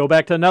may go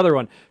back to another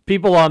one.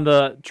 People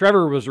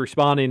Trevor was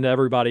responding to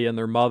everybody and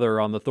their mother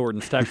on the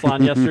Thornton's text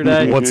line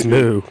yesterday. What's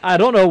new? I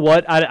don't know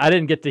what. I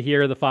didn't get to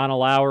hear the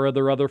final hour of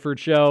the Rutherford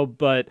show,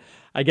 but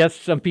I guess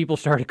some people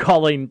started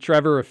calling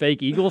Trevor a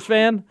fake Eagles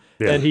fan,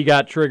 and he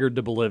got triggered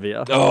to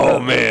Bolivia. Oh,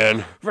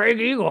 man. Fake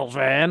Eagles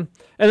fan.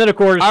 And then, of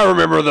course. I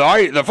remember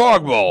the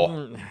Fog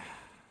Bowl.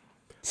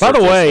 By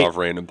the way,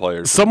 random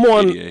players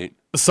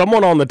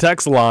someone on the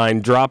text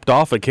line dropped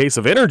off a case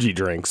of energy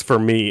drinks for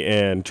me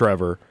and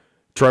Trevor.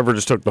 Trevor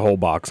just took the whole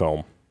box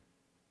home.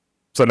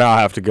 So now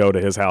I have to go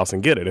to his house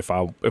and get it if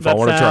I want to try it.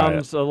 That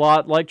sounds a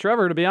lot like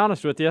Trevor, to be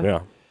honest with you. Yeah.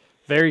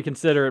 Very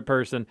considerate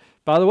person.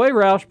 By the way,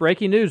 Roush,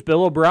 breaking news,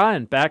 Bill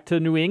O'Brien back to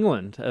New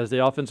England as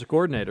the offensive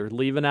coordinator,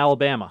 leaving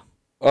Alabama.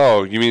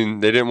 Oh, you mean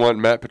they didn't want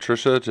Matt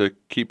Patricia to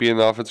keep being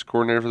the offensive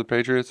coordinator for the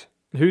Patriots?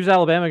 Who's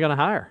Alabama going to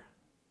hire?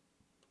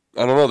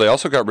 I don't know. They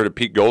also got rid of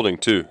Pete Golding,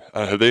 too.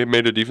 Have they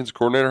made a defensive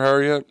coordinator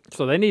hire yet?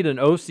 So they need an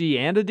OC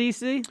and a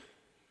DC?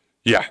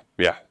 Yeah.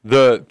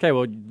 Okay,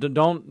 well,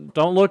 don't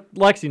look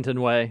Lexington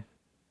way,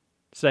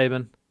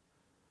 Saban.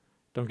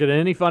 Don't get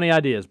any funny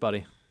ideas,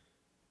 buddy.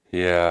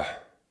 Yeah.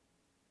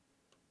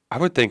 I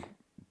would think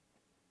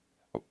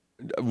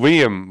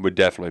Liam would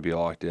definitely be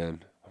locked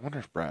in. I wonder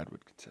if Brad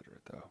would consider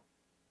it, though.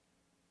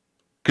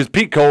 Because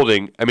Pete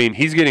Golding,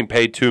 he's getting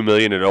paid $2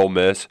 million at Ole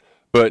Miss,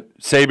 but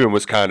Saban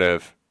was kind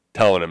of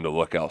telling him to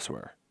look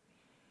elsewhere.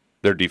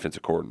 Their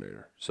defensive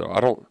coordinator. So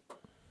I'll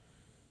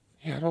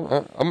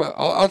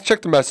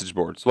check the message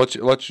boards.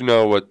 Let you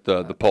know what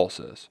the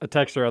pulse is. A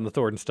texter on the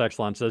Thornton's text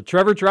line said,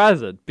 Trevor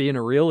tries it, being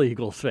a real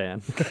Eagles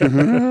fan.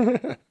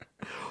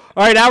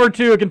 All right, hour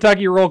 2 of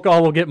Kentucky Roll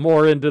Call. We'll get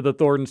more into the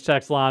Thornton's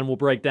text line. We'll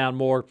break down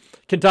more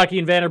Kentucky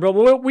and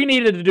Vanderbilt. We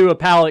needed to do a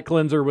palate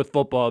cleanser with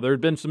football. There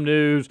had been some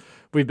news.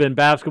 We've been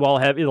basketball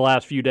heavy the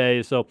last few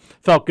days, so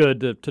felt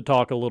good to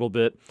talk a little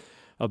bit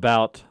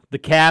about the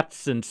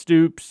Cats and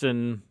Stoops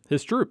and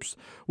his troops.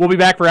 We'll be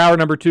back for hour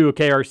number 2 of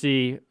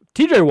KRC.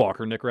 TJ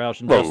Walker, Nick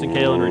Roush, and Justin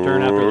Kalen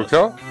return after this. Is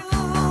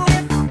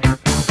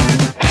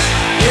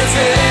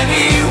it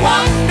any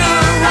wonder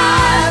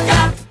I've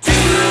got too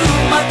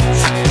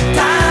much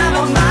time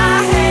on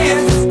my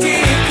hands? It's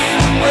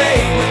getting away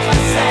with my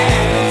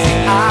sanity.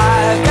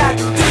 I've got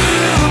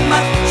too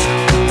much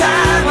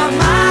time on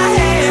my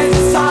hands.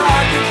 It's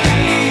hard to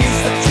believe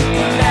such a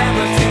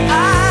calamity.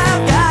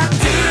 I've got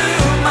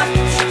too much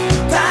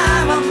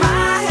time on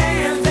my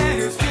hands,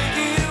 and it's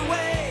taking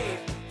away.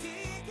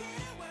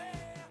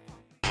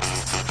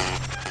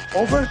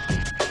 Over?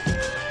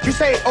 You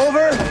say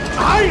over?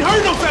 I ain't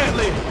heard no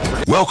family.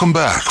 Welcome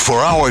back for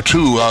hour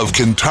 2 of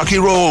Kentucky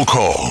Roll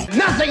Call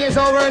Nothing is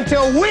over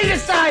until we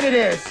decide it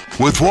is.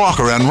 with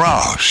Walker and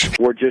Roush.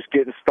 We're just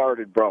getting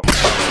started, bro.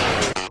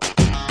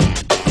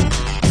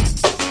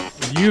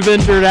 You've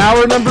entered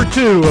hour number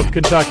 2 of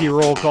Kentucky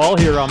Roll Call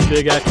here on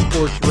Big X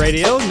Sports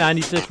Radio,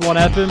 96.1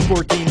 FM,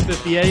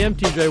 1450 AM.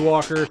 TJ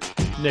Walker,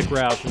 Nick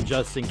Roush, and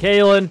Justin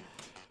Kalen.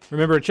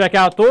 Remember to check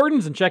out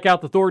Thornton's and check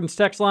out the Thornton's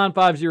text line,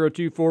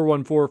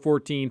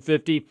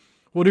 502-414-1450.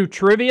 We'll do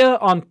trivia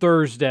on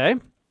Thursday.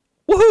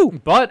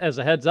 Woohoo! But as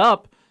a heads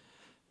up,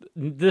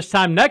 this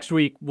time next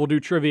week, we'll do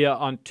trivia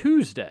on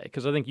Tuesday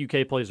because I think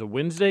UK plays a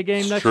Wednesday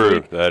game next true.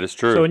 week. That is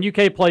true. So when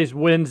UK plays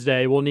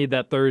Wednesday, we'll need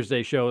that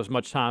Thursday show as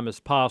much time as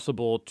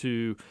possible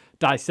to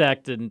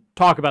dissect and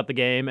talk about the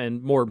game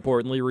and, more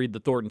importantly, read the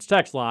Thornton's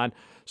text line.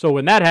 So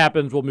when that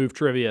happens, we'll move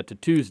trivia to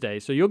Tuesday.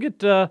 So you'll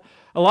get a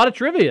lot of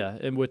trivia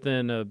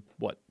within a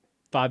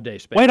 5-day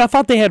span. Wait, I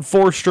thought they had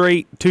 4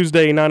 straight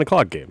Tuesday 9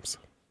 o'clock games.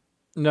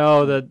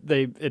 No,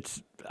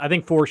 it's I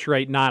think 4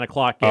 straight 9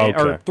 o'clock games,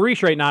 Okay. or 3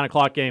 straight 9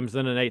 o'clock games,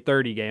 then an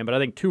 8:30 game. But I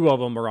think 2 of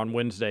them are on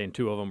Wednesday and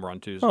 2 of them are on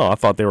Tuesday. Oh, I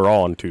thought they were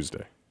all on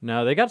Tuesday.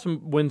 No, they got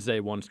some Wednesday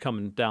ones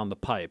coming down the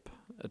pipe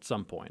at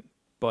some point.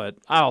 But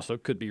I also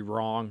could be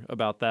wrong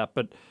about that,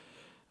 but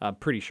I'm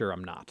pretty sure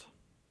I'm not.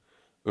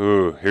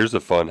 Ooh, here's a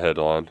fun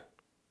headline.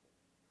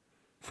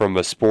 From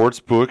a sports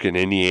book in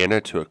Indiana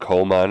to a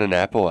coal mine in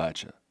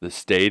Appalachia, the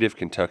state of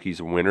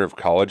Kentucky's winter of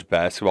college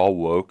basketball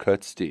woe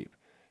cuts deep.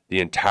 The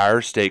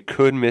entire state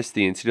could miss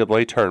the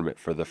NCAA tournament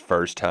for the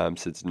first time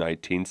since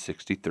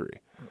 1963.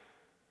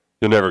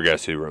 You'll never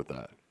guess who wrote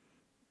that.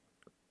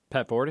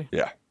 Pat Forty?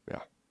 Yeah.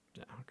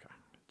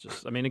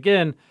 Just, I mean,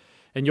 again,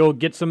 and you'll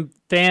get some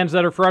fans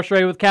that are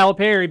frustrated with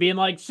Calipari being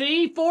like,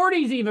 see,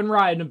 40's even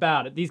writing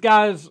about it. These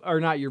guys are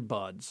not your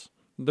buds.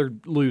 They're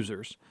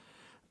losers.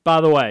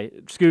 By the way,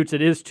 Scoots,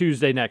 it is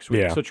Tuesday next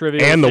week. Yeah. So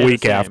trivia and will the stay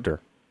week same. after,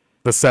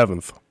 the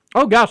 7th.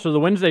 Oh, gosh, so the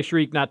Wednesday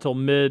streak not till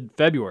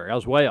mid-February. I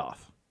was way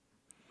off.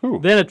 Ooh.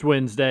 Then it's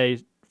Wednesday,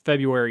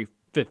 February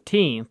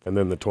 15th. And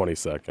then the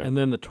 22nd. And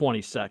then the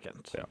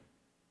 22nd. Yeah.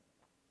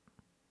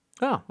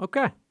 Oh,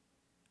 okay.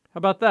 How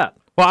about that?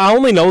 Well, I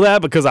only know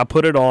that because I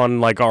put it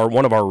on like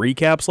one of our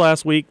recaps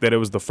last week that it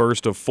was the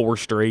first of 4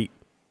 straight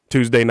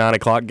Tuesday 9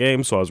 o'clock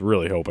games. So I was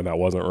really hoping that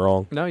wasn't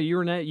wrong. No,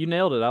 you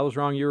nailed it. I was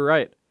wrong. You were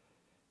right.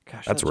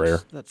 Gosh, That's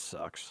rare. That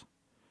sucks.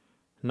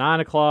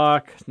 9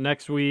 o'clock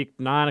next week.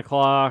 9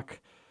 o'clock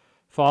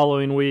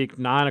following week.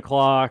 9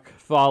 o'clock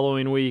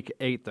following week.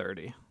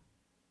 8:30.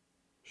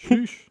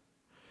 Sheesh.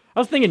 I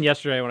was thinking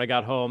yesterday when I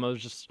got home.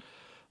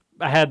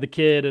 I had the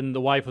kid and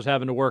the wife was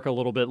having to work a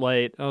little bit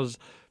late.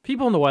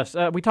 People in the West,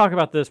 we talk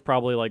about this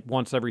probably like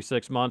once every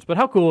 6 months, but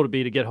how cool would it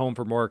be to get home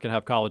from work and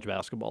have college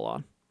basketball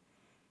on?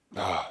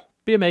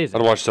 Be amazing.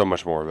 I'd watch so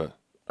much more of it.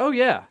 Oh,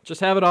 yeah. Just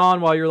have it on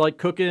while you're like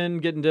cooking,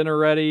 getting dinner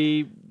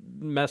ready,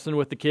 messing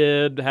with the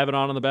kid, have it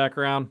on in the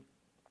background.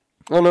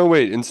 Oh, no,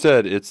 wait.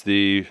 Instead, it's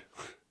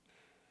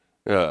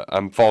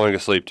I'm falling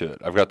asleep to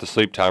it. I've got the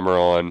sleep timer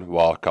on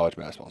while college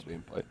basketball is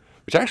being played.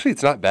 Which actually,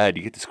 it's not bad.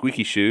 You get the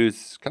squeaky shoes.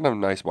 It's kind of a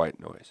nice white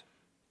noise.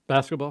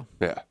 Basketball?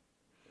 Yeah.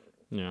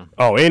 Yeah.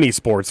 Oh, any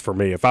sports for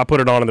me. If I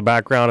put it on in the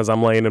background as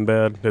I'm laying in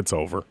bed, it's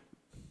over.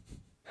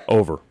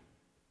 Over.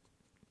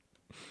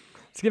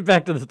 Let's get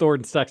back to the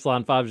Thornton's text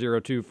line,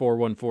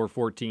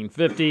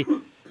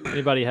 502-414-1450.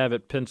 Anybody have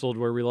it penciled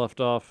where we left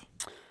off?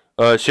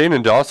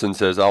 Shannon Dawson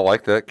says, I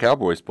like that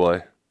Cowboys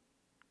play.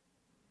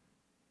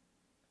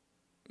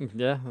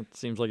 Yeah, that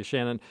seems like a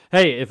Shannon.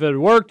 Hey, if it had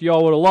worked,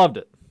 y'all would have loved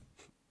it.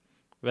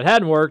 If it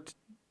hadn't worked,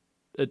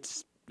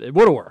 it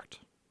would have worked.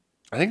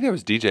 I think that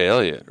was DJ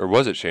Elliott, or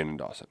was it Shannon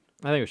Dawson?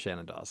 I think it was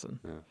Shannon Dawson.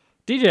 Yeah.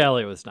 DJ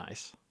Elliott was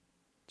nice.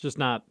 Just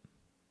not.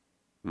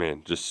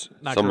 Man, just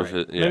not some great. of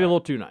it. Yeah. Maybe a little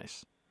too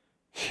nice.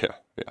 Yeah.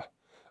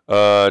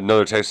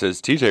 Another text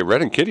says, TJ,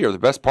 Red and Kitty are the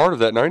best part of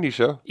that 90s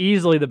show.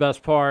 Easily the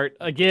best part.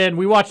 Again,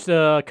 we watched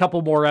a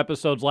couple more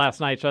episodes last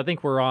night, so I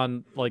think we're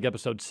on like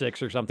episode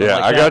 6 or something like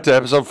that. Yeah, I got to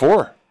episode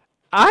 4.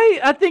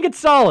 I think it's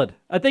solid.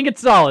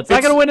 It's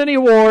not going to win any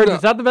awards. No.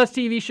 It's not the best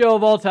TV show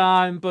of all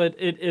time, but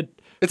it's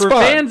for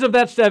fun. Fans of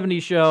that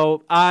 70s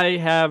show, I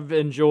have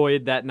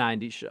enjoyed that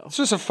 90s show. It's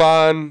just a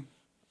fun,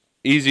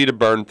 easy to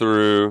burn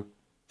through,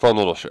 fun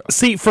little show.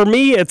 See, for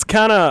me, it's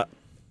kind of...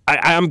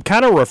 I'm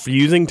kind of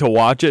refusing to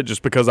watch it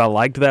just because I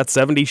liked that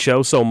 70s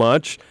show so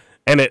much.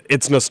 And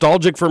it's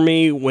nostalgic for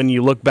me when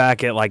you look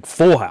back at, like,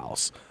 Full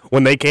House.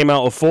 When they came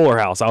out with Fuller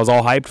House, I was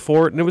all hyped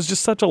for it, and it was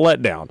just such a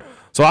letdown.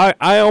 So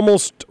I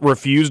almost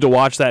refuse to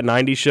watch that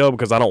 90s show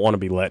because I don't want to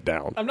be let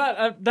down. I'm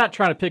not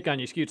trying to pick on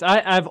you, Scoots.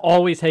 I've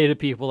always hated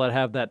people that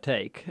have that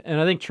take. And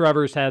I think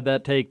Trevor's had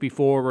that take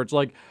before where it's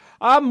like,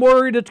 I'm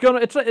worried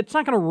it's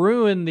not gonna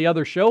ruin the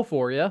other show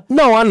for you.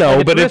 No, I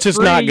know, but it's just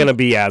not gonna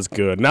be as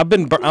good. And I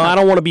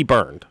don't want to be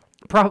burned.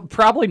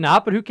 Probably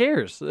not, but who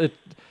cares? You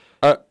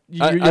I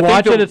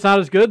watch it, it's not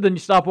as good, then you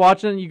stop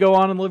watching it and you go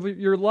on and live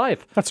your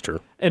life. That's true.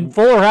 And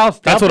Fuller House,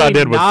 that's what I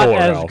did with not Fuller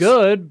as House.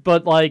 good,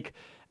 but like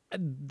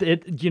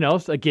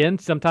again,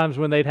 sometimes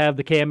when they'd have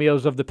the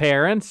cameos of the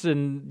parents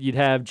and you'd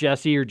have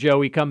Jesse or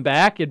Joey come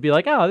back, it'd be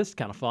like, oh, this is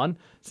kind of fun.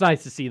 It's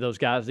nice to see those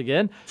guys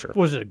again. Sure.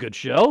 Was it a good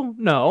show?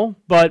 No.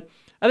 But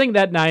I think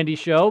that 90s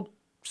show,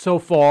 so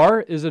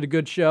far, is it a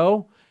good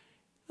show?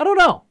 I don't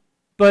know.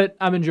 But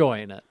I'm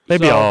enjoying it.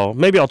 Maybe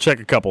I'll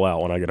check a couple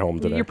out when I get home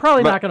today. You're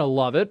probably not going to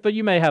love it, but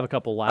you may have a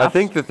couple laughs. I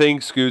think the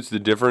thing, Scoots, the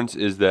difference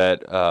is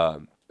that,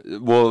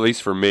 well, at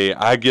least for me,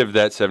 I give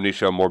that 70s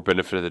show more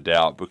benefit of the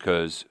doubt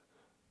because,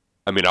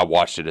 I mean, I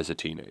watched it as a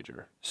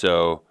teenager.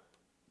 So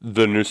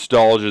the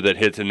nostalgia that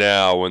hits it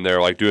now when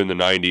they're like doing the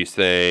 90s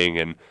thing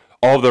and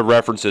all the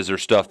references are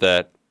stuff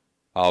that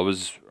I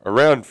was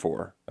around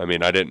for. I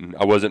mean,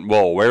 I wasn't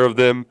well aware of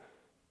them,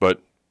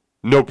 but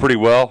know pretty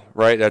well,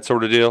 right? That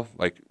sort of deal.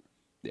 Like,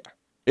 yeah,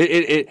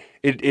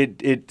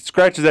 it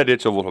scratches that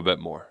itch a little bit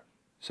more.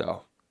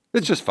 So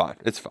it's just fine.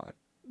 It's fine.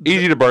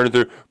 Easy to burn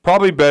through.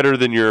 Probably better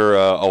than your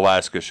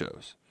Alaska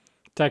shows.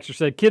 Texter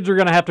said, kids are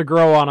going to have to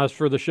grow on us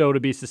for the show to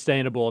be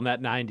sustainable in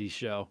that 90s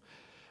show.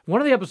 One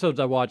of the episodes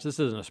I watched, this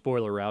isn't a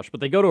spoiler, Roush, but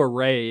they go to a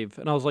rave,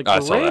 and I was like, I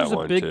the saw that rave's a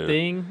one, big too.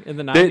 thing in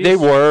the 90s? They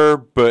were,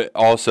 but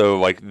also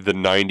like the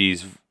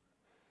 90s,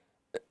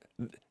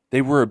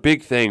 they were a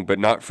big thing, but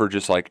not for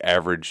just like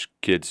average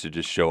kids to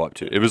just show up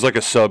to. It was like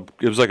a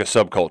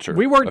subculture.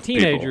 We weren't of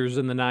people. teenagers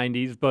in the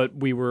 90s, but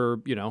we were,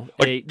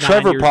 Like 8, 9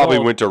 Trevor years probably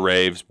old. went to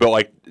raves, but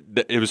like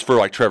it was for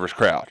like Trevor's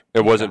crowd.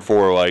 It wasn't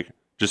for like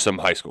just some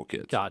high school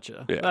kids.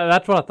 Gotcha. Yeah.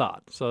 That's what I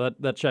thought. So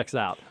that checks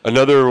out.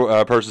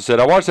 Another person said,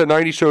 I watched that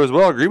 90s show as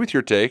well. I agree with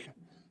your take.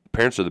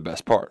 Parents are the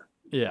best part.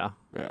 Yeah.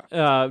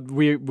 Yeah.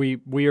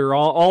 We are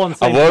all in the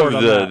same I boat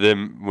on that. loved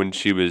them when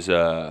she was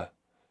the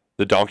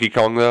Donkey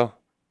Kong, though.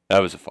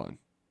 That was fun.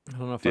 I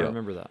don't know if I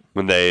remember that.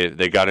 When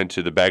they got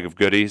into the bag of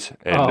goodies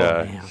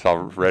and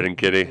saw Red and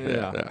Kitty.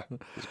 Yeah.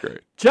 It was great.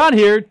 John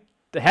here.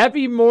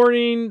 Happy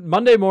morning,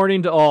 Monday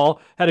morning to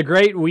all. Had a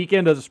great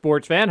weekend as a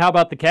sports fan. How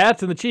about the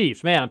Cats and the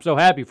Chiefs? Man, I'm so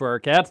happy for our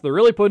Cats. They're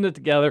really putting it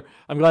together.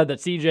 I'm glad that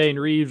CJ and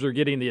Reeves are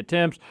getting the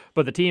attempts,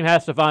 but the team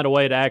has to find a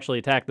way to actually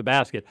attack the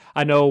basket.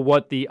 I know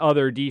what the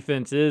other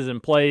defense is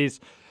and plays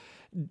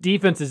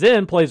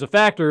a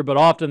factor, but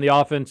often the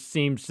offense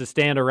seems to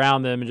stand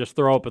around them and just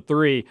throw up a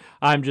three.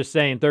 I'm just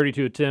saying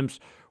 32 attempts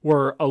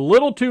were a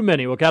little too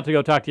many. We'll have to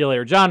go talk to you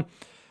later. John,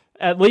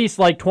 at least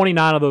like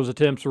 29 of those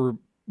attempts were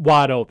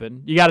wide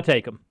open. You got to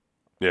take them.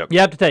 Yeah. You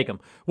have to take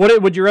them.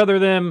 Would you rather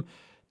them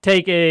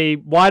take a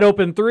wide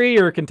open three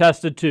or a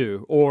contested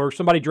two, or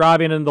somebody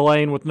driving in the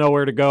lane with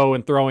nowhere to go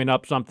and throwing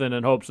up something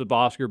in hopes of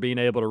Oscar being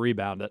able to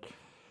rebound it?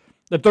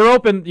 If they're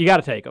open, you got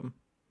to take them.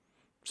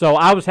 So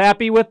I was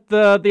happy with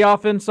the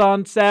offense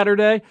on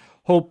Saturday.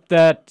 Hope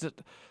that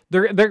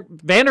they're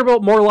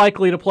Vanderbilt more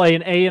likely to play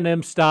an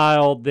A&M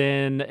style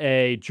than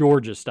a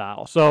Georgia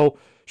style. So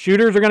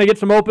shooters are going to get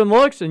some open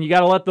looks, and you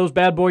got to let those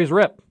bad boys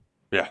rip.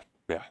 Yeah.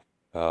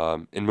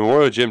 In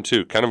Memorial Gym,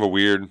 too, kind of a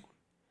weird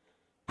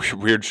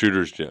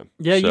shooters gym.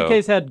 Yeah, So-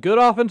 UK's had good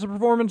offensive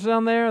performances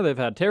down there. They've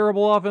had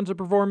terrible offensive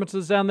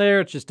performances down there.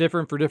 It's just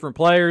different for different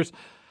players.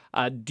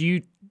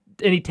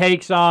 Any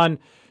takes on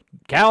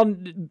Cal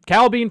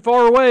being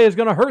far away is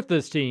going to hurt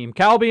this team?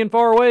 Cal being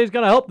far away is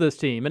going to help this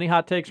team. Any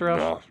hot takes,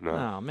 Rush? No.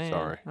 Oh, man.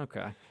 Sorry.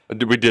 Okay.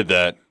 We did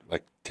that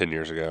like 10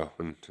 years ago,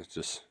 and it's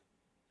just...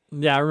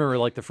 Yeah, I remember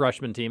like the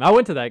freshman team. I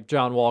went to that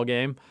John Wall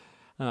game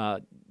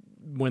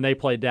when they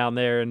played down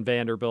there in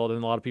Vanderbilt,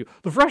 and a lot of people,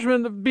 the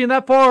freshmen being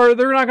that far,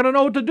 they're not going to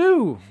know what to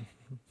do.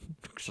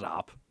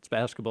 Stop. It's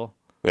basketball.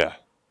 Yeah.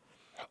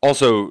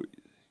 Also,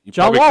 you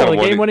John probably Wall, kinda the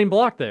wanna- game-winning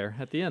block there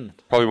at the end.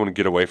 Probably want to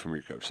get away from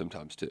your coach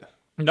sometimes, too.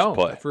 No,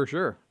 play. for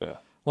sure. Yeah.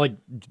 Like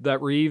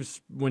that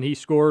Reeves, when he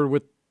scored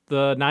with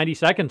the 90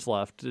 seconds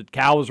left,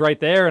 Cal was right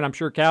there, and I'm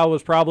sure Cal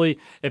was probably,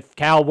 if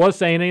Cal was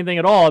saying anything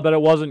at all, I bet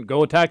it wasn't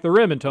go attack the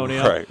rim,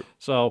 Antonio. Right.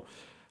 So,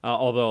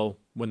 although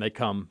when they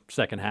come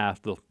second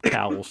half, the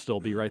Cal will still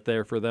be right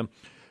there for them.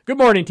 Good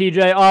morning,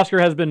 TJ. Oscar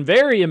has been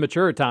very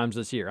immature at times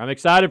this year. I'm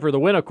excited for the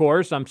win, of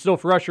course. I'm still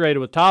frustrated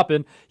with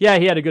Toppin. Yeah,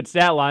 he had a good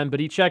stat line, but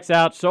he checks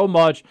out so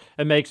much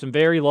and makes some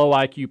very low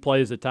IQ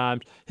plays at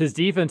times. His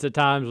defense at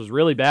times was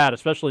really bad,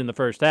 especially in the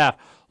first half.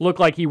 Looked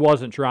like he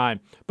wasn't trying.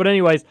 But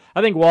anyways,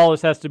 I think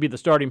Wallace has to be the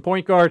starting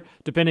point guard.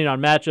 Depending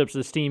on matchups,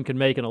 this team can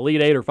make an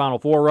Elite Eight or Final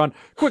Four run.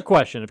 Quick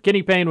question. If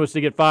Kenny Payne was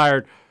to get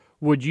fired,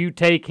 would you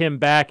take him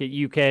back at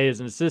UK as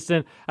an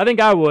assistant? I think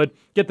I would.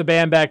 Get the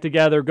band back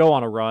together, go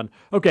on a run.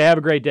 Okay, have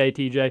a great day,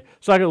 TJ.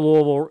 Suck at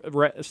Louisville,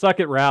 suck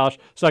at Roush,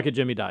 suck at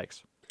Jimmy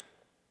Dykes.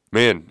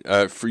 Man,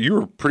 you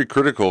were pretty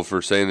critical for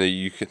saying that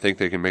you think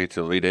they can make it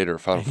to the Elite Eight or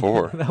Final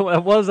Four.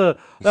 that was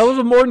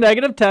a more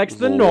negative text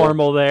than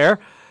normal there.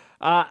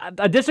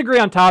 I disagree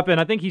on Toppin.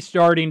 I think he's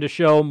starting to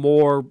show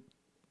more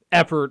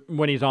effort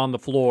when he's on the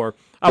floor.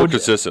 More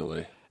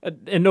consistently.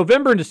 In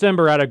November and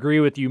December, I'd agree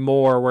with you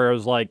more, where it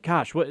was like,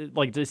 gosh,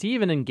 is he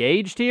even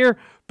engaged here?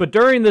 But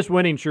during this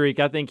winning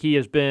streak, I think he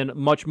has been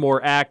much more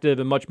active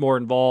and much more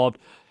involved.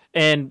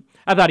 And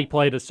I thought he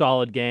played a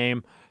solid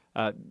game.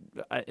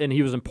 And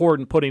he was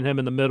important putting him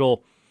in the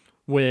middle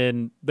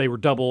when they were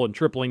double and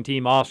tripling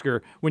Team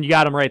Oscar. When you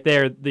got him right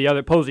there, the other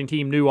opposing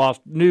team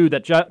knew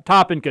that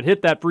Toppin could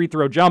hit that free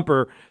throw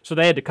jumper, so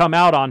they had to come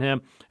out on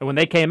him. And when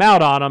they came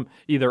out on him,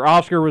 either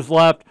Oscar was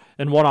left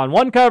in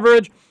one-on-one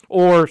coverage,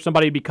 or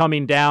somebody would be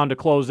coming down to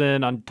close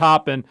in on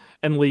Toppin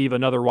and leave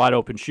another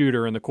wide-open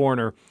shooter in the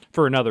corner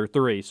for another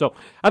three. So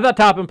I thought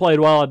Toppin played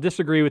well. I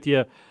disagree with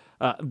you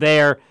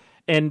there.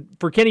 And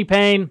for Kenny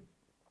Payne,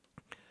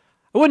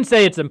 I wouldn't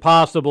say it's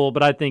impossible,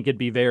 but I think it'd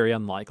be very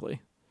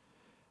unlikely.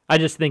 I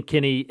just think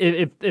Kenny,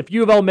 if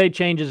U of L made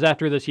changes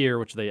after this year,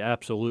 which they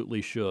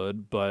absolutely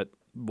should, but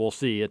we'll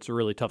see. It's a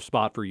really tough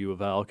spot for U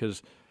of L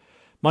because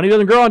money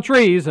doesn't grow on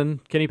trees,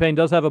 and Kenny Payne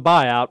does have a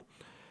buyout.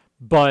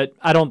 But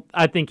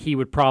I think he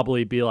would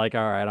probably be like,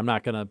 all right, I'm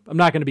not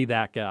gonna be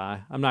that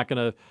guy. I'm not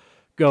gonna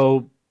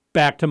go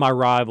back to my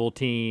rival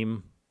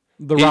team,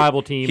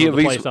 rival team of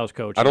the place I was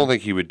coaching. I don't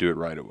think he would do it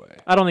right away.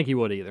 I don't think he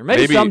would either.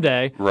 Maybe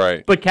someday.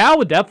 Right. But Cal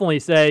would definitely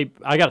say,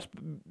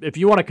 if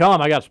you want to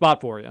come, I got a spot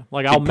for you.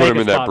 Like, I'll He'd make put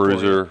him in that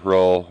bruiser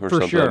role or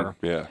for something. sure.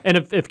 Yeah. And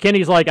if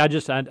Kenny's like, I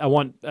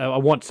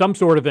want some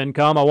sort of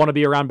income, I want to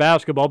be around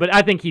basketball, but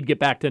I think he'd get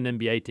back to an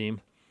NBA team,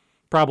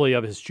 probably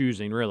of his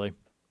choosing, really.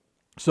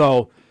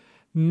 So,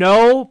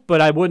 no, but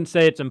I wouldn't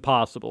say it's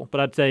impossible.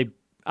 But I'd say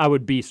I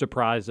would be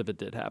surprised if it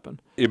did happen.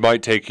 It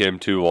might take him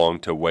too long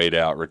to wait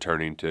out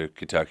returning to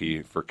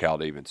Kentucky for Cal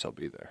to even still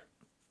be there.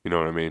 You know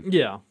what I mean?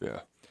 Yeah.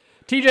 Yeah.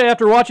 TJ,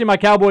 after watching my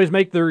Cowboys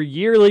make their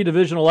yearly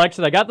divisional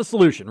exit, I got the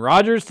solution.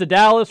 Rodgers to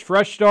Dallas,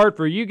 fresh start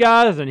for you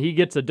guys, and he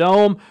gets a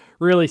dome.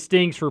 Really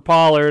stinks for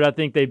Pollard. I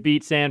think they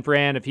beat San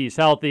Fran if he's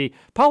healthy.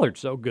 Pollard's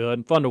so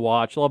good, fun to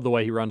watch. Love the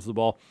way he runs the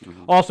ball.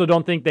 Also,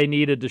 don't think they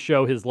needed to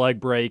show his leg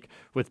break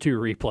with 2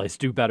 replays.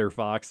 Do better,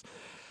 Fox.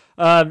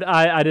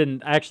 I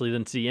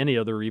didn't see any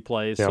of the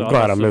replays. Yeah, so I'm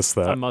glad I missed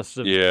that. I must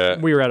have. Yeah.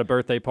 We were at a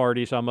birthday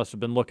party, so I must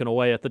have been looking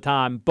away at the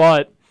time.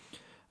 But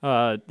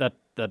that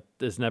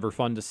is never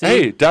fun to see.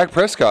 Hey, Dak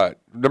Prescott,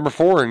 number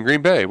 4 in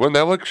Green Bay. Wouldn't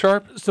that look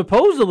sharp?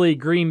 Supposedly,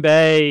 Green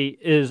Bay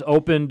is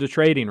open to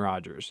trading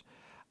Rodgers.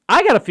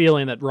 I got a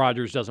feeling that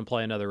Rodgers doesn't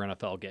play another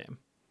NFL game,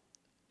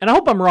 and I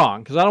hope I'm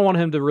wrong because I don't want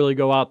him to really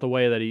go out the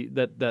way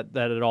that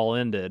it all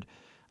ended.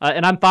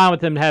 And I'm fine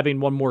with him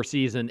having one more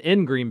season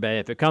in Green Bay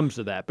if it comes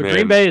to that. But Man,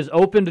 Green Bay is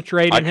open to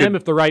trading him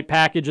if the right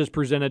package is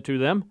presented to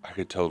them. I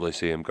could totally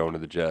see him going to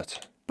the Jets.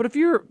 But if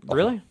you're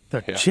really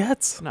The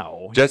Jets?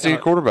 no, Jets need a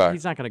quarterback.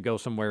 He's not going to go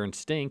somewhere and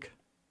stink.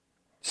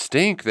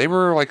 Stink. They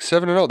were like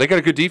 7-0. They got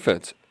a good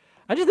defense.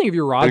 I just think if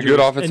you're Rodgers good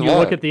offensive and you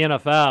look line. at the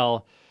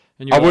NFL,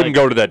 and I you're wouldn't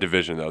like, go to that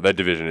division though. That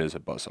division is a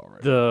buzzsaw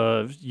right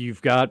now.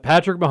 You've got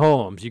Patrick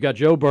Mahomes, you got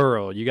Joe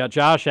Burrow, you got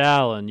Josh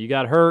Allen, you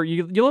got her.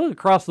 You look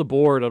across the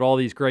board at all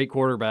these great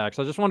quarterbacks.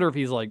 I just wonder if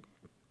he's like,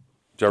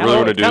 Do I really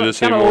want to do this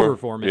kinda anymore? over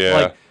for me. Yeah.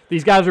 Like,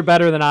 these guys are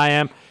better than I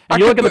am. And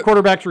you look at the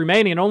quarterbacks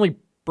remaining, and only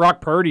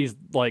Brock Purdy's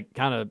like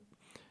kind of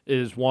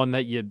is one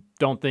that you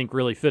don't think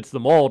really fits the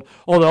mold.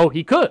 Although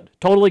he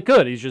totally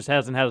could. He just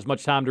hasn't had as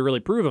much time to really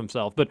prove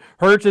himself. But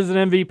Hurts is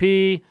an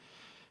MVP.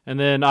 And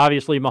then,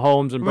 obviously,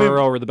 Mahomes and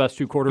Burrow are the best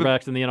 2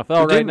 quarterbacks in the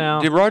NFL right now.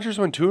 Did Rodgers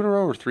win 2 in a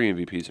row or 3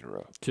 MVPs in a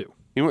row? 2.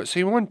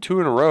 He won 2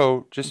 in a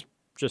row. Just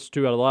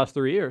 2 out of the last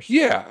 3 years.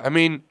 Yeah, I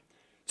mean,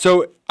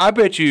 so I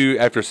bet you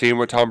after seeing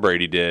what Tom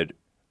Brady did,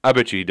 I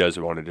bet you he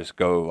doesn't want to just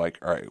go like,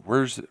 all right,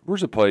 where's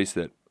a place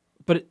that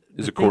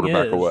is a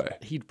quarterback away?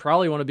 He'd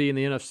probably want to be in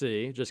the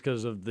NFC just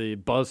because of the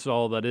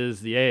buzzsaw that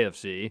is the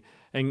AFC.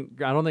 And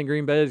I don't think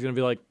Green Bay is going to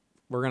be like,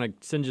 we're going to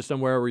send you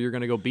somewhere where you're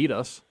going to go beat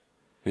us.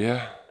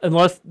 Yeah.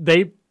 Unless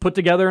they put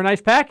together a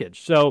nice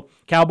package. So,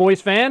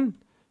 Cowboys fan,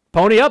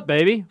 pony up,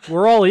 baby.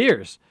 We're all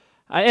ears.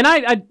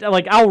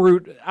 I'll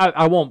root.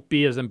 I won't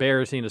be as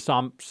embarrassing as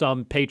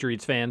some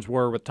Patriots fans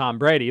were with Tom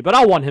Brady, but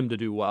I want him to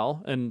do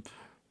well. And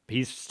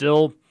he's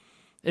still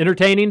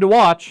entertaining to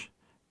watch.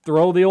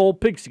 Throw the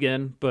old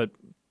pigskin, but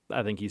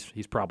I think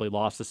he's probably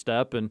lost a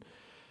step and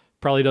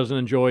probably doesn't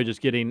enjoy just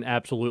getting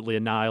absolutely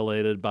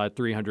annihilated by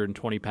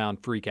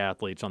 320-pound freak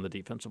athletes on the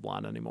defensive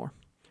line anymore.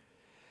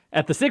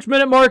 At the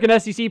 6-minute mark in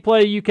SEC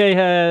play, UK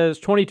has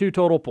 22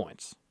 total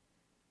points.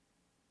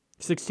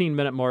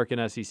 16-minute mark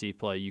in SEC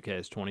play, UK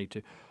has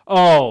 22.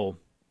 Oh,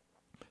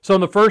 so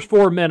in the first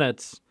 4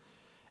 minutes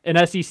in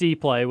SEC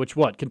play,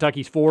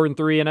 Kentucky's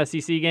 4-3 in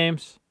SEC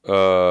games?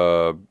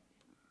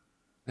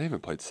 They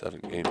haven't played 7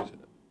 games yet.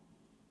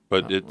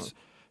 But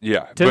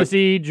yeah.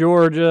 Tennessee,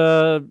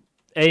 Georgia,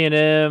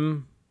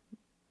 A&M,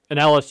 and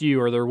LSU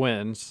are their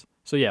wins.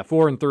 So, yeah,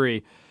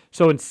 4-3.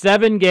 So in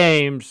 7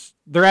 games,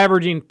 they're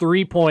averaging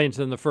 3 points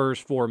in the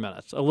first 4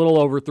 minutes, a little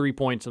over 3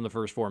 points in the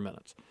first 4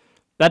 minutes.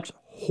 That's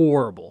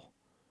horrible.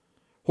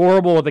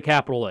 Horrible with a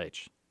capital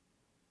H.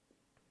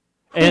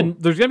 And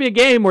there's going to be a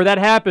game where that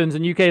happens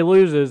and UK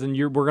loses, and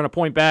we're going to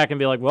point back and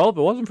be like, well, if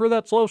it wasn't for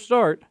that slow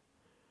start.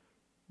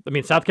 I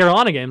mean, South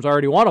Carolina game's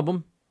already one of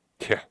them.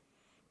 Yeah.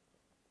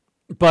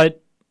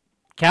 But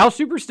Cal's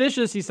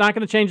superstitious. He's not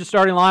going to change the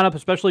starting lineup,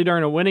 especially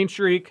during a winning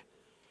streak.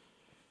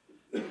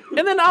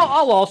 And then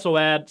I'll also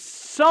add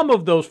some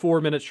of those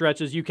 4-minute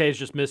stretches, UK is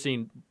just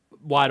missing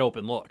wide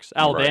open looks.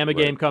 Alabama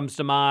game comes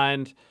to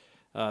mind.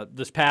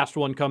 This past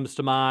one comes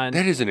to mind.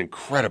 That is an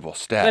incredible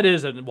stat. That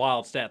is a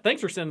wild stat.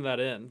 Thanks for sending that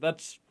in.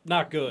 That's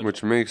not good.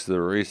 Which makes the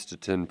race to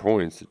 10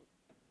 points.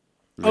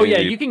 Oh, yeah,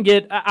 you can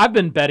get – I've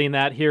been betting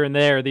that here and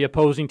there, the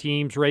opposing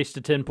teams race to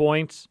 10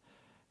 points.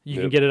 You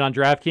can get it on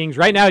DraftKings.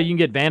 Right now, you can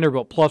get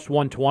Vanderbilt plus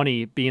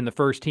 120 being the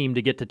first team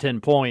to get to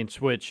 10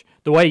 points, which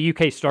the way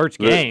UK starts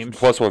games –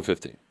 Plus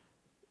 150.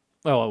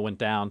 Oh, it went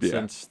down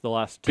since the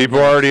last 10 People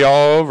are already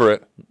all over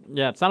it.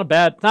 Yeah, it's not a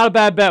bad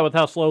bet with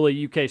how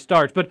slowly UK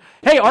starts. But,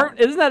 hey,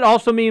 doesn't that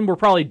also mean we're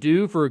probably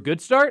due for a good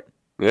start?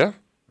 Yeah,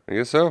 I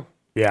guess so.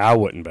 Yeah, I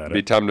wouldn't bet it.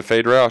 Be time to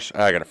fade Roush.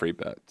 I got a free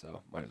bet,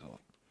 so might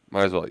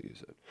as well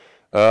use it.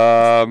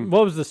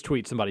 What was this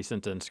tweet somebody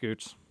sent in,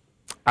 Scoots?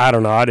 I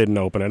don't know. I didn't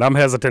open it. I'm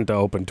hesitant to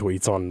open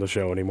tweets on the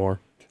show anymore.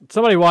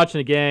 Somebody watching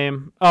the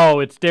game. Oh,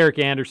 it's Derek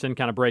Anderson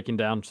kind of breaking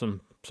down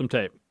some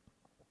tape.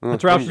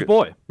 That's Roush's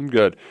boy. I'm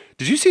good.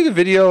 Did you see the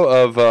video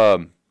of?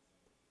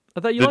 I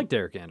thought you liked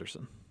Derek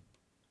Anderson.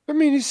 I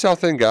mean, he's a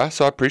South End guy,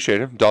 so I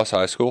appreciate him. Doss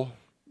High School.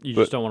 You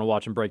just don't want to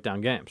watch him break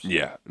down games.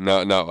 Yeah,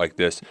 not like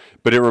this.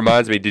 But it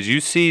reminds me. Did you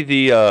see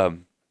the?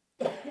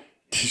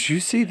 Did you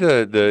see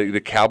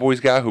the Cowboys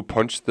guy who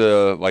punched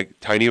the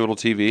tiny little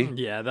TV?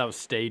 Yeah, that was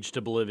staged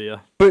to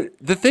Bolivia. But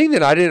the thing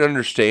that I didn't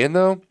understand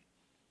though,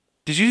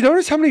 did you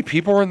notice how many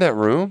people were in that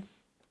room?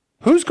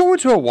 Who's going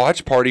to a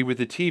watch party with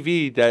a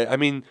TV that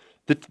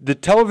the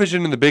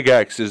television in the Big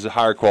X is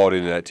higher quality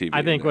than that TV?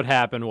 I think what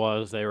happened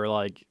was they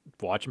were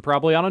watching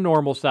probably on a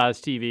normal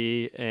size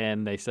TV,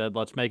 and they said,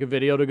 let's make a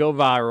video to go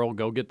viral,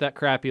 go get that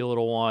crappy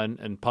little one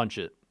and punch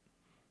it.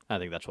 I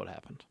think that's what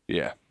happened.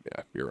 Yeah,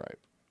 you're right.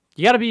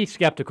 You got to be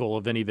skeptical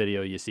of any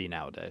video you see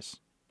nowadays.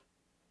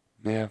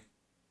 Yeah.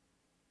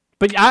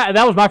 But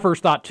that was my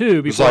first thought,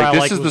 too. Before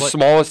this is the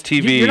smallest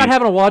TV. You're not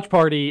having a watch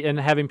party and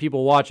having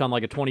people watch on a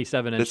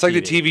 27-inch It's like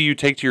TV. the TV you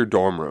take to your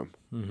dorm room.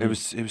 Mm-hmm. It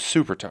was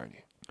super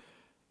tiny.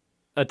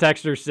 A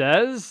texter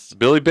says...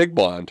 Billy Big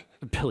Blonde.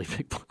 Billy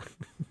Big Blonde.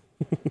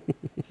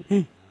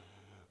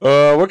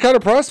 What kind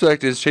of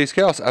prospect is Chase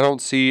Kels? I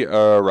don't see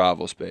a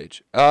rivals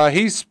page. I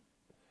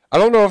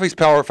don't know if he's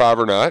Power 5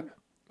 or not.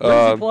 Where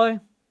does he play?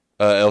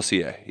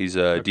 LCA. He's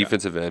a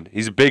defensive end.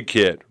 He's a big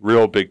kid,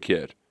 real big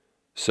kid.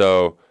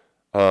 So,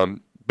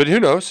 but who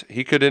knows?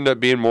 He could end up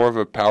being more of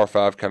a Power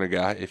 5 kind of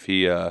guy if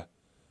he,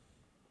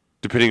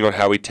 depending on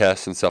how he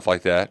tests and stuff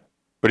like that.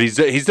 But he's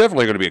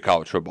definitely going to be a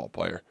college football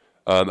player.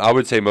 I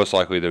would say most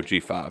likely though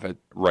G5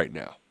 right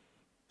now.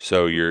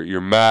 So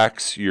your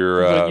max,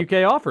 your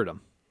UK offered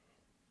him.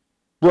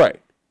 Right.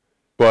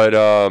 But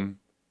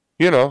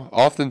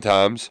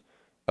oftentimes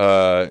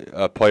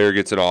a player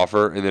gets an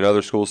offer and then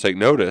other schools take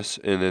notice,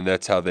 and then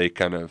that's how they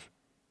kind of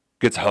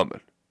gets humming.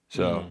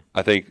 So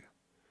I think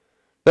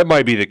that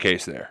might be the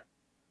case there.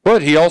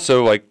 But he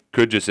also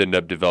could just end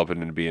up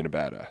developing into being a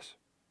badass.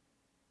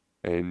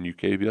 And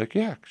UK would be like,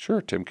 yeah,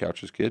 sure, Tim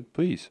Couch's kid,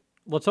 please.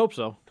 Let's hope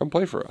so. Come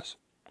play for us.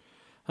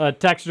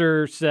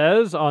 Texter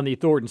says on the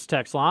Thornton's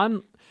text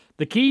line,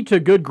 the key to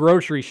good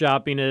grocery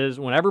shopping is,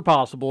 whenever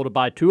possible, to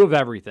buy 2 of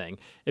everything.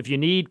 If you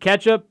need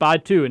ketchup, buy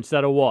 2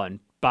 instead of 1.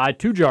 Buy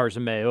 2 jars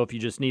of mayo if you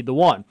just need the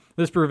 1.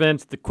 This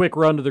prevents the quick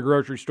run to the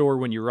grocery store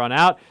when you run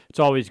out. It's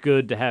always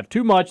good to have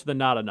too much than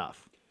not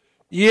enough.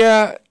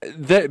 Yeah,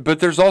 but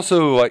there's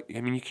also,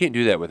 you can't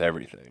do that with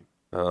everything.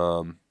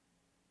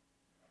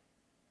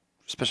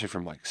 Especially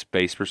from,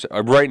 space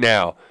perspective. Right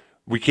now,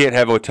 we can't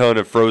have a ton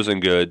of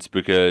frozen goods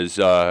because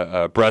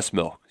breast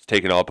milk is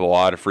taking up a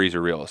lot of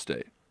freezer real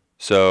estate.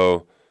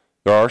 So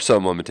there are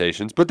some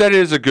limitations, but that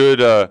is a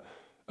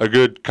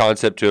good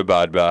concept to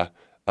abide by.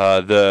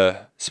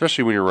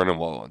 Especially when you're running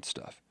low on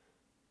stuff.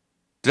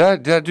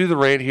 Did I do the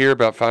rant here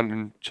about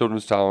finding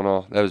children's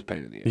Tylenol? That was a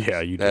pain in the ass.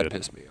 Yeah, you did. That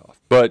pissed me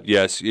off. But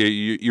yes,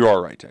 you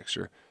are right,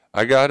 Texter.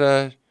 I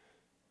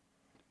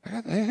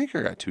think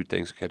I got 2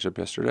 things of ketchup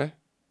yesterday.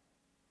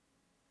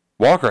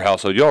 Walker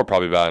household, y'all are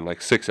probably buying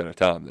 6 at a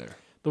time there.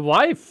 The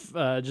wife,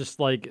 just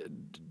not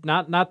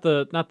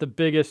the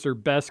biggest or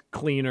best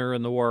cleaner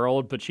in the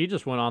world, but she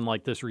just went on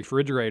this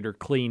refrigerator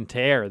clean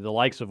tear, the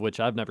likes of which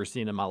I've never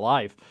seen in my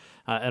life.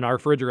 And our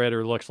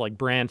refrigerator looks like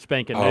brand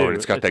spanking new. Oh, and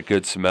it's got that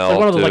good smell. It's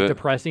one of those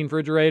depressing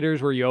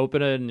refrigerators where you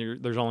open it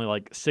and there's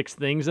only 6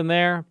 things in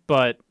there,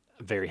 but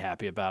I'm very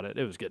happy about it.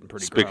 It was getting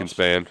pretty spick gross. And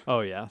span. Oh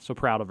yeah, so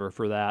proud of her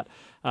for that.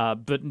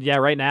 But yeah,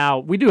 right now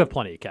we do have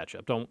plenty of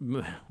ketchup.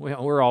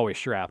 We're always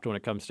strapped when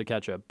it comes to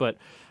ketchup, but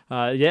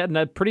and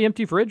a pretty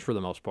empty fridge for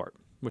the most part,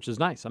 which is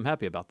nice. I'm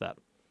happy about that.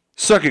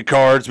 Suck it,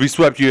 Cards. We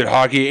swept you at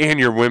hockey, and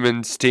your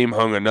women's team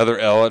hung another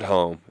L at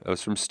home. That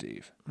was from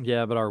Steve.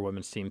 Yeah, but our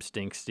women's team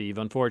stinks, Steve,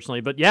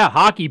 unfortunately. But yeah,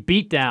 hockey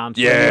beatdowns.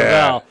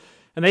 Yeah.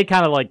 And they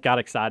kind of got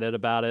excited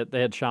about it. They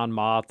had Sean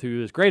Moth,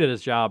 who is great at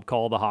his job,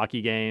 call the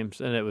hockey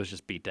games, and it was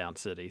just beatdown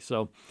city.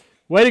 So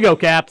way to go,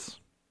 Caps.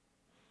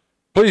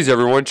 Please,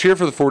 everyone, cheer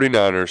for the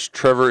 49ers.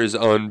 Trevor is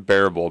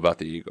unbearable about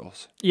the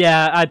Eagles.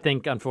 Yeah, I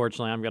think,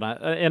 unfortunately, I'm going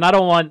to... and I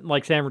don't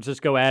want, San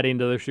Francisco adding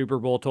to their Super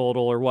Bowl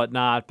total or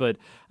whatnot, but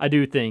I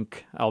do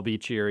think I'll be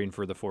cheering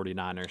for the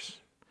 49ers.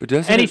 But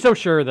he's so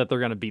sure that they're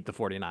going to beat the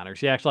 49ers.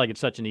 He acts like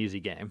it's such an easy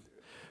game.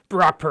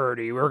 Brock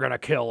Purdy, we're going to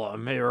kill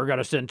him. We're going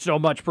to send so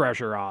much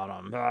pressure on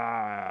him.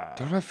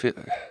 Don't I feel...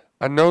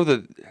 I know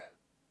that... I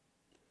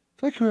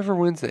feel like whoever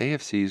wins the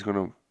AFC is going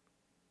to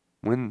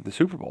win the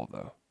Super Bowl,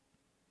 though.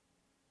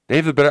 They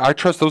have the better. I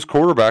trust those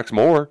quarterbacks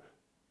more,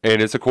 and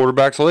it's a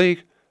quarterbacks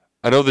league.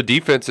 I know the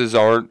defenses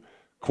aren't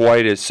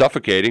quite as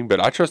suffocating,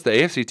 but I trust the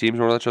AFC teams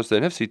more than I trust the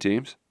NFC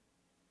teams.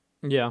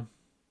 Yeah.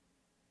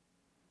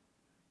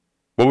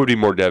 What would be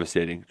more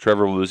devastating?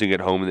 Trevor losing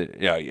at home?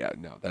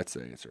 No, that's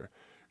the answer.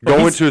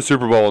 Going to a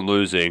Super Bowl and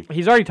losing.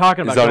 He's already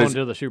talking about going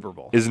to the Super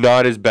Bowl. Is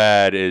not as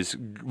bad as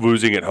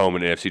losing at home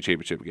in an NFC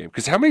Championship game.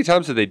 Because how many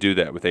times did they do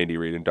that with Andy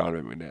Reid and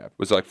Donovan McNabb?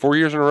 Was it 4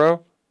 years in a row?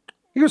 I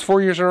think it was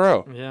 4 years in a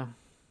row. Yeah.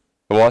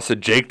 They lost to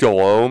Jake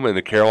Delhomme and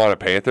the Carolina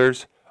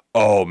Panthers.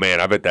 Oh, man,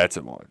 I bet that's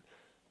a one.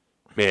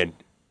 Man,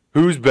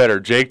 who's better,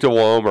 Jake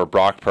Delhomme or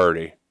Brock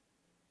Purdy?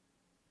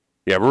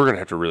 Yeah, we're going to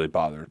have to really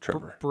bother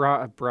Trevor.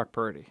 Brock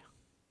Purdy.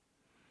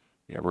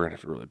 Yeah, we're going to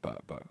have to really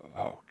bother.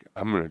 Oh,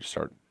 I'm going to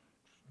start.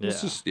 Yeah.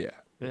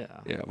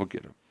 Yeah, we'll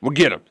get him. We'll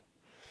get him.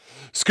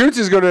 Scoots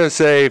is going to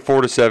say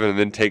 4-7 and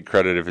then take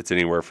credit if it's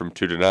anywhere from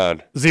 2 to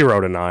 9.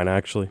 0 to 9,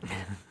 actually.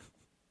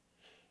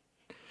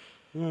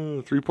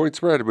 3-point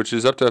spread, which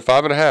is up to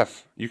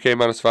 5.5. UK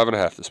minus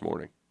 5.5 this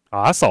morning.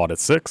 I saw it at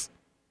 6.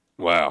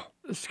 Wow.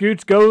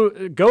 Scoots, go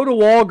to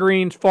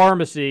Walgreens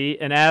Pharmacy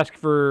and ask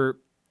for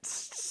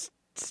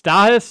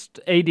Stahist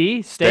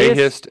AD.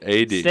 Stahist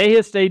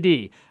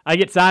AD. I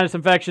get sinus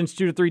infections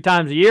 2 to 3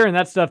 times a year, and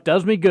that stuff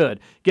does me good.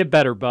 Get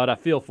better, bud. I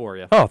feel for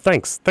you. Oh,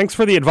 thanks. Thanks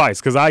for the advice,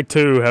 because I,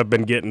 too, have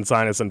been getting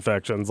sinus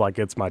infections like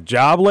it's my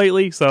job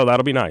lately, so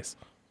that'll be nice.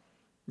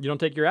 You don't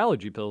take your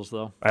allergy pills,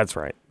 though. That's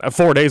right.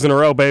 4 days in a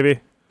row,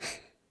 baby.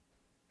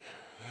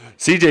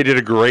 CJ did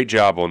a great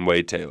job on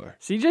Wade Taylor.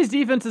 CJ's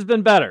defense has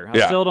been better. I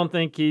Yeah. still don't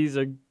think he's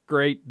a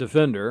great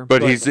defender.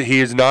 But he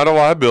is not a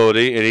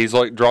liability, and he's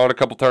like drawing a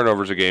couple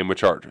turnovers a game with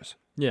charges.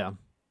 Yeah,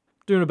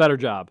 doing a better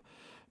job.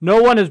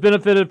 No one has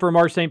benefited from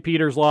our St.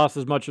 Peter's loss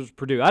as much as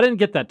Purdue. I didn't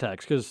get that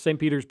text because St.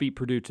 Peter's beat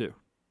Purdue too.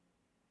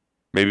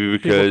 Maybe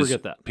because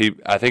forget that.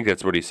 I think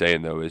that's what he's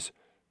saying though is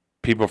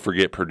people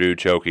forget Purdue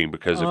choking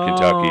because of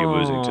Kentucky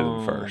losing to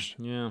them first.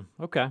 Yeah.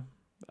 Okay.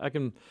 I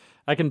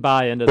can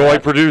buy into But that.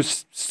 like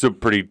Purdue's still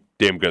pretty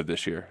damn good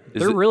this year.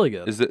 They're really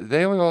good.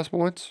 They only lost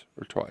once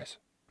or twice?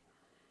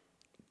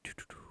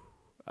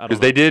 I don't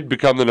Because know. they did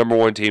become the number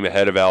 1 team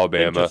ahead of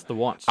Alabama. Just the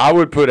once. I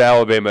would put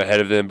Alabama ahead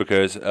of them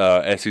because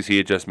SEC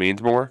it just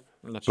means more.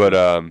 That's But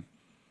true.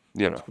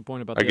 you know, That's a good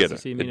point about I the get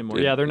SEC it. meaning more.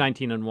 It Yeah, they're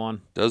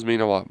 19-1. does mean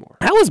a lot more.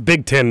 How has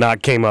Big Ten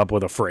not came up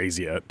with a phrase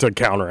yet to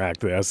counteract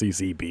the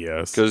SEC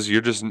BS? Because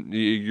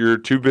you're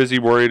too busy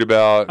worried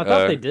about. I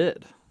thought they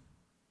did.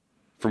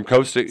 From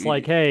coast to. It's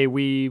like, hey,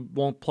 we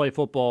won't play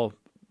football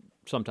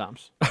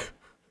sometimes.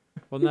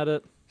 Wasn't that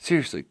it?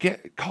 Seriously,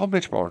 call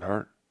Mitch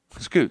Barnhart.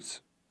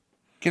 Scoots.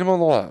 Get him on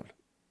the line.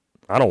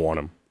 I don't want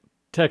him.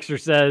 Texter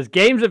says,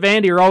 games at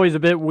Vandy are always a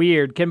bit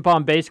weird. Kim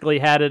Pom basically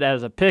had it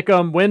as a pick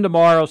 'em, win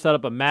tomorrow, set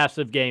up a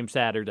massive game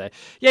Saturday.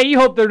 Yeah, you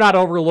hope they're not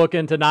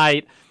overlooking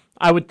tonight.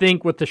 I would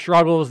think with the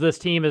struggles this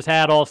team has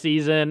had all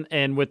season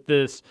and with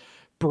this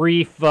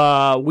brief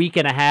week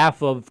and a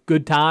half of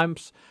good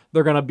times,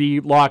 they're going to be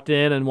locked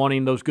in and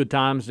wanting those good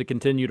times to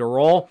continue to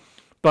roll.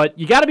 But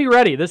you got to be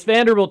ready. This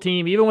Vanderbilt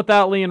team, even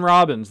without Leon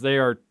Robbins, they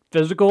are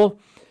physical.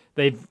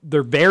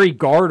 They're very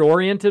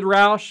guard-oriented,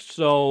 Roush,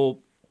 so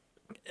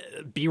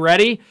be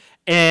ready.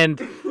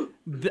 And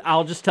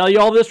I'll just tell you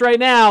all this right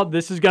now.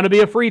 This is going to be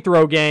a free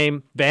throw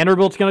game.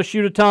 Vanderbilt's going to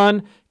shoot a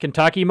ton.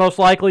 Kentucky most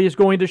likely is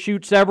going to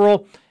shoot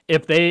several.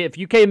 If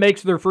UK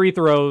makes their free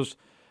throws,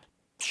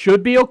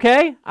 should be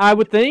okay, I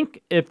would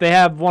think. If they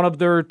have one of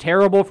their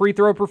terrible free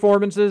throw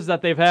performances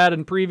that they've had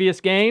in previous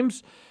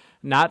games,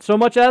 not so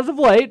much as of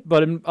late,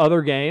 but in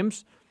other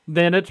games,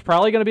 then it's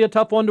probably going to be a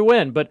tough one to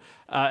win. But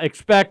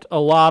expect a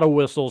lot of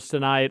whistles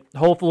tonight.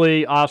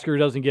 Hopefully Oscar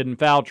doesn't get in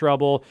foul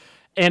trouble.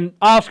 And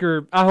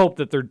Oscar, I hope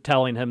that they're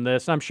telling him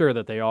this. I'm sure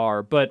that they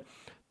are. But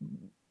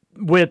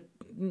with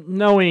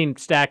knowing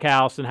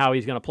Stackhouse and how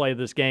he's going to play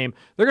this game,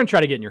 they're going to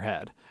try to get in your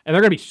head. And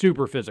they're going to be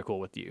super physical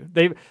with you.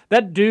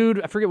 That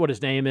dude, I forget what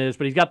his name is,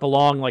 but he's got the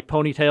long like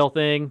ponytail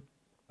thing.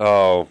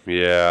 Oh,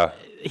 yeah.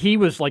 He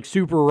was like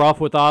super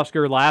rough with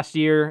Oscar last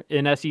year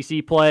in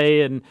SEC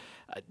play, and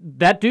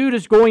that dude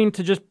is going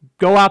to just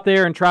go out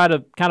there and try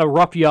to kind of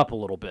rough you up a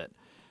little bit.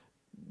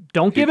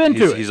 Don't give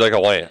into it. He's like a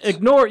Lance.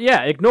 Ignore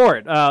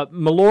it.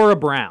 Melora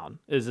Brown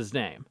is his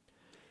name.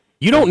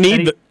 You don't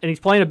need and he's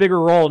playing a bigger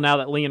role now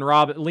that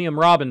Liam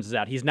Robbins is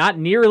out. He's not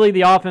nearly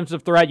the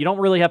offensive threat. You don't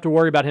really have to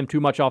worry about him too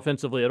much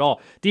offensively at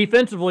all.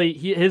 Defensively,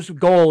 his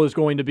goal is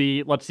going to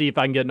be, let's see if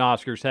I can get in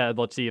Oscar's head.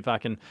 Let's see if I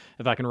can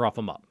rough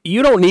him up.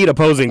 You don't need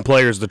opposing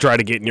players to try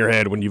to get in your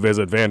head when you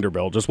visit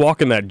Vanderbilt. Just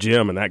walk in that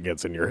gym and that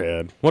gets in your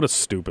head. What a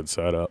stupid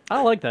setup.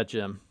 I like that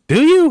gym. Do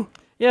you?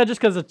 Yeah,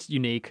 just because it's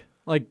unique.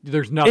 Like,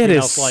 there's nothing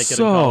else like it in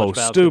so college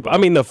stupid. basketball. I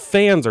mean, the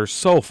fans are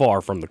so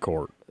far from the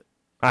court.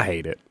 I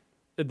hate it.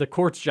 The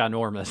court's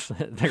ginormous.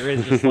 There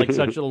is just like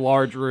such a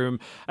large room.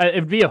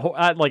 It'd be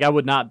I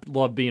would not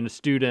love being a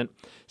student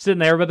sitting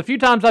there, but the few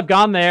times I've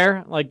gone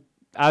there, like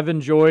I've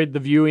enjoyed the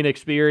viewing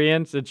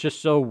experience. It's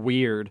just so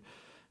weird.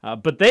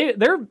 But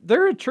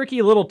they're a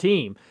tricky little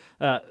team.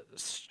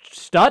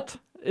 Stutt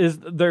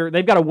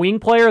they've got a wing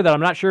player that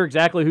I'm not sure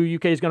exactly who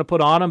UK is going to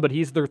put on him, but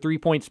he's their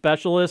 3-point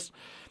specialist.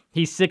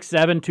 He's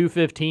 6'7",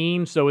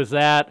 215. So is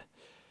that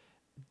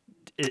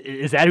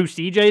who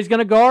CJ is going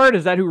to guard?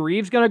 Is that who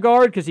Reeves going to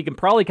guard? Because he can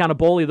probably kind of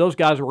bully those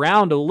guys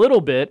around a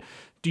little bit.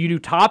 Do you do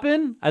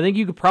Toppin? I think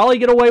you could probably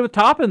get away with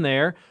Toppin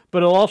there,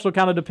 but it'll also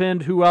kind of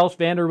depend who else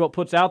Vanderbilt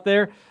puts out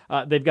there.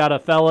 They've got a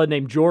fella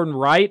named Jordan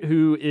Wright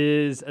who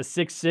is a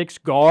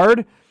 6'6"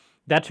 guard.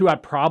 That's who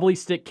I'd probably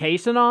stick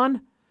Kaysen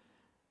on.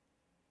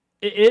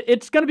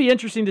 It's going to be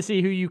interesting to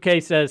see who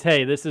UK says,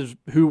 hey, this is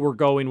who we're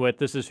going with.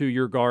 This is who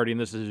you're guarding.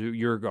 This is who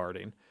you're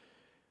guarding.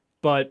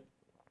 But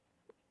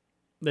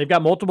They've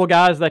got multiple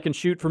guys that can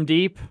shoot from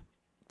deep.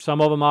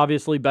 Some of them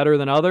obviously better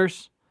than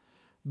others.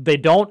 They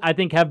don't, I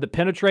think, have the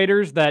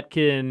penetrators that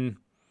can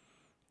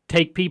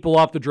take people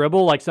off the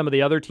dribble like some of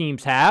the other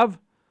teams have.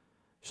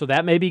 So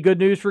that may be good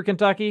news for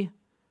Kentucky.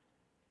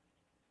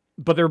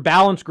 But they're a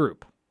balanced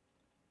group.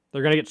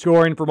 They're going to get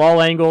scoring from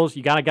all angles.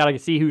 You got to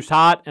see who's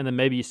hot, and then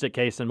maybe you sit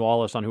Case and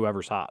Wallace on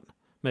whoever's hot.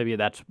 Maybe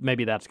that's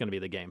going to be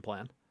the game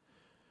plan.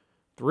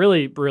 It's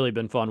really, really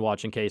been fun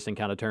watching Case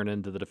kind of turn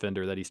into the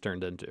defender that he's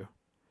turned into.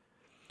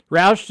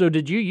 Roush, so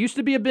did you used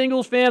to be a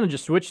Bengals fan and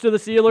just switch to the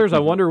Steelers? I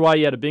wonder why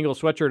you had a Bengals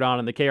sweatshirt on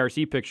in the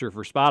KRC picture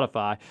for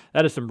Spotify.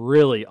 That is some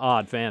really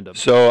odd fandom.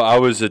 So I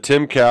was a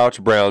Tim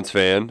Couch Browns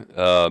fan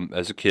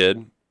as a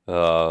kid.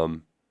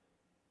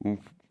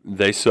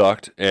 They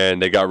sucked,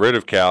 and they got rid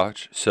of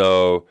Couch.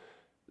 So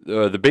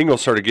the Bengals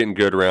started getting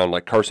good around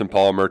like Carson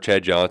Palmer,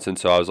 Chad Johnson.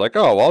 So I was like,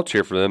 oh, well, I'll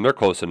cheer for them. They're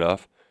close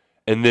enough.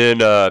 And then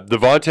the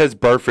Vontaze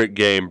Burfict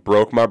game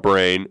broke my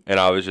brain, and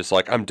I was just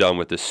like, I'm done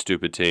with this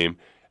stupid team.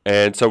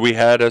 And so we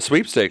had a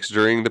sweepstakes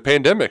during the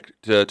pandemic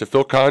to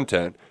fill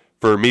content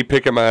for me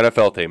picking my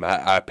NFL team.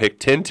 I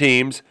picked 10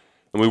 teams,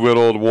 and we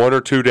whittled 1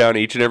 or 2 down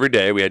each and every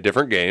day. We had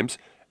different games.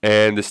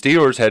 And the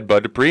Steelers had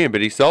Bud Dupree and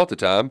Benny Sell at the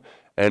time,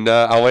 and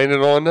I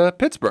landed on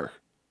Pittsburgh.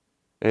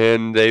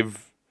 And they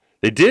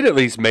did at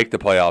least make the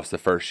playoffs the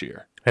first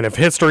year. And if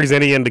history's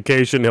any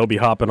indication, he'll be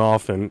hopping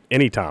off in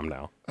any time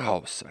now.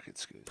 Oh, suck it,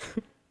 Scoot.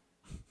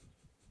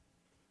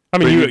 I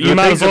mean, you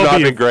might as well not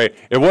be been great.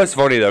 It was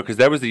funny though, because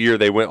that was the year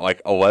they went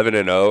like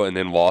 11-0 and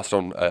then lost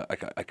on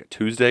like a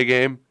Tuesday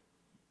game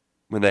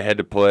when they had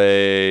to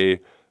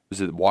play.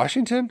 Was it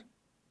Washington?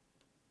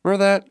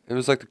 Remember that? It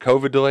was like the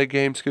COVID delayed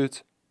game,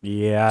 Scoots.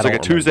 Yeah, it's like a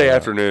Tuesday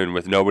afternoon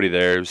with nobody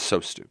there. It was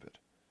so stupid.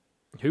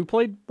 Who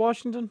played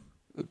Washington?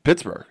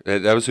 Pittsburgh.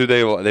 That was who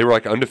they were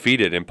like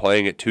undefeated and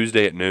playing it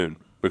Tuesday at noon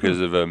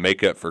because of a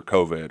makeup for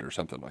COVID or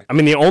something like that. I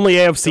mean, the only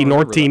AFC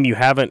North team you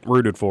haven't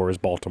rooted for is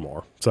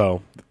Baltimore.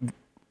 So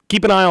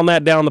keep an eye on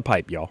that down the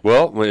pipe, y'all.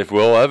 Well, if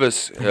Will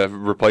Levis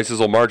replaces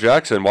Lamar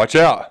Jackson, watch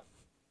out.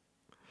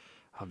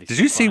 Did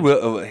you see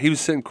Will? He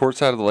was sitting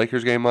courtside of the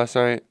Lakers game last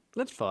night.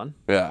 That's fun.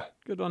 Yeah.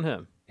 Good on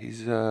him.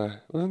 He's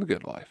living the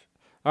good life.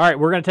 All right,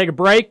 we're going to take a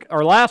break.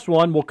 Our last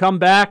one. We'll come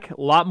back.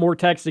 A lot more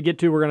text to get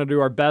to. We're going to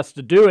do our best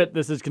to do it.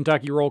 This is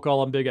Kentucky Roll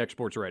Call on Big X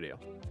Sports Radio.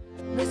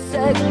 The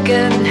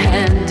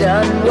second-hand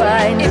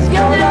unwind. If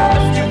you're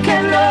lost, you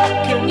can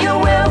look and you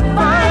will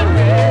find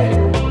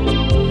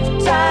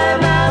me.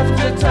 Time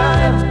after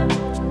time.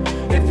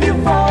 If you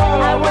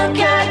fall, I will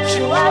catch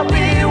you. I'll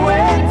be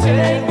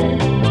waiting.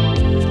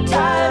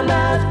 Time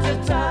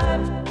after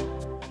time.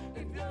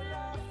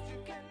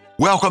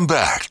 Welcome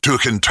back to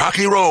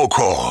Kentucky Roll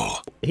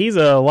Call. He's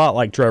a lot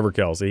like Trevor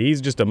Kelsey. He's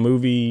just a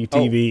movie,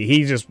 TV.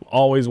 He just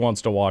always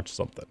wants to watch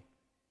something.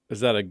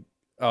 Is that a...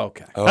 Oh,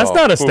 okay. That's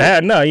not a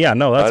stab. No,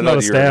 that's not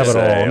a stab at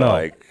all. No.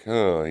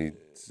 Like,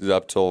 he's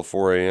up till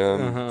 4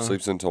 a.m.,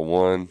 sleeps until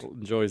 1.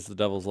 Enjoys the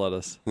devil's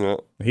lettuce. Yeah.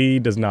 He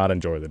does not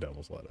enjoy the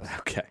devil's lettuce.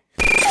 Okay.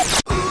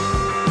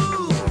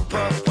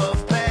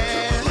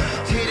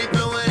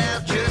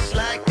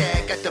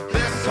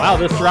 Wow,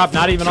 this dropped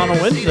not even on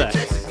a Wednesday.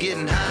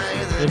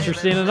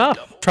 Interesting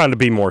enough. Trying to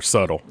be more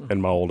subtle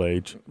in my old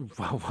age.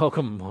 Well,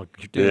 welcome.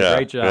 You're doing a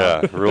great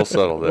job. Yeah, real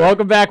subtle there.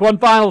 Welcome back. One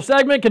final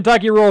segment,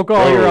 Kentucky Roll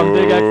Call here on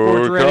Big X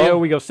Sports Radio.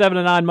 We go 7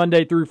 to 9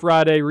 Monday through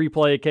Friday.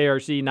 Replay at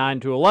KRC 9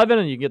 to 11,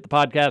 and you can get the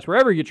podcast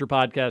wherever you get your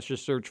podcast.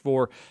 Just search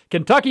for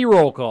Kentucky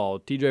Roll Call.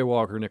 TJ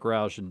Walker, Nick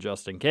Roush, and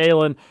Justin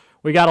Kalen.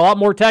 We got a lot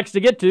more text to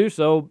get to,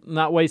 so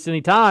not waste any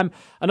time.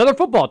 Another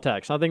football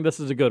text. I think this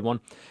is a good one.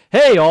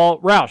 Hey,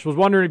 all. Roush, was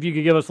wondering if you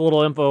could give us a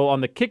little info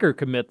on the kicker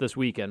commit this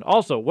weekend.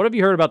 Also, what have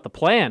you heard about the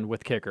plan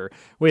with kicker?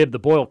 We have the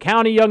Boyle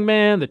County young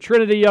man, the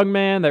Trinity young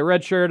man that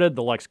redshirted,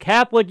 the Lex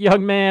Catholic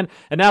young man,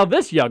 and now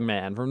this young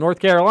man from North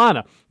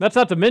Carolina. That's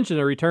not to mention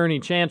the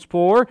returning Chance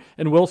Poore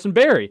and Wilson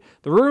Berry.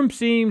 The room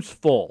seems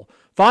full.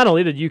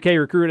 Finally, did UK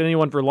recruit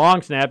anyone for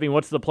long snapping?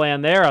 What's the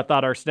plan there? I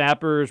thought our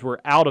snappers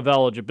were out of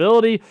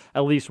eligibility,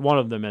 at least one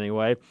of them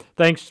anyway.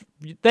 Thanks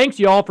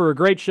y'all for a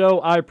great show.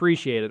 I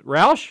appreciate it.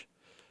 Roush,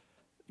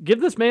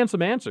 give this man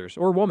some answers,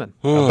 or woman.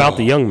 About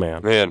the young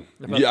man. Man,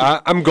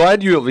 I'm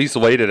glad you at least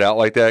laid it out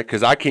like that,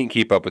 because I can't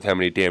keep up with how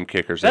many damn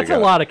kickers they got. That's a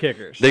lot of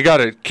kickers. They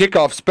got a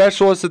kickoff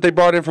specialist that they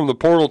brought in from the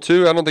portal,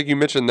 too. I don't think you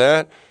mentioned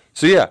that.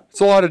 So, yeah, it's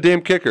a lot of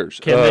damn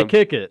kickers. Can they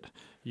kick it?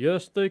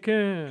 Yes, they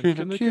can.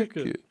 Can they kick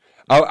it?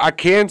 I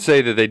can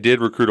say that they did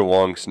recruit a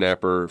long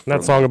snapper. From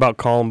that song about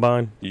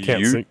Columbine?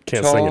 Can't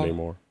sing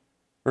anymore.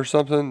 Or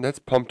something? That's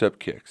Pumped Up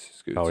Kicks.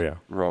 Scoots. Oh, yeah.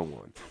 Wrong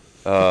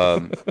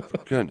one.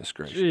 Goodness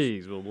gracious.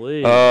 Jeez,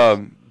 believe.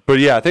 But,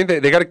 yeah, I think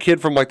they got a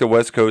kid from, like, the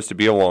West Coast to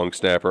be a long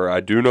snapper.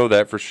 I do know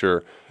that for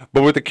sure.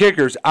 But with the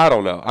kickers, I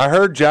don't know. I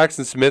heard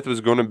Jackson Smith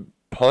was going to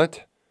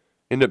punt.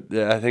 I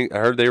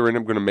heard they were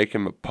going to make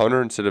him a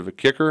punter instead of a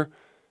kicker.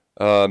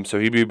 So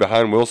he'd be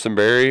behind Wilson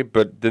Berry.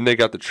 But then they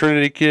got the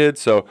Trinity kid,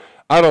 so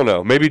I don't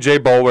know. Maybe Jay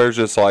Boulware's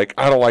just like,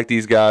 I don't like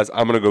these guys.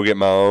 I'm going to go get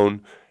my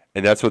own.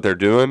 And that's what they're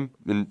doing.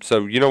 And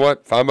so, you know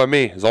what? Fine by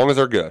me. As long as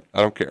they're good.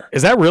 I don't care.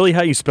 Is that really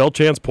how you spell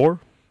Chance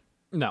Poore?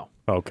 No.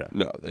 Okay.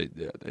 No,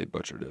 they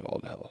butchered it all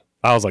to hell.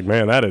 I was like,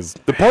 man, that is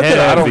The part that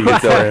I don't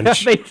get though.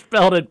 They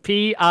spelled it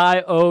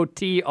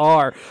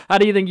Piotr. How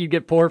do you think you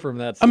get poor from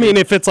that? I mean,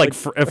 if it's like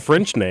a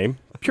French name,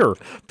 pure.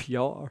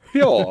 PR.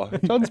 Pure.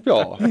 Sounds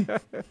pure.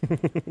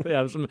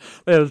 Yeah, it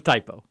was a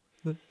typo.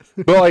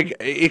 But like,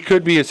 it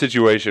could be a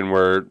situation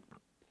where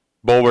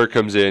Bulwer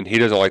comes in, he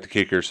doesn't like the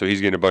kicker, so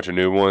he's getting a bunch of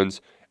new ones.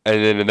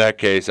 And then in that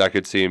case, I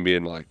could see him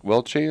being like,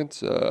 well,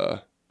 Chance,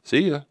 see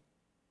ya.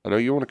 I know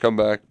you want to come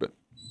back, but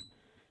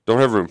don't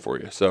have room for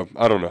you. So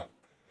I don't know.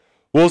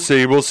 We'll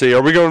see.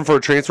 Are we going for a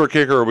transfer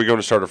kicker or are we going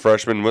to start a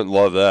freshman? Wouldn't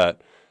love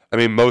that. I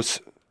mean,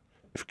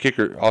 if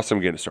kicker, Austin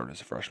getting to start as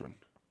a freshman.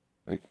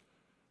 Like,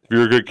 if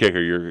you're a good kicker,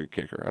 you're a good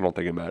kicker. I don't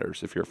think it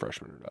matters if you're a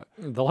freshman or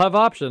not. They'll have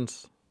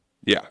options.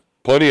 Yeah,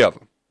 plenty of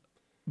them.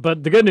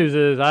 But the good news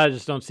is I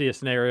just don't see a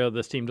scenario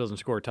this team doesn't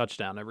score a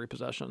touchdown every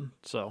possession.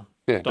 So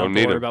Yeah, don't don't have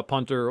need to worry him. about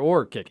punter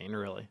or kicking,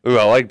 really. Ooh,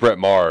 I like Brett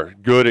Maher.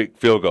 Good at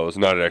field goals,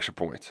 not at extra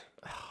points.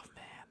 Oh,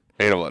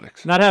 man.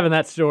 Analytics. Not having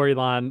that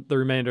storyline the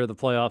remainder of the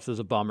playoffs is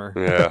a bummer.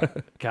 Yeah.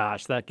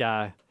 Gosh, that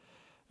guy.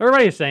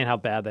 Everybody's saying how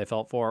bad they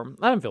felt for him.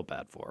 I didn't feel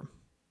bad for him.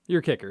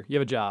 You're a kicker. You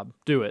have a job.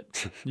 Do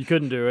it. You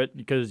couldn't do it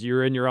because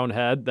you're in your own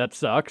head. That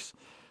sucks.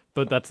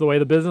 But that's the way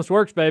the business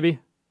works, baby.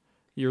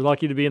 You're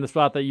lucky to be in the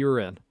spot that you were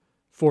in.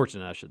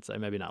 Fortunate, I should say.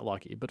 Maybe not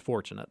lucky, but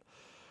fortunate.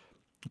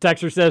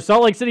 Texter says,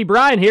 Salt Lake City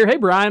Brian here. Hey,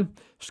 Brian.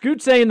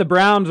 Scoot saying the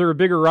Browns are a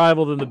bigger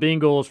rival than the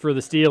Bengals for the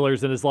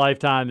Steelers in his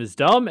lifetime is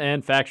dumb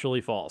and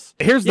factually false.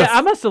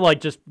 I must have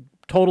just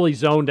totally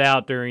zoned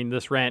out during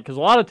this rant because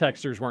a lot of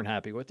texters weren't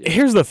happy with you.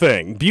 Here's the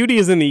thing. Beauty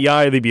is in the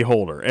eye of the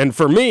beholder. And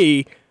for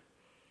me,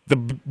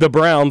 the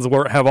Browns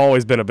have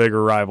always been a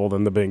bigger rival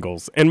than the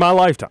Bengals in my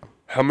lifetime.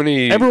 How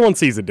many? Everyone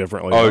sees it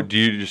differently. Oh, though. do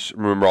you just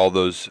remember all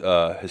those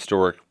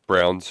historic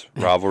Browns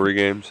rivalry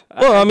games?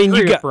 Well, I mean, agree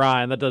you with got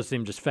Brian. That does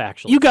seem just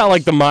factually. You got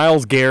like the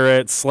Myles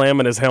Garrett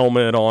slamming his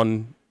helmet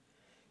on.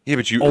 Yeah,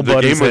 but Old the game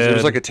buddy's was it head.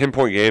 was like a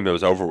 10-point game that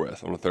was over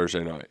with on a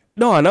Thursday night.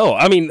 No, I know.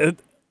 I mean,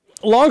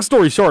 long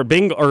story short,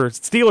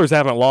 Steelers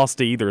haven't lost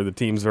to either of the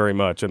teams very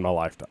much in my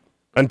lifetime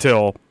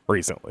until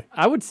recently.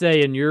 I would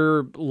say in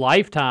your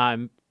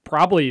lifetime,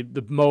 probably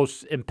the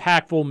most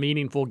impactful,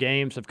 meaningful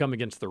games have come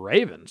against the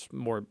Ravens.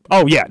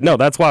 Oh yeah, no,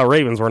 that's why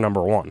Ravens were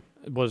number one.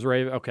 Was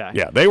Raven okay?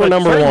 Yeah, they were But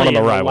number one certainly on the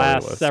in rivalry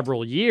last list.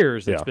 several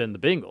years, it's Yeah. been the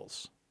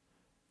Bengals.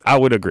 I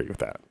would agree with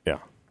that. Yeah.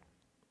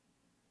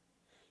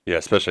 Yeah,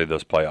 especially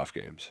those playoff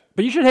games.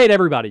 But you should hate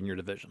everybody in your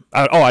division.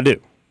 I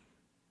do.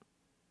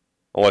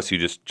 Unless you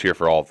just cheer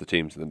for all of the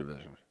teams in the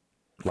division.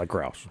 Like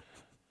Roush.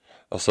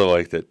 Also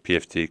like that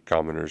PFT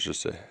commenter is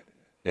just a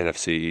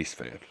NFC East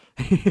fan.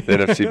 The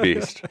NFC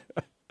Beast.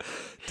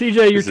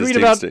 TJ, your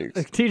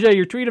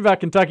This tweet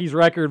about Kentucky's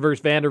record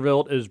versus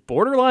Vanderbilt is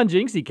borderline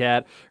jinxie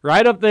cat,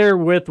 right up there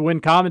with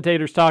when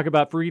commentators talk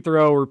about free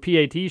throw or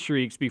PAT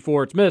streaks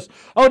before it's missed.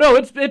 Oh no,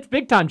 it's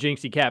big time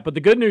jinxie cat. But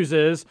the good news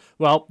is,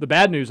 well, the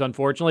bad news,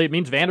 unfortunately, it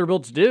means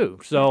Vanderbilt's due.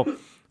 So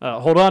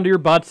hold on to your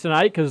butts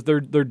tonight because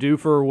they're due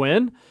for a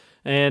win,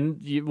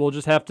 and we'll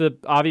just have to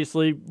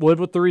obviously live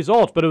with the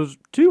results. But it was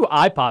too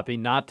eye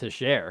popping not to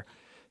share.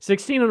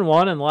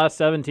 16-1 in the last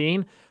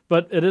 17.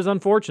 But it is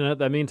unfortunate.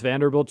 That means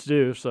Vanderbilt's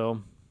due,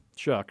 so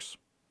shucks.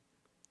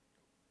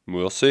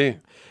 We'll see.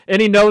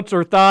 Any notes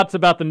or thoughts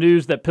about the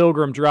news that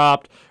Pilgrim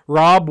dropped?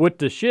 Rob with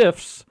the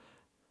shifts,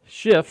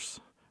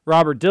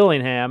 Robert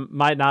Dillingham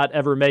might not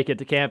ever make it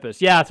to campus.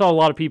 Yeah, I saw a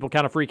lot of people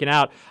kind of freaking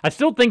out. I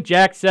still think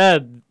Jack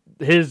said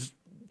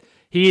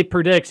he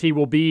predicts he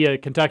will be a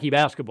Kentucky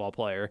basketball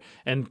player,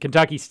 and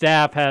Kentucky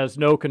staff has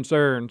no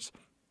concerns.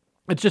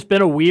 It's just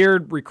been a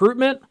weird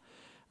recruitment.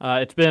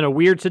 It's been a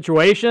weird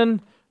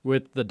situation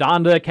with the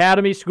Donda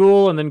Academy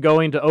School and then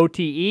going to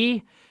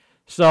OTE.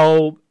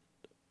 So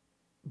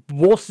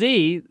we'll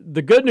see.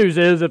 The good news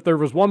is if there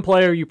was one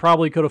player you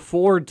probably could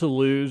afford to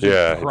lose, Yeah,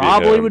 it it'd be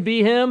probably him. would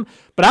be him.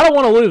 But I don't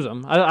want to lose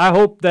him. I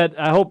hope,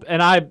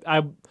 and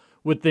I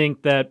would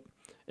think that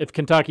if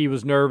Kentucky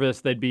was nervous,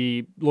 they'd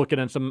be looking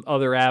at some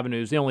other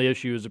avenues. The only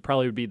issue is it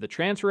probably would be the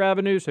transfer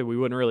avenue, so we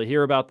wouldn't really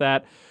hear about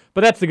that.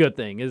 But that's the good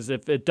thing, is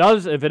if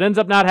it ends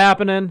up not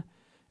happening,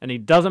 and he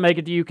doesn't make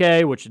it to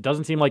UK, which it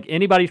doesn't seem like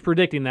anybody's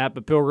predicting that,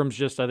 but Pilgrim's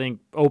just, I think,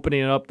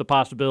 opening up the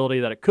possibility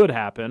that it could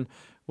happen,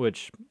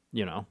 which,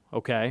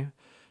 okay.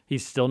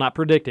 He's still not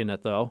predicting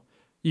it, though.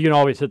 You can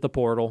always hit the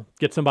portal,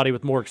 get somebody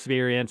with more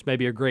experience,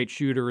 maybe a great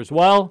shooter as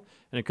well,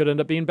 and it could end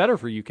up being better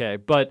for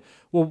UK. But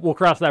we'll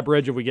cross that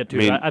bridge if we get to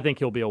it. I think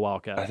he'll be a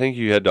Wildcat. I think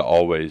you had to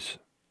always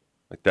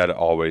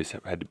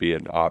had to be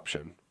an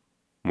option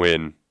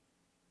when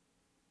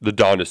the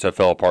Donda stuff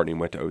fell apart and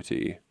he went to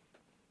OTE.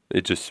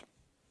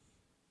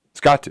 It's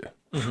got to.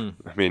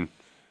 Mm-hmm. I mean,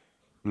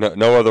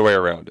 no other way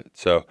around it.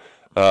 So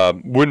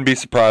wouldn't be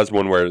surprised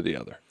one way or the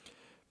other.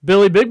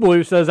 Billy Big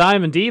Blue says, I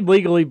am indeed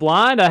legally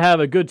blind. I have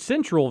a good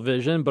central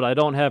vision, but I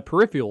don't have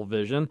peripheral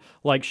vision,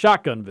 like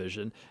shotgun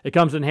vision. It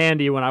comes in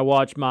handy when I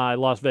watch my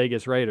Las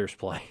Vegas Raiders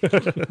play.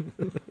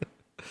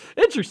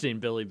 Interesting,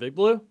 Billy Big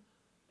Blue.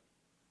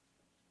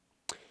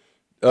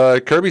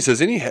 Kirby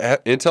says, any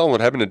intel on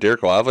what happened to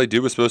Derek Lively?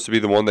 Dude was supposed to be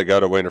the one that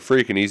got away in a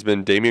freak, and he's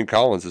been Damian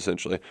Collins,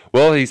 essentially.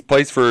 Well, he's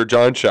plays for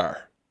John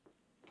Shire.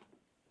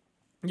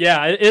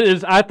 Yeah, it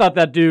is. I thought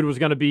that dude was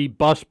going to be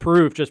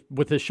bust-proof just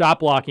with his shot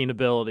blocking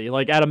ability.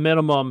 Like, at a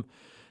minimum,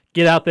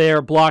 get out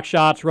there, block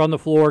shots, run the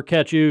floor,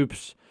 catch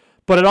oops.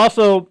 But it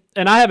also,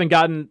 and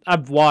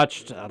I've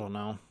watched, I don't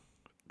know,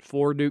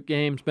 4 Duke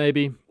games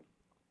maybe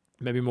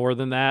more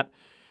than that.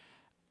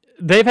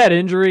 They've had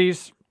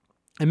injuries.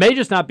 It may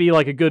just not be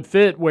like a good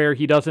fit where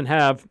he doesn't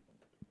have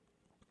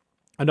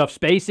enough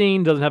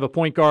spacing, doesn't have a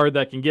point guard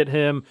that can get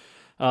him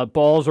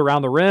balls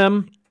around the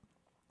rim.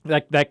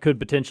 That could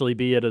potentially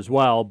be it as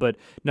well. But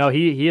no,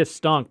 he has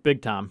stunk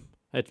big time.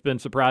 It's been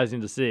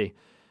surprising to see.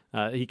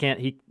 They can't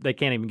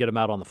even get him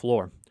out on the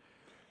floor.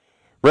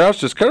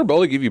 Roush, does Connor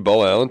Boley give you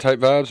Bo Allen type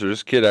vibes, or does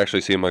this kid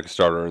actually seem like a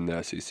starter in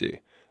the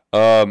SEC?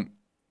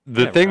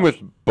 The thing with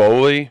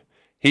Boley,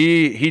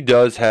 he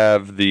does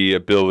have the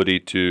ability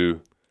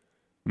to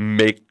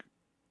make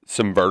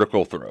some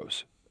vertical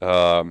throws.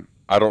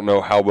 I don't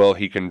know how well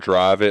he can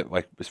drive it,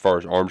 like as far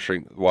as arm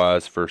strength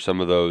wise, for some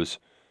of those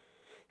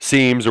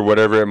seams or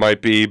whatever it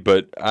might be.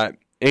 But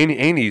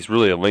Andy's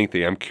really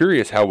lengthy. I'm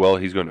curious how well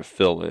he's going to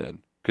fill in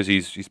because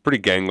he's pretty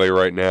gangly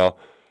right now.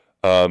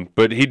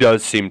 But he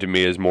does seem to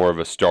me as more of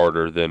a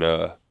starter than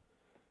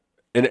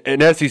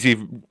an SEC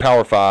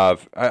Power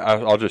 5.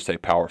 I'll just say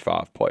Power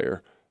 5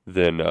 player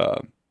than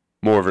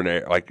more of an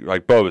air,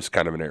 like Bo is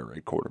kind of an air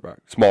raid quarterback,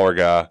 smaller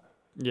guy.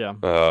 Yeah.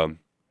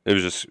 It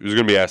was going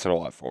to be asking a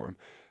lot for him.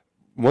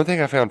 One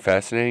thing I found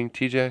fascinating,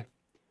 TJ,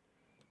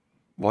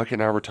 Mike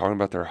and I were talking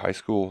about their high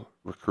school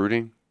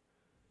recruiting.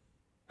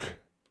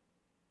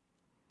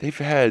 They've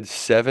had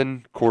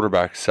 7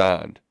 quarterbacks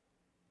signed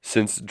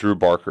since Drew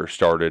Barker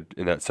started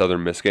in that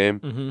Southern Miss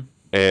game,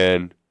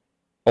 and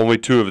only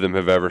 2 of them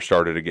have ever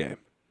started a game.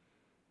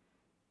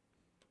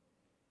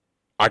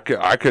 I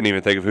couldn't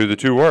even think of who the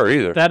 2 were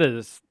either. That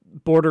is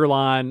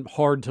borderline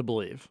hard to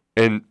believe.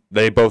 And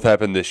they both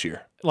happened this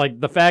year. Like,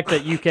 the fact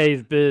that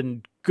UK's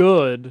been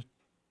good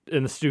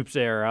in the Stoops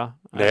era.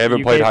 They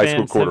haven't played high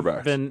school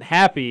quarterbacks. Been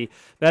happy.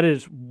 That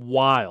is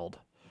wild.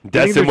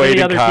 Destin Wade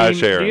and Kai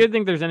Sharon. Do you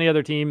think there's any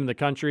other team in the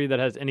country that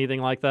has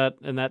anything like that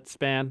in that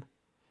span?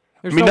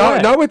 There's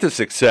not with the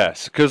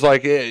success, because I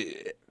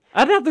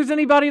don't know if there's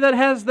anybody that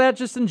has that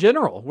just in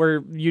general,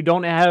 where you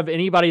don't have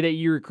anybody that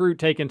you recruit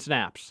taking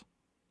snaps,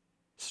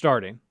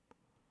 starting.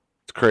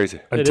 It's crazy.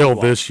 Until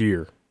this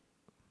year.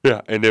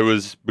 Yeah, and it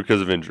was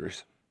because of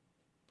injuries.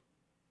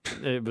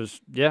 It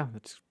was, yeah,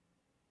 it's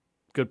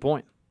a good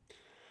point.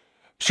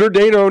 Sure,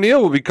 Dana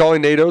O'Neill will be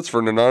calling Nate Oates for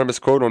an anonymous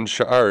quote on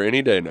Shire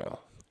any day now.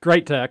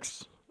 Great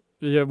text.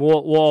 Yeah, we'll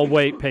all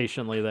wait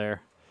patiently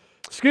there.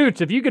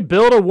 Scoots, if you could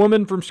build a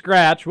woman from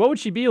scratch, what would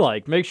she be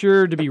like? Make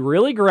sure to be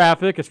really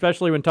graphic,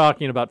 especially when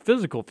talking about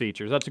physical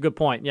features. That's a good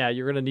point. Yeah,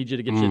 you're going to need you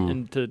to get you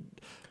into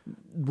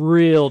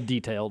real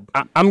detailed.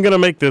 I'm going to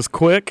make this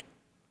quick,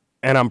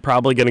 and I'm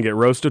probably going to get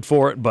roasted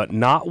for it, but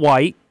not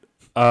white.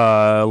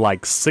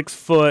 Like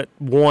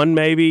 6'1"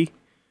 maybe,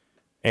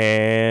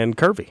 and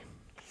curvy.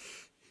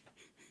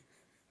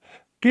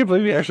 Can't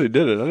believe he actually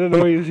did it. I didn't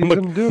know he was going to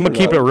do it. I'm going to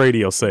keep it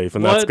radio safe,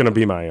 and that's going to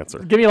be my answer.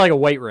 Give me like a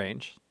weight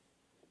range.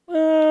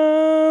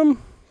 Well,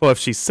 if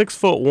she's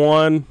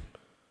 6'1",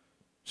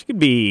 she could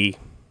be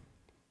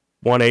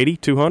 180,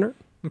 200.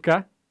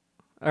 Okay.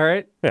 All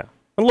right. Yeah,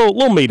 a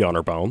little meat on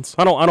her bones.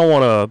 I don't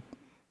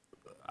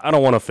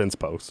want a fence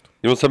post.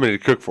 You want somebody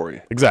to cook for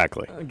you.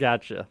 Exactly.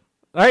 Gotcha.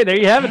 All right, there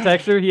you have it,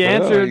 Texter. He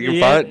answered.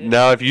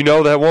 Now, if you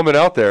know that woman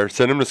out there,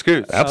 send him to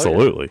Scoots.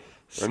 Absolutely.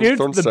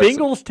 Scoots, the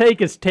Bengals'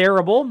 take is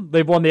terrible.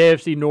 They've won the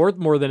AFC North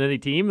more than any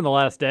team in the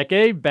last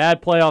decade.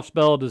 Bad playoff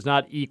spell does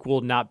not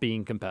equal not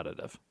being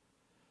competitive.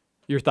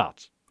 Your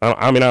thoughts?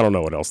 I don't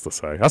know what else to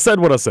say. I said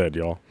what I said,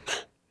 y'all.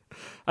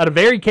 I had a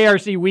very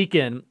KRC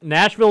weekend.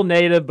 Nashville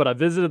native, but I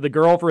visited the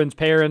girlfriend's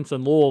parents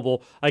in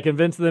Louisville. I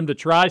convinced them to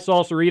try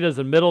Salsaritas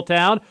in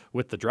Middletown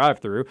with the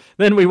drive-thru.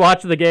 Then we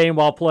watched the game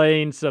while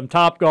playing some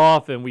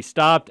Topgolf, and we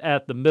stopped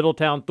at the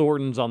Middletown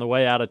Thorntons on the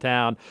way out of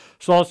town.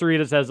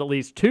 Salsaritas has at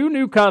least 2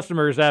 new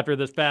customers after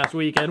this past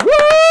weekend.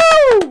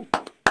 Woo!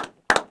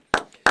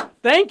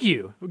 Thank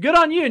you. Good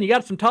on you. And you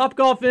got some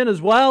Topgolf in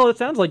as well. It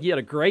sounds like you had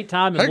a great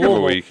time in Louisville. Heck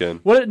of a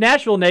weekend.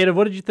 Nashville native,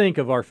 what did you think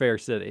of our fair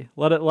city?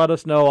 Let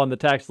us know on the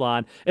text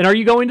line. And are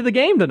you going to the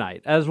game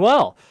tonight as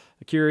well?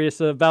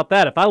 Curious about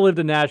that. If I lived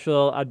in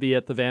Nashville, I'd be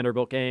at the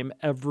Vanderbilt game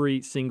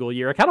every single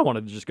year. I kind of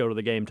wanted to just go to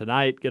the game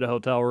tonight, get a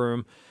hotel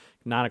room,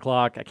 9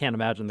 o'clock. I can't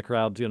imagine the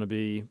crowd's going to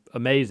be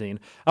amazing.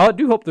 I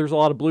do hope there's a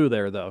lot of blue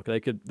there, though. They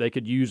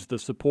could use the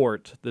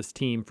support, this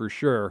team, for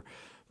sure.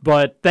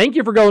 But thank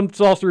you for going to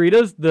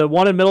Salsaritas. The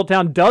one in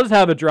Middletown does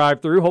have a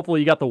drive-thru. Hopefully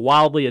you got the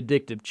wildly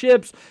addictive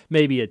chips,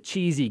 maybe a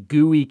cheesy,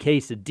 gooey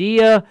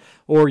quesadilla,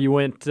 or you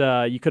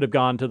could have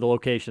gone to the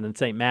location in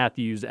St.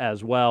 Matthews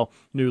as well.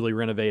 Newly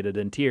renovated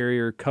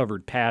interior,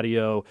 covered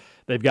patio.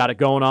 They've got it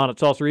going on at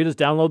Salsaritas.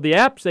 Download the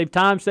app. Save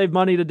time, save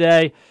money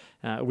today.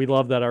 We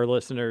love that our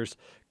listeners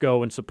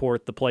go and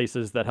support the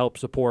places that help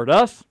support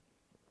us.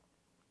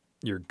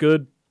 You're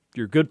good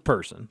You're a good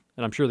person,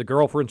 and I'm sure the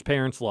girlfriend's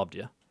parents loved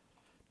you.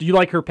 Do you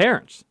like her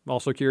parents? I'm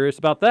also curious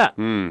about that.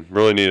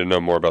 Really need to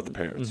know more about the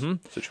parents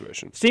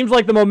situation. Seems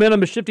like the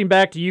momentum is shifting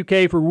back to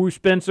UK for Wu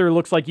Spencer.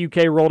 Looks like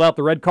UK rolled out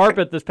the red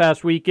carpet this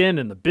past weekend,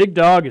 and the big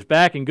dog is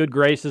back in good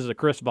graces of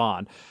Chris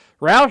Vaughn.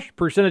 Roush,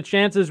 percentage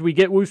chances we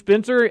get Wu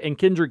Spencer and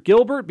Kendrick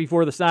Gilbert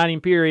before the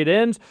signing period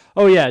ends.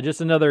 Oh, yeah,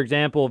 just another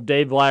example of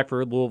Dave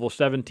Blackford, Louisville's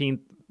 17th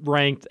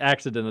ranked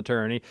accident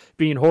attorney,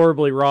 being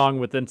horribly wrong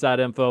with inside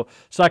info.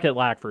 Suck it,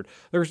 Lackford.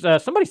 There's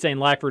somebody saying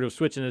Lackford was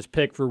switching his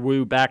pick for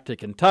Wu back to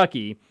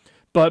Kentucky.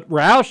 But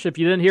Roush, if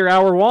you didn't hear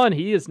hour one,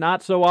 he is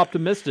not so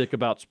optimistic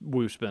about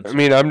Wu Spencer. I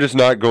mean, I'm just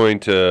not going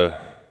to.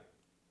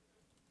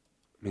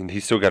 I mean,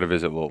 he's still got to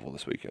visit Louisville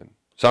this weekend,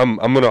 so I'm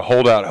going to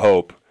hold out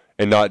hope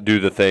and not do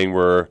the thing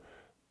where,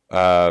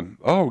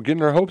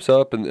 getting our hopes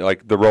up and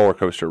like the roller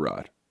coaster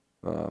ride.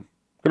 I'm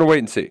going to wait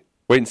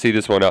and see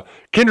this one out.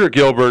 Kendrick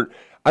Gilbert,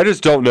 I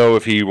just don't know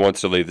if he wants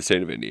to leave the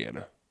state of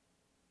Indiana.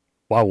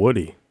 Why would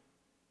he?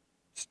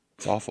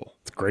 It's awful.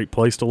 It's a great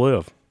place to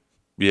live.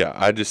 Yeah,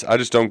 I just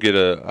don't get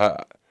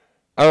I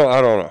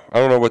don't know. I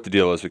don't know what the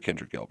deal is with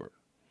Kendrick Gilbert.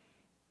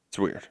 It's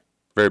weird.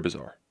 Very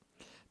bizarre.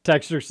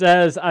 Texter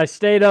says, I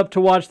stayed up to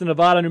watch the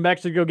Nevada-New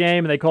Mexico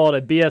game, and they call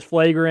it a BS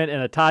flagrant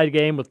and a tied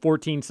game with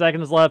 14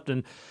 seconds left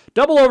and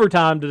double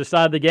overtime to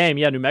decide the game.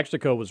 Yeah, New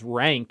Mexico was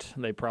ranked.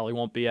 They probably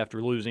won't be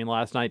after losing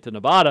last night to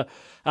Nevada.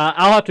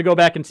 I'll have to go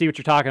back and see what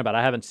you're talking about.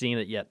 I haven't seen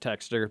it yet,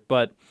 Texter.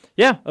 But,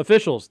 yeah,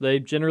 officials, they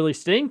generally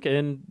stink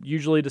and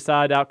usually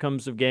decide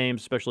outcomes of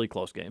games, especially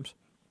close games.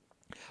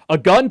 A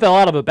gun fell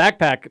out of a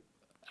backpack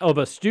of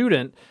a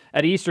student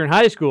at Eastern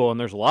High School, and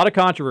there's a lot of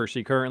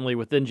controversy currently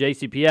within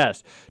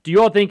JCPS. Do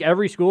you all think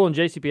every school in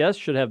JCPS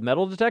should have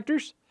metal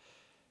detectors?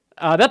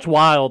 That's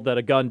wild that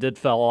a gun did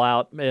fall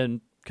out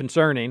and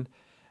concerning.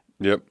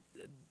 Yep.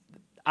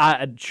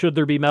 Should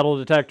there be metal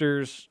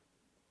detectors?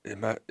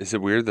 Is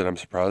it weird that I'm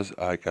surprised?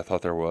 I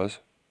thought there was.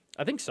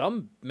 I think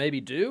some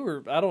maybe do,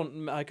 or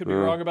I could be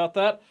wrong about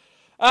that.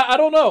 I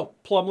don't know,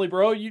 Plumley,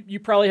 bro. You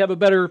probably have a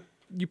better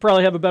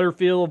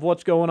feel of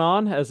what's going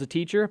on as a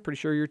teacher. Pretty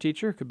sure you're a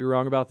teacher. Could be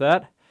wrong about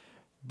that.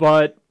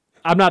 But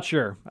I'm not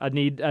sure. I'd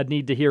need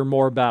to hear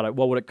more about it.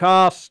 What would it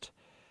cost?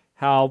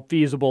 How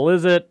feasible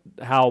is it?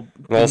 How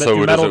also,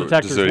 do metal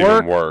detectors does it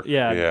even work?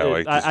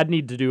 Yeah, I'd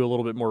need to do a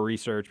little bit more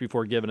research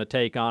before giving a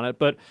take on it.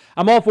 But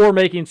I'm all for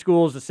making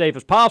schools as safe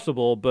as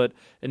possible, but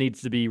it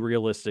needs to be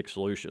realistic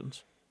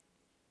solutions.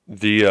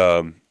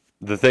 The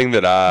thing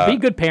that be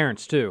good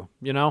parents too,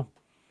 you know?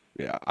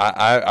 Yeah,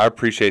 I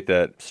appreciate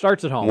that.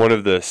 Starts at home. One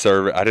of the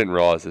survey, I didn't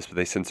realize this, but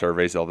they send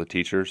surveys to all the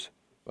teachers,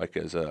 like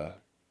as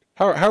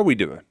how are we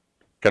doing,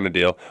 kind of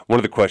deal. One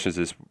of the questions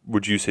is,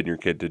 would you send your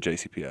kid to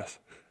JCPS?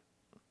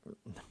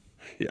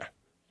 Yeah.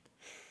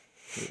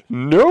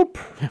 Nope.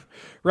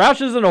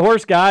 Roush isn't a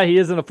horse guy. He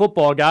isn't a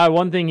football guy.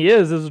 One thing he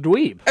is a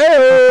dweeb.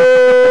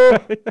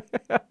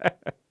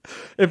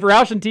 If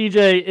Roush and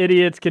TJ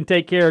idiots can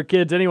take care of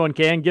kids, anyone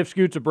can. Give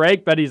Scoots a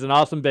break. Bet he's an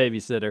awesome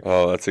babysitter.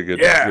 Oh, that's a good,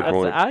 good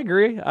point. I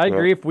agree.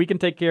 If we can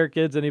take care of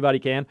kids, anybody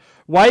can.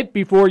 Wipe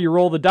before you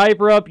roll the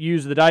diaper up.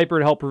 Use the diaper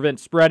to help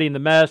prevent spreading the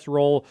mess.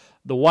 Roll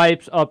the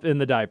wipes up in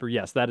the diaper.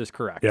 Yes, that is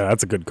correct. Yeah,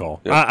 that's a good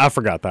call. Yeah. I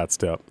forgot that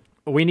step.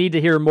 We need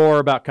to hear more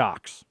about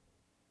Cox.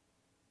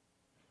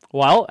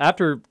 Well,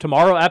 after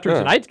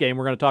tonight's game,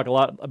 we're going to talk a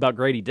lot about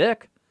Grady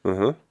Dick.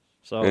 Uh-huh.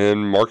 So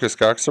and Marcus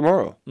Cox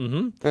tomorrow.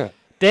 Mm-hmm. Yeah.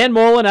 Dan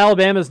Mullen,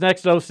 Alabama's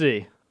next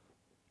OC.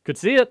 Could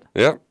see it.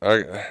 Yeah.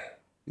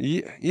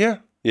 Yeah.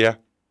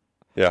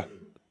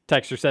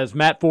 Texter says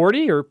Matt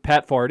Forty or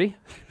Pat Farty.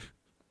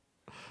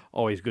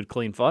 Always good,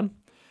 clean fun.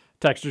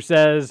 Texter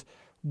says,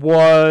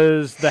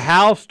 was the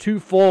house too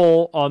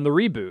full on the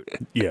reboot?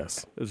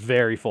 Yes. It was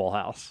very full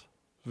house.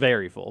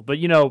 Very full. But,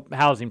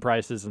 housing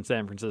prices in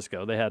San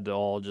Francisco, they had to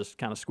all just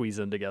kind of squeeze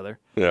in together.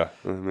 Yeah.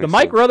 The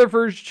Mike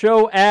Rutherford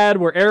Show ad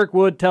where Eric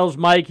Wood tells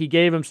Mike he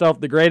gave himself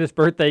the greatest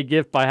birthday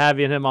gift by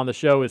having him on the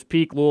show is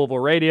peak Louisville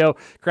radio.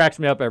 Cracks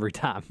me up every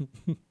time.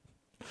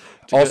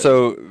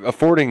 Also,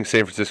 affording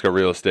San Francisco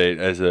real estate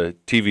as a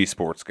TV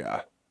sports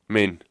guy. I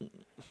mean,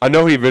 I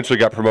know he eventually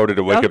got promoted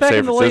to Wake Up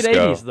San Francisco. Back in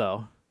the late 80s,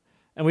 though.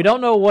 And we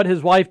don't know what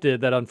his wife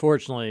did that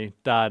unfortunately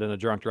died in a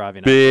drunk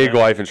driving accident. Big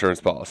life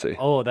insurance policy.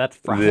 Oh, that's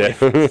probably...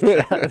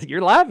 Yeah.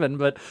 You're laughing,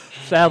 but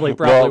sadly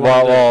probably...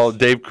 While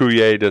Dave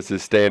Coulier does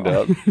his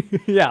stand-up.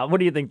 Yeah, what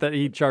do you think that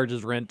he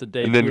charges rent to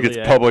Dave Coulier? And then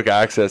gets public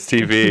access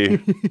TV.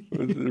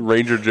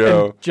 Ranger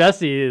Joe. And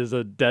Jesse is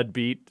a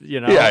deadbeat,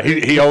 Yeah,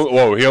 he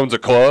owns a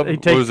club. He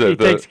gets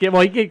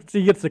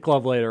the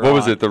club later What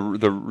was it,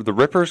 the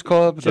Rippers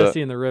Club?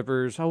 Jesse and the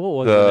Rippers. Oh, what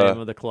was the name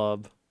of the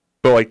club?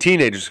 But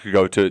teenagers could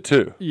go to it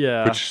too.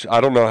 Yeah. Which I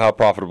don't know how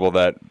profitable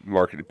that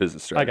marketing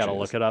business strategy I got to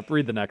look it up.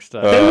 Read the next. They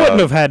wouldn't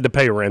have had to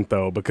pay rent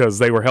though because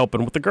they were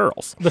helping with the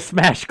girls. The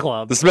Smash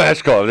Club. The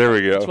Smash Club. There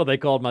we go. That's what they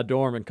called my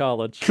dorm in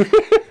college.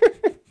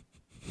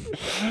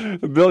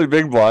 Billy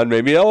Big Blind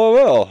made me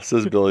LOL,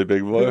 says Billy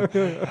Big Boy.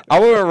 I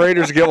want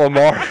Raiders to get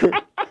Lamar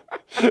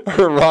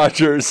or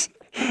Rodgers.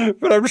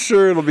 But I'm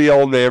sure it'll be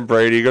old man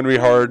Brady. Going to be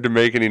hard to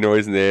make any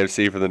noise in the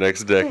AFC for the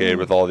next decade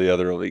with all the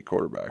other elite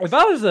quarterbacks. If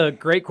I was a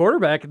great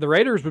quarterback, the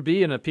Raiders would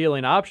be an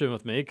appealing option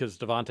with me because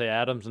Devontae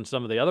Adams and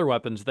some of the other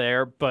weapons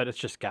there. But it's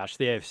just, gosh,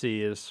 the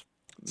AFC is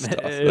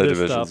Tough. The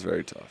division's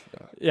very tough.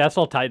 Yeah, I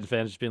saw Titans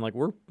fans just being like,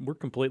 we're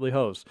completely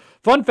hosed.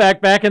 Fun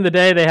fact, back in the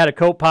day, they had a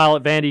coat pile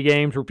at Vandy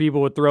games where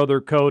people would throw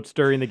their coats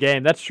during the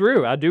game. That's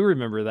true. I do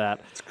remember that.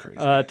 That's crazy.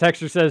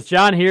 Texter says,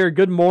 John here,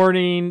 good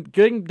morning.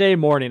 Good day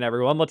morning,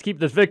 everyone. Let's keep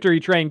this victory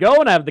train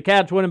going. I have the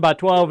Cats winning by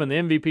 12 and the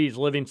MVP's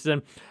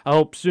Livingston. I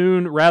hope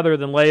soon, rather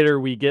than later,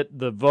 we get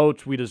the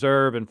votes we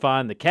deserve and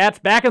find the Cats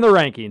back in the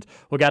rankings.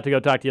 We'll got to go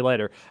talk to you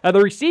later. The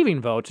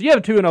receiving votes, you have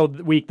a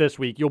 2-0 week this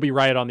week. You'll be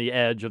right on the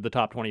edge of the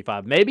top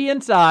 25. Maybe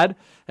inside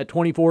at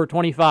 24,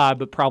 25,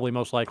 but probably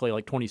most likely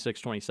like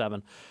 26,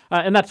 27.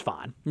 And that's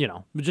fine.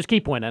 But just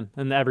keep winning,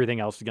 and everything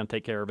else is going to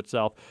take care of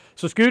itself.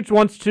 So Scoots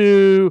wants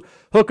to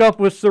hook up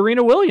with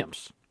Serena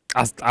Williams.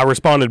 I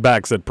responded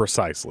back, said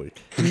precisely.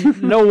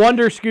 No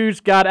wonder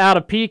Scoots got out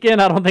of Pekin.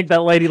 I don't think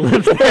that lady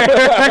lives there.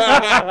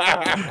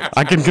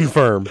 I can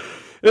confirm.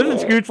 Isn't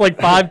Scoots like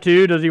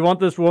 5'2"? Does he want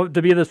this to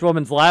be this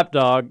woman's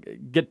lapdog?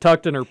 Get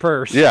tucked in her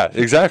purse. Yeah,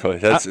 exactly.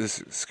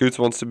 Scoots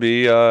wants to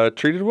be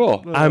treated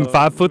well. I'm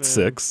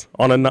 5'6"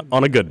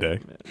 on a good day.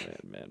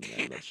 Man,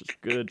 that's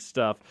just good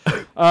stuff.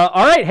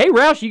 All right, hey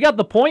Roush, you got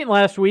the point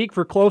last week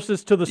for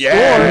closest to the score.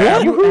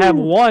 You have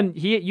won.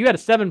 You had a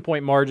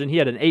 7-point margin. He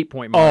had an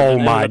 8-point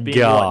margin. Oh my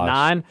god!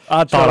 9.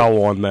 I thought I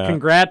won that.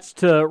 Congrats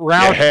to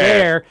Roush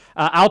there.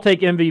 I'll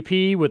take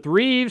MVP with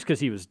Reeves because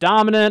he was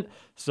dominant.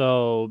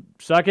 So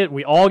suck it.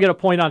 We all get a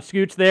point on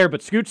Scoots there,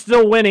 but Scoots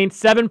still winning.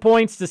 7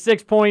 points to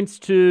 6 points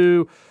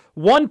to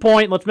 1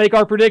 point. Let's make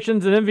our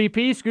predictions and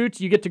MVP.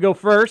 Scoots, you get to go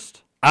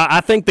first.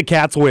 I think the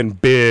Cats win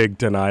big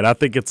tonight. I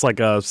think it's like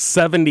a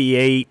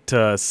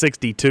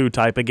 78-62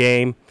 type of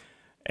game,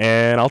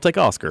 and I'll take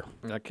Oscar.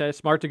 Okay,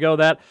 smart to go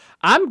that.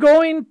 I'm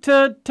going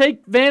to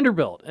take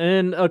Vanderbilt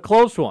in a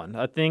close one.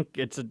 I think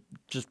it's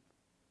just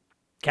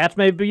Cats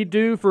may be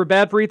due for a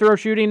bad free throw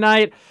shooting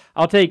night.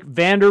 I'll take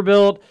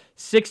Vanderbilt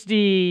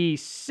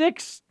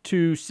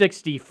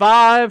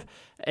 66-65,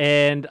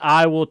 and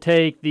I will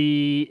take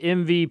the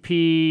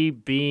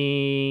MVP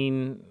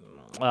being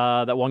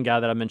that one guy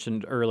that I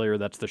mentioned earlier.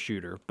 That's the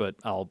shooter. But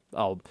I'll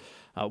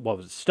what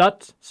was it?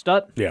 Stutt?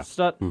 Yeah.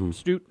 Stutt? Mm-hmm.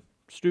 Stute?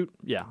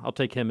 Yeah, I'll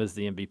take him as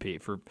the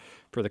MVP for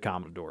the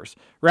Commodores.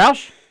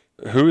 Roush?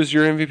 Who is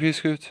your MVP,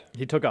 Scoots?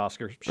 He took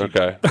Oscar.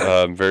 Okay,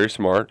 very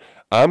smart.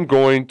 I'm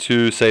going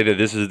to say that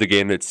this is the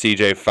game that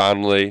CJ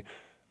finally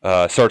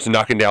starts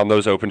knocking down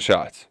those open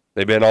shots.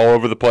 They've been all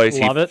over the place.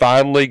 He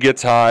finally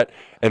gets hot,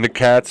 and the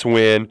Cats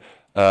win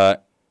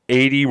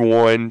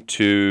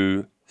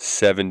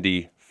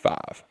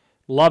 81-75.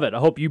 Love it. I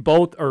hope you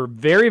both are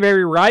very,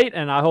 very right,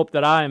 and I hope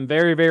that I am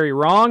very, very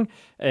wrong,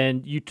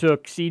 and you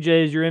took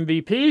CJ as your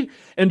MVP.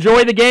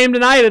 Enjoy the game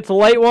tonight. It's a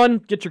late one.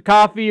 Get your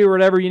coffee or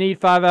whatever you need,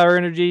 5-hour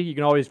energy. You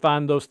can always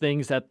find those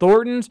things at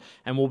Thornton's,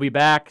 and we'll be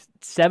back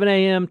 7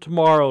 a.m.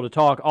 tomorrow to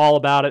talk all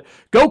about it.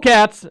 Go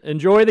Cats.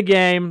 Enjoy the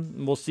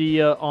game. We'll see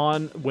you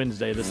on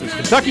Wednesday. This is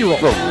Kentucky Roll.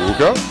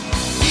 Go.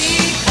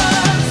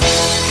 Because